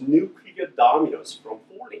those nuclear dominoes from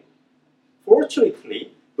falling.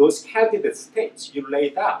 Fortunately, those candidate states you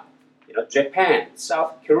laid out, Japan,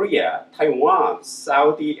 South Korea, Taiwan,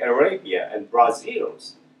 Saudi Arabia, and Brazil,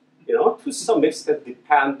 to some extent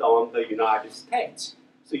depend on the United States.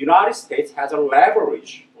 So United States has a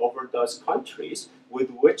leverage over those countries with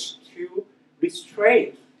which to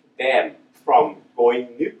restrain them from going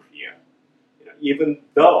nuclear. Even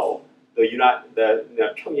though the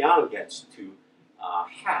Pyongyang gets to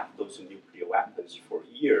have those nuclear weapons for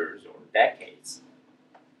years or decades.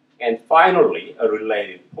 And finally, a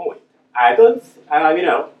related point.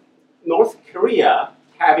 North Korea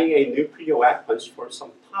having a nuclear weapons for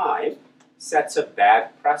some time sets a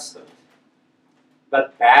bad precedent.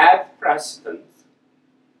 But bad precedent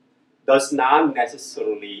does not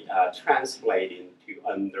necessarily translate into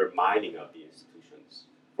undermining of the institutions.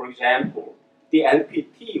 For example, the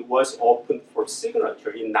NPT was open for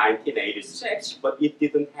signature in 1986, but it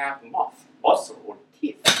didn't have muscle or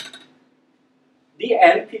teeth. The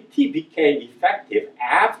NPT became effective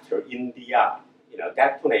after India,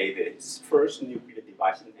 detonated its first nuclear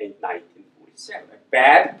device in 1947. A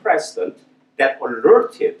bad precedent that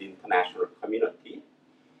alerted the international community.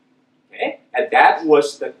 Okay, and that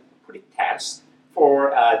was the pretext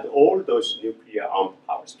for all those nuclear armed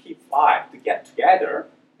powers, P5, to get together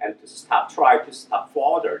and to try to stop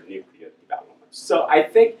further nuclear development. So I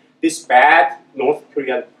think this bad North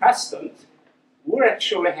Korean precedent will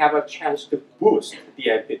actually have a chance to boost the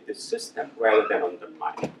NPT system rather than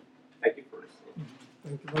undermine it. Thank you for listening.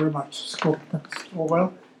 Thank you very much, Scott. That's so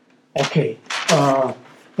well. Okay,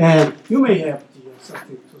 and you may have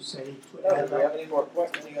something to say to add. Do we have any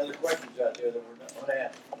other questions out there that we're not going to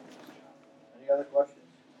ask? Any other questions?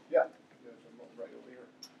 Yeah, there's one right over here.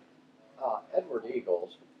 Edward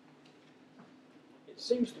Eagles, it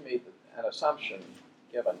seems to me that an assumption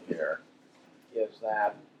given here is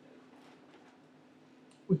that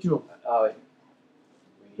Would you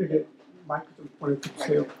take a microphone to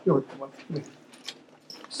say your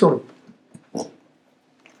sorry.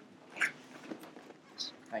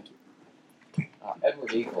 Thank you.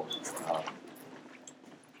 Edward Eagles,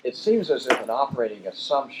 it seems as if an operating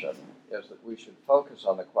assumption is that we should focus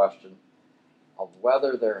on the question of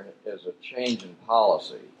whether there is a change in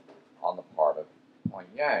policy on the part of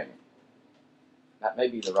Pyongyang. That may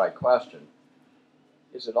be the right question.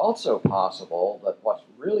 Is it also possible that what's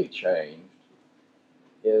really changed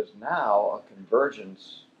is now a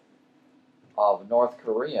convergence of North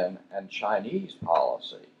Korean and Chinese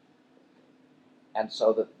policy? And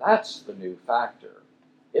so that's the new factor.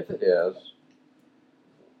 If it is,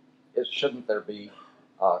 shouldn't there be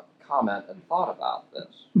a comment and thought about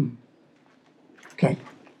this? Okay.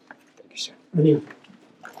 Thank you, sir.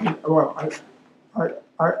 Well,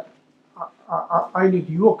 I need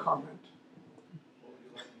your comment.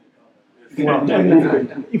 Well,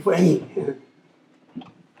 if any.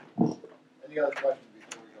 Any other questions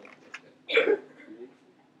before we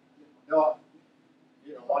go? No,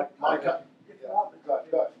 my go ahead.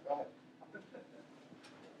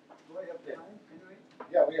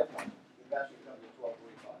 Yeah, we have time. We've actually come to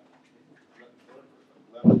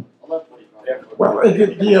 12:45. Well,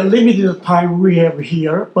 the limited time we have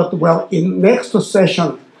here, but well, in next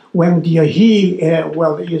session, when he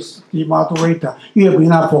is the moderator, you have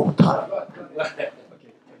enough of time. Okay,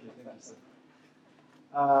 thank you, sir.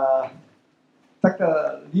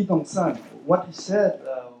 Dr. Lee Dong-sun, what he said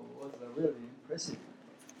was really impressive.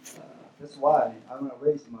 That's why I'm going to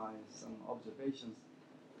raise some observations.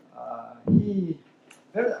 He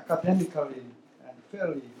very academically and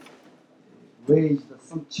fairly raised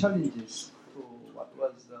some challenges to what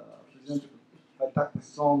was presented by Dr.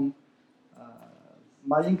 Song.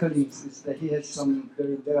 My inklings is that he has some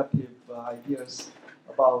very negative ideas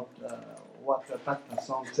about what Dr.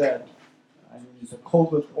 Song said. I mean, the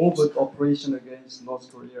overt operation against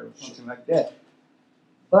North Korea or something like that.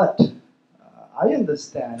 But I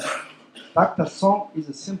understand Dr. Song is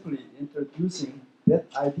simply introducing that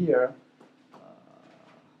idea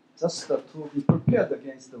just to be prepared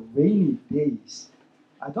against the rainy days.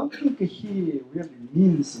 I don't think he really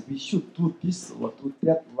means we should do this or do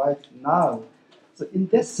that right now. So in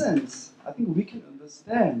that sense, I think we can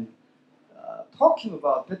understand talking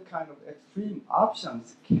about that kind of extreme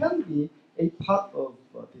options can be a part of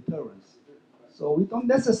deterrence. So we don't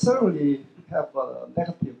necessarily have a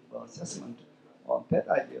negative assessment on that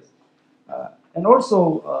ideas. And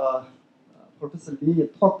also, Professor Lee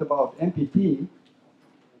talked about MPT.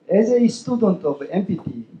 As a student of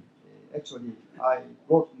MPT, actually, I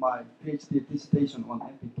wrote my PhD dissertation on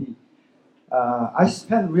MPT. I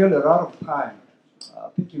spent really a lot of time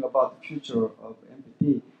thinking about the future of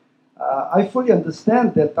MPT. I fully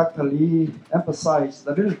understand that Dr. Lee emphasized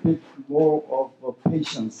a little bit more of a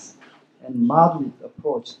patience and moderate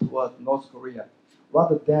approach toward North Korea,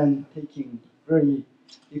 rather than taking very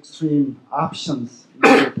extreme options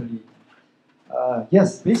immediately.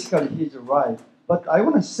 Yes, basically he's right, but I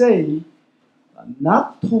want to say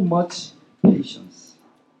not too much patience,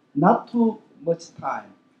 not too much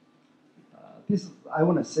time. This is, I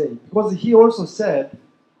want to say, because he also said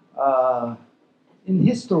in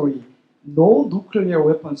history, no nuclear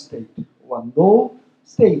weapon state or no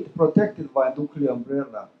state protected by nuclear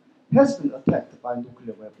umbrella has been attacked by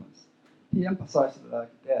nuclear weapons. He emphasized it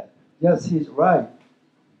like that. Yes, he's right,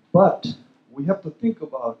 but we have to think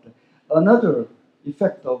about another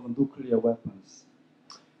effect of nuclear weapons.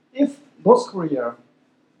 If North Korea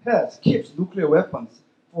keeps nuclear weapons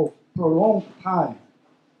for prolonged time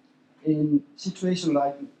in situation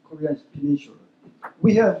like Korean Peninsula,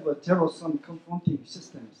 we have zero-sum confronting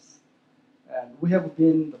systems, and we have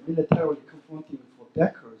been militarily confronting for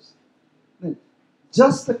decades. Then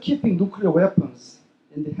just keeping nuclear weapons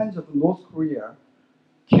in the hands of North Korea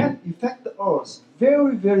can affect us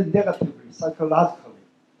very, very negatively, psychologically.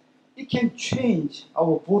 It can change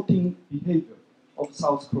our voting behavior of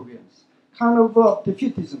South Koreans. Kind of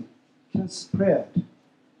defeatism can spread.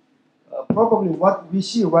 Probably what we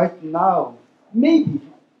see right now may be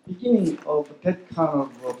beginning of that kind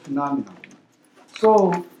of phenomenon.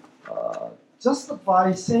 So just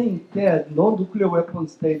by saying that no nuclear weapon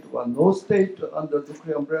state or no state under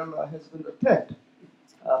nuclear umbrella has been attacked,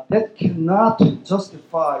 that cannot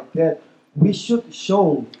justify that we should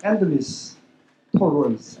show endless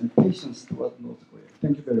tolerance and patience toward North Korea.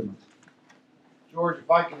 Thank you very much. George,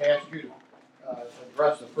 if I can ask you to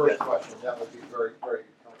address the first question, that would be very, very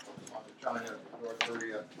helpful on the China-North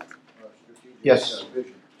Korea strategic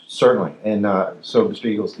vision. Certainly. And so, Mr.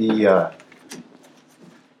 Eagles,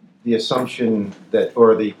 the assumption that,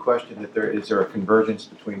 or the question that is there a convergence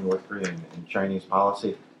between North Korean and Chinese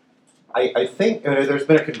policy? I think there's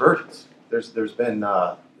been a convergence. There's been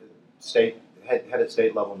head of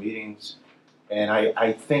state level meetings, and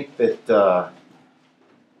I think that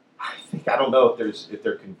I don't know if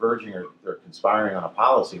they're converging or they're conspiring on a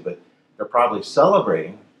policy, but they're probably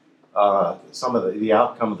celebrating some of the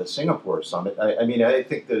outcome of the Singapore summit. I mean, I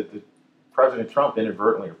think that President Trump,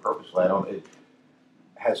 inadvertently or purposely,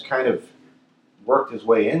 has kind of worked his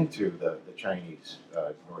way into the Chinese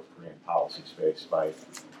North Korean policy space by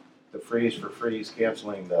the freeze for freeze,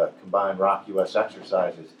 canceling the combined ROC-US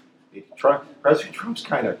exercises. President Trump's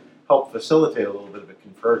kind of helped facilitate a little bit of a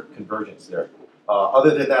convergence there.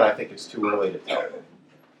 Other than that, I think it's too early to tell.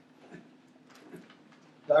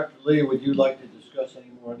 Dr. Lee, would you like to discuss any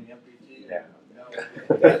more on the MPT? Yeah.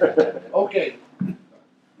 No? Okay.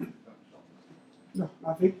 No,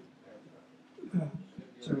 I think.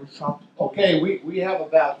 Okay, we have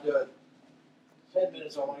about 10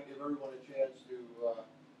 minutes. I want to give everyone a chance to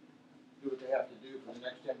do what they have to do for the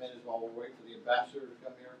next 10 minutes while we wait for the ambassador to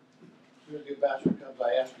come here. As soon as the ambassador comes,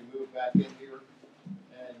 I ask you to move back in here,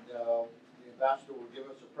 and the ambassador will give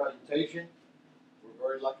us a presentation. We're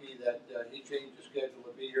very lucky that he changed the schedule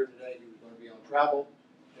to be here today. He was going to be on travel.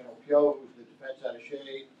 General Pyo, who's the defense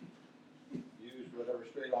attaché, used whatever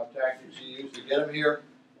straight-on tactics he used to get him here.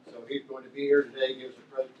 So he's going to be here today, give us a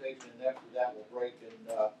presentation, and after that we'll break and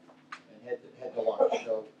head to lunch.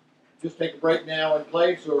 So just take a break now in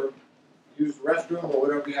place, or use the restroom, or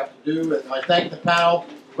whatever you have to do. And I thank the panel,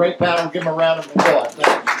 great panel. Give them a round of applause.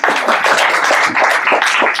 Thank you.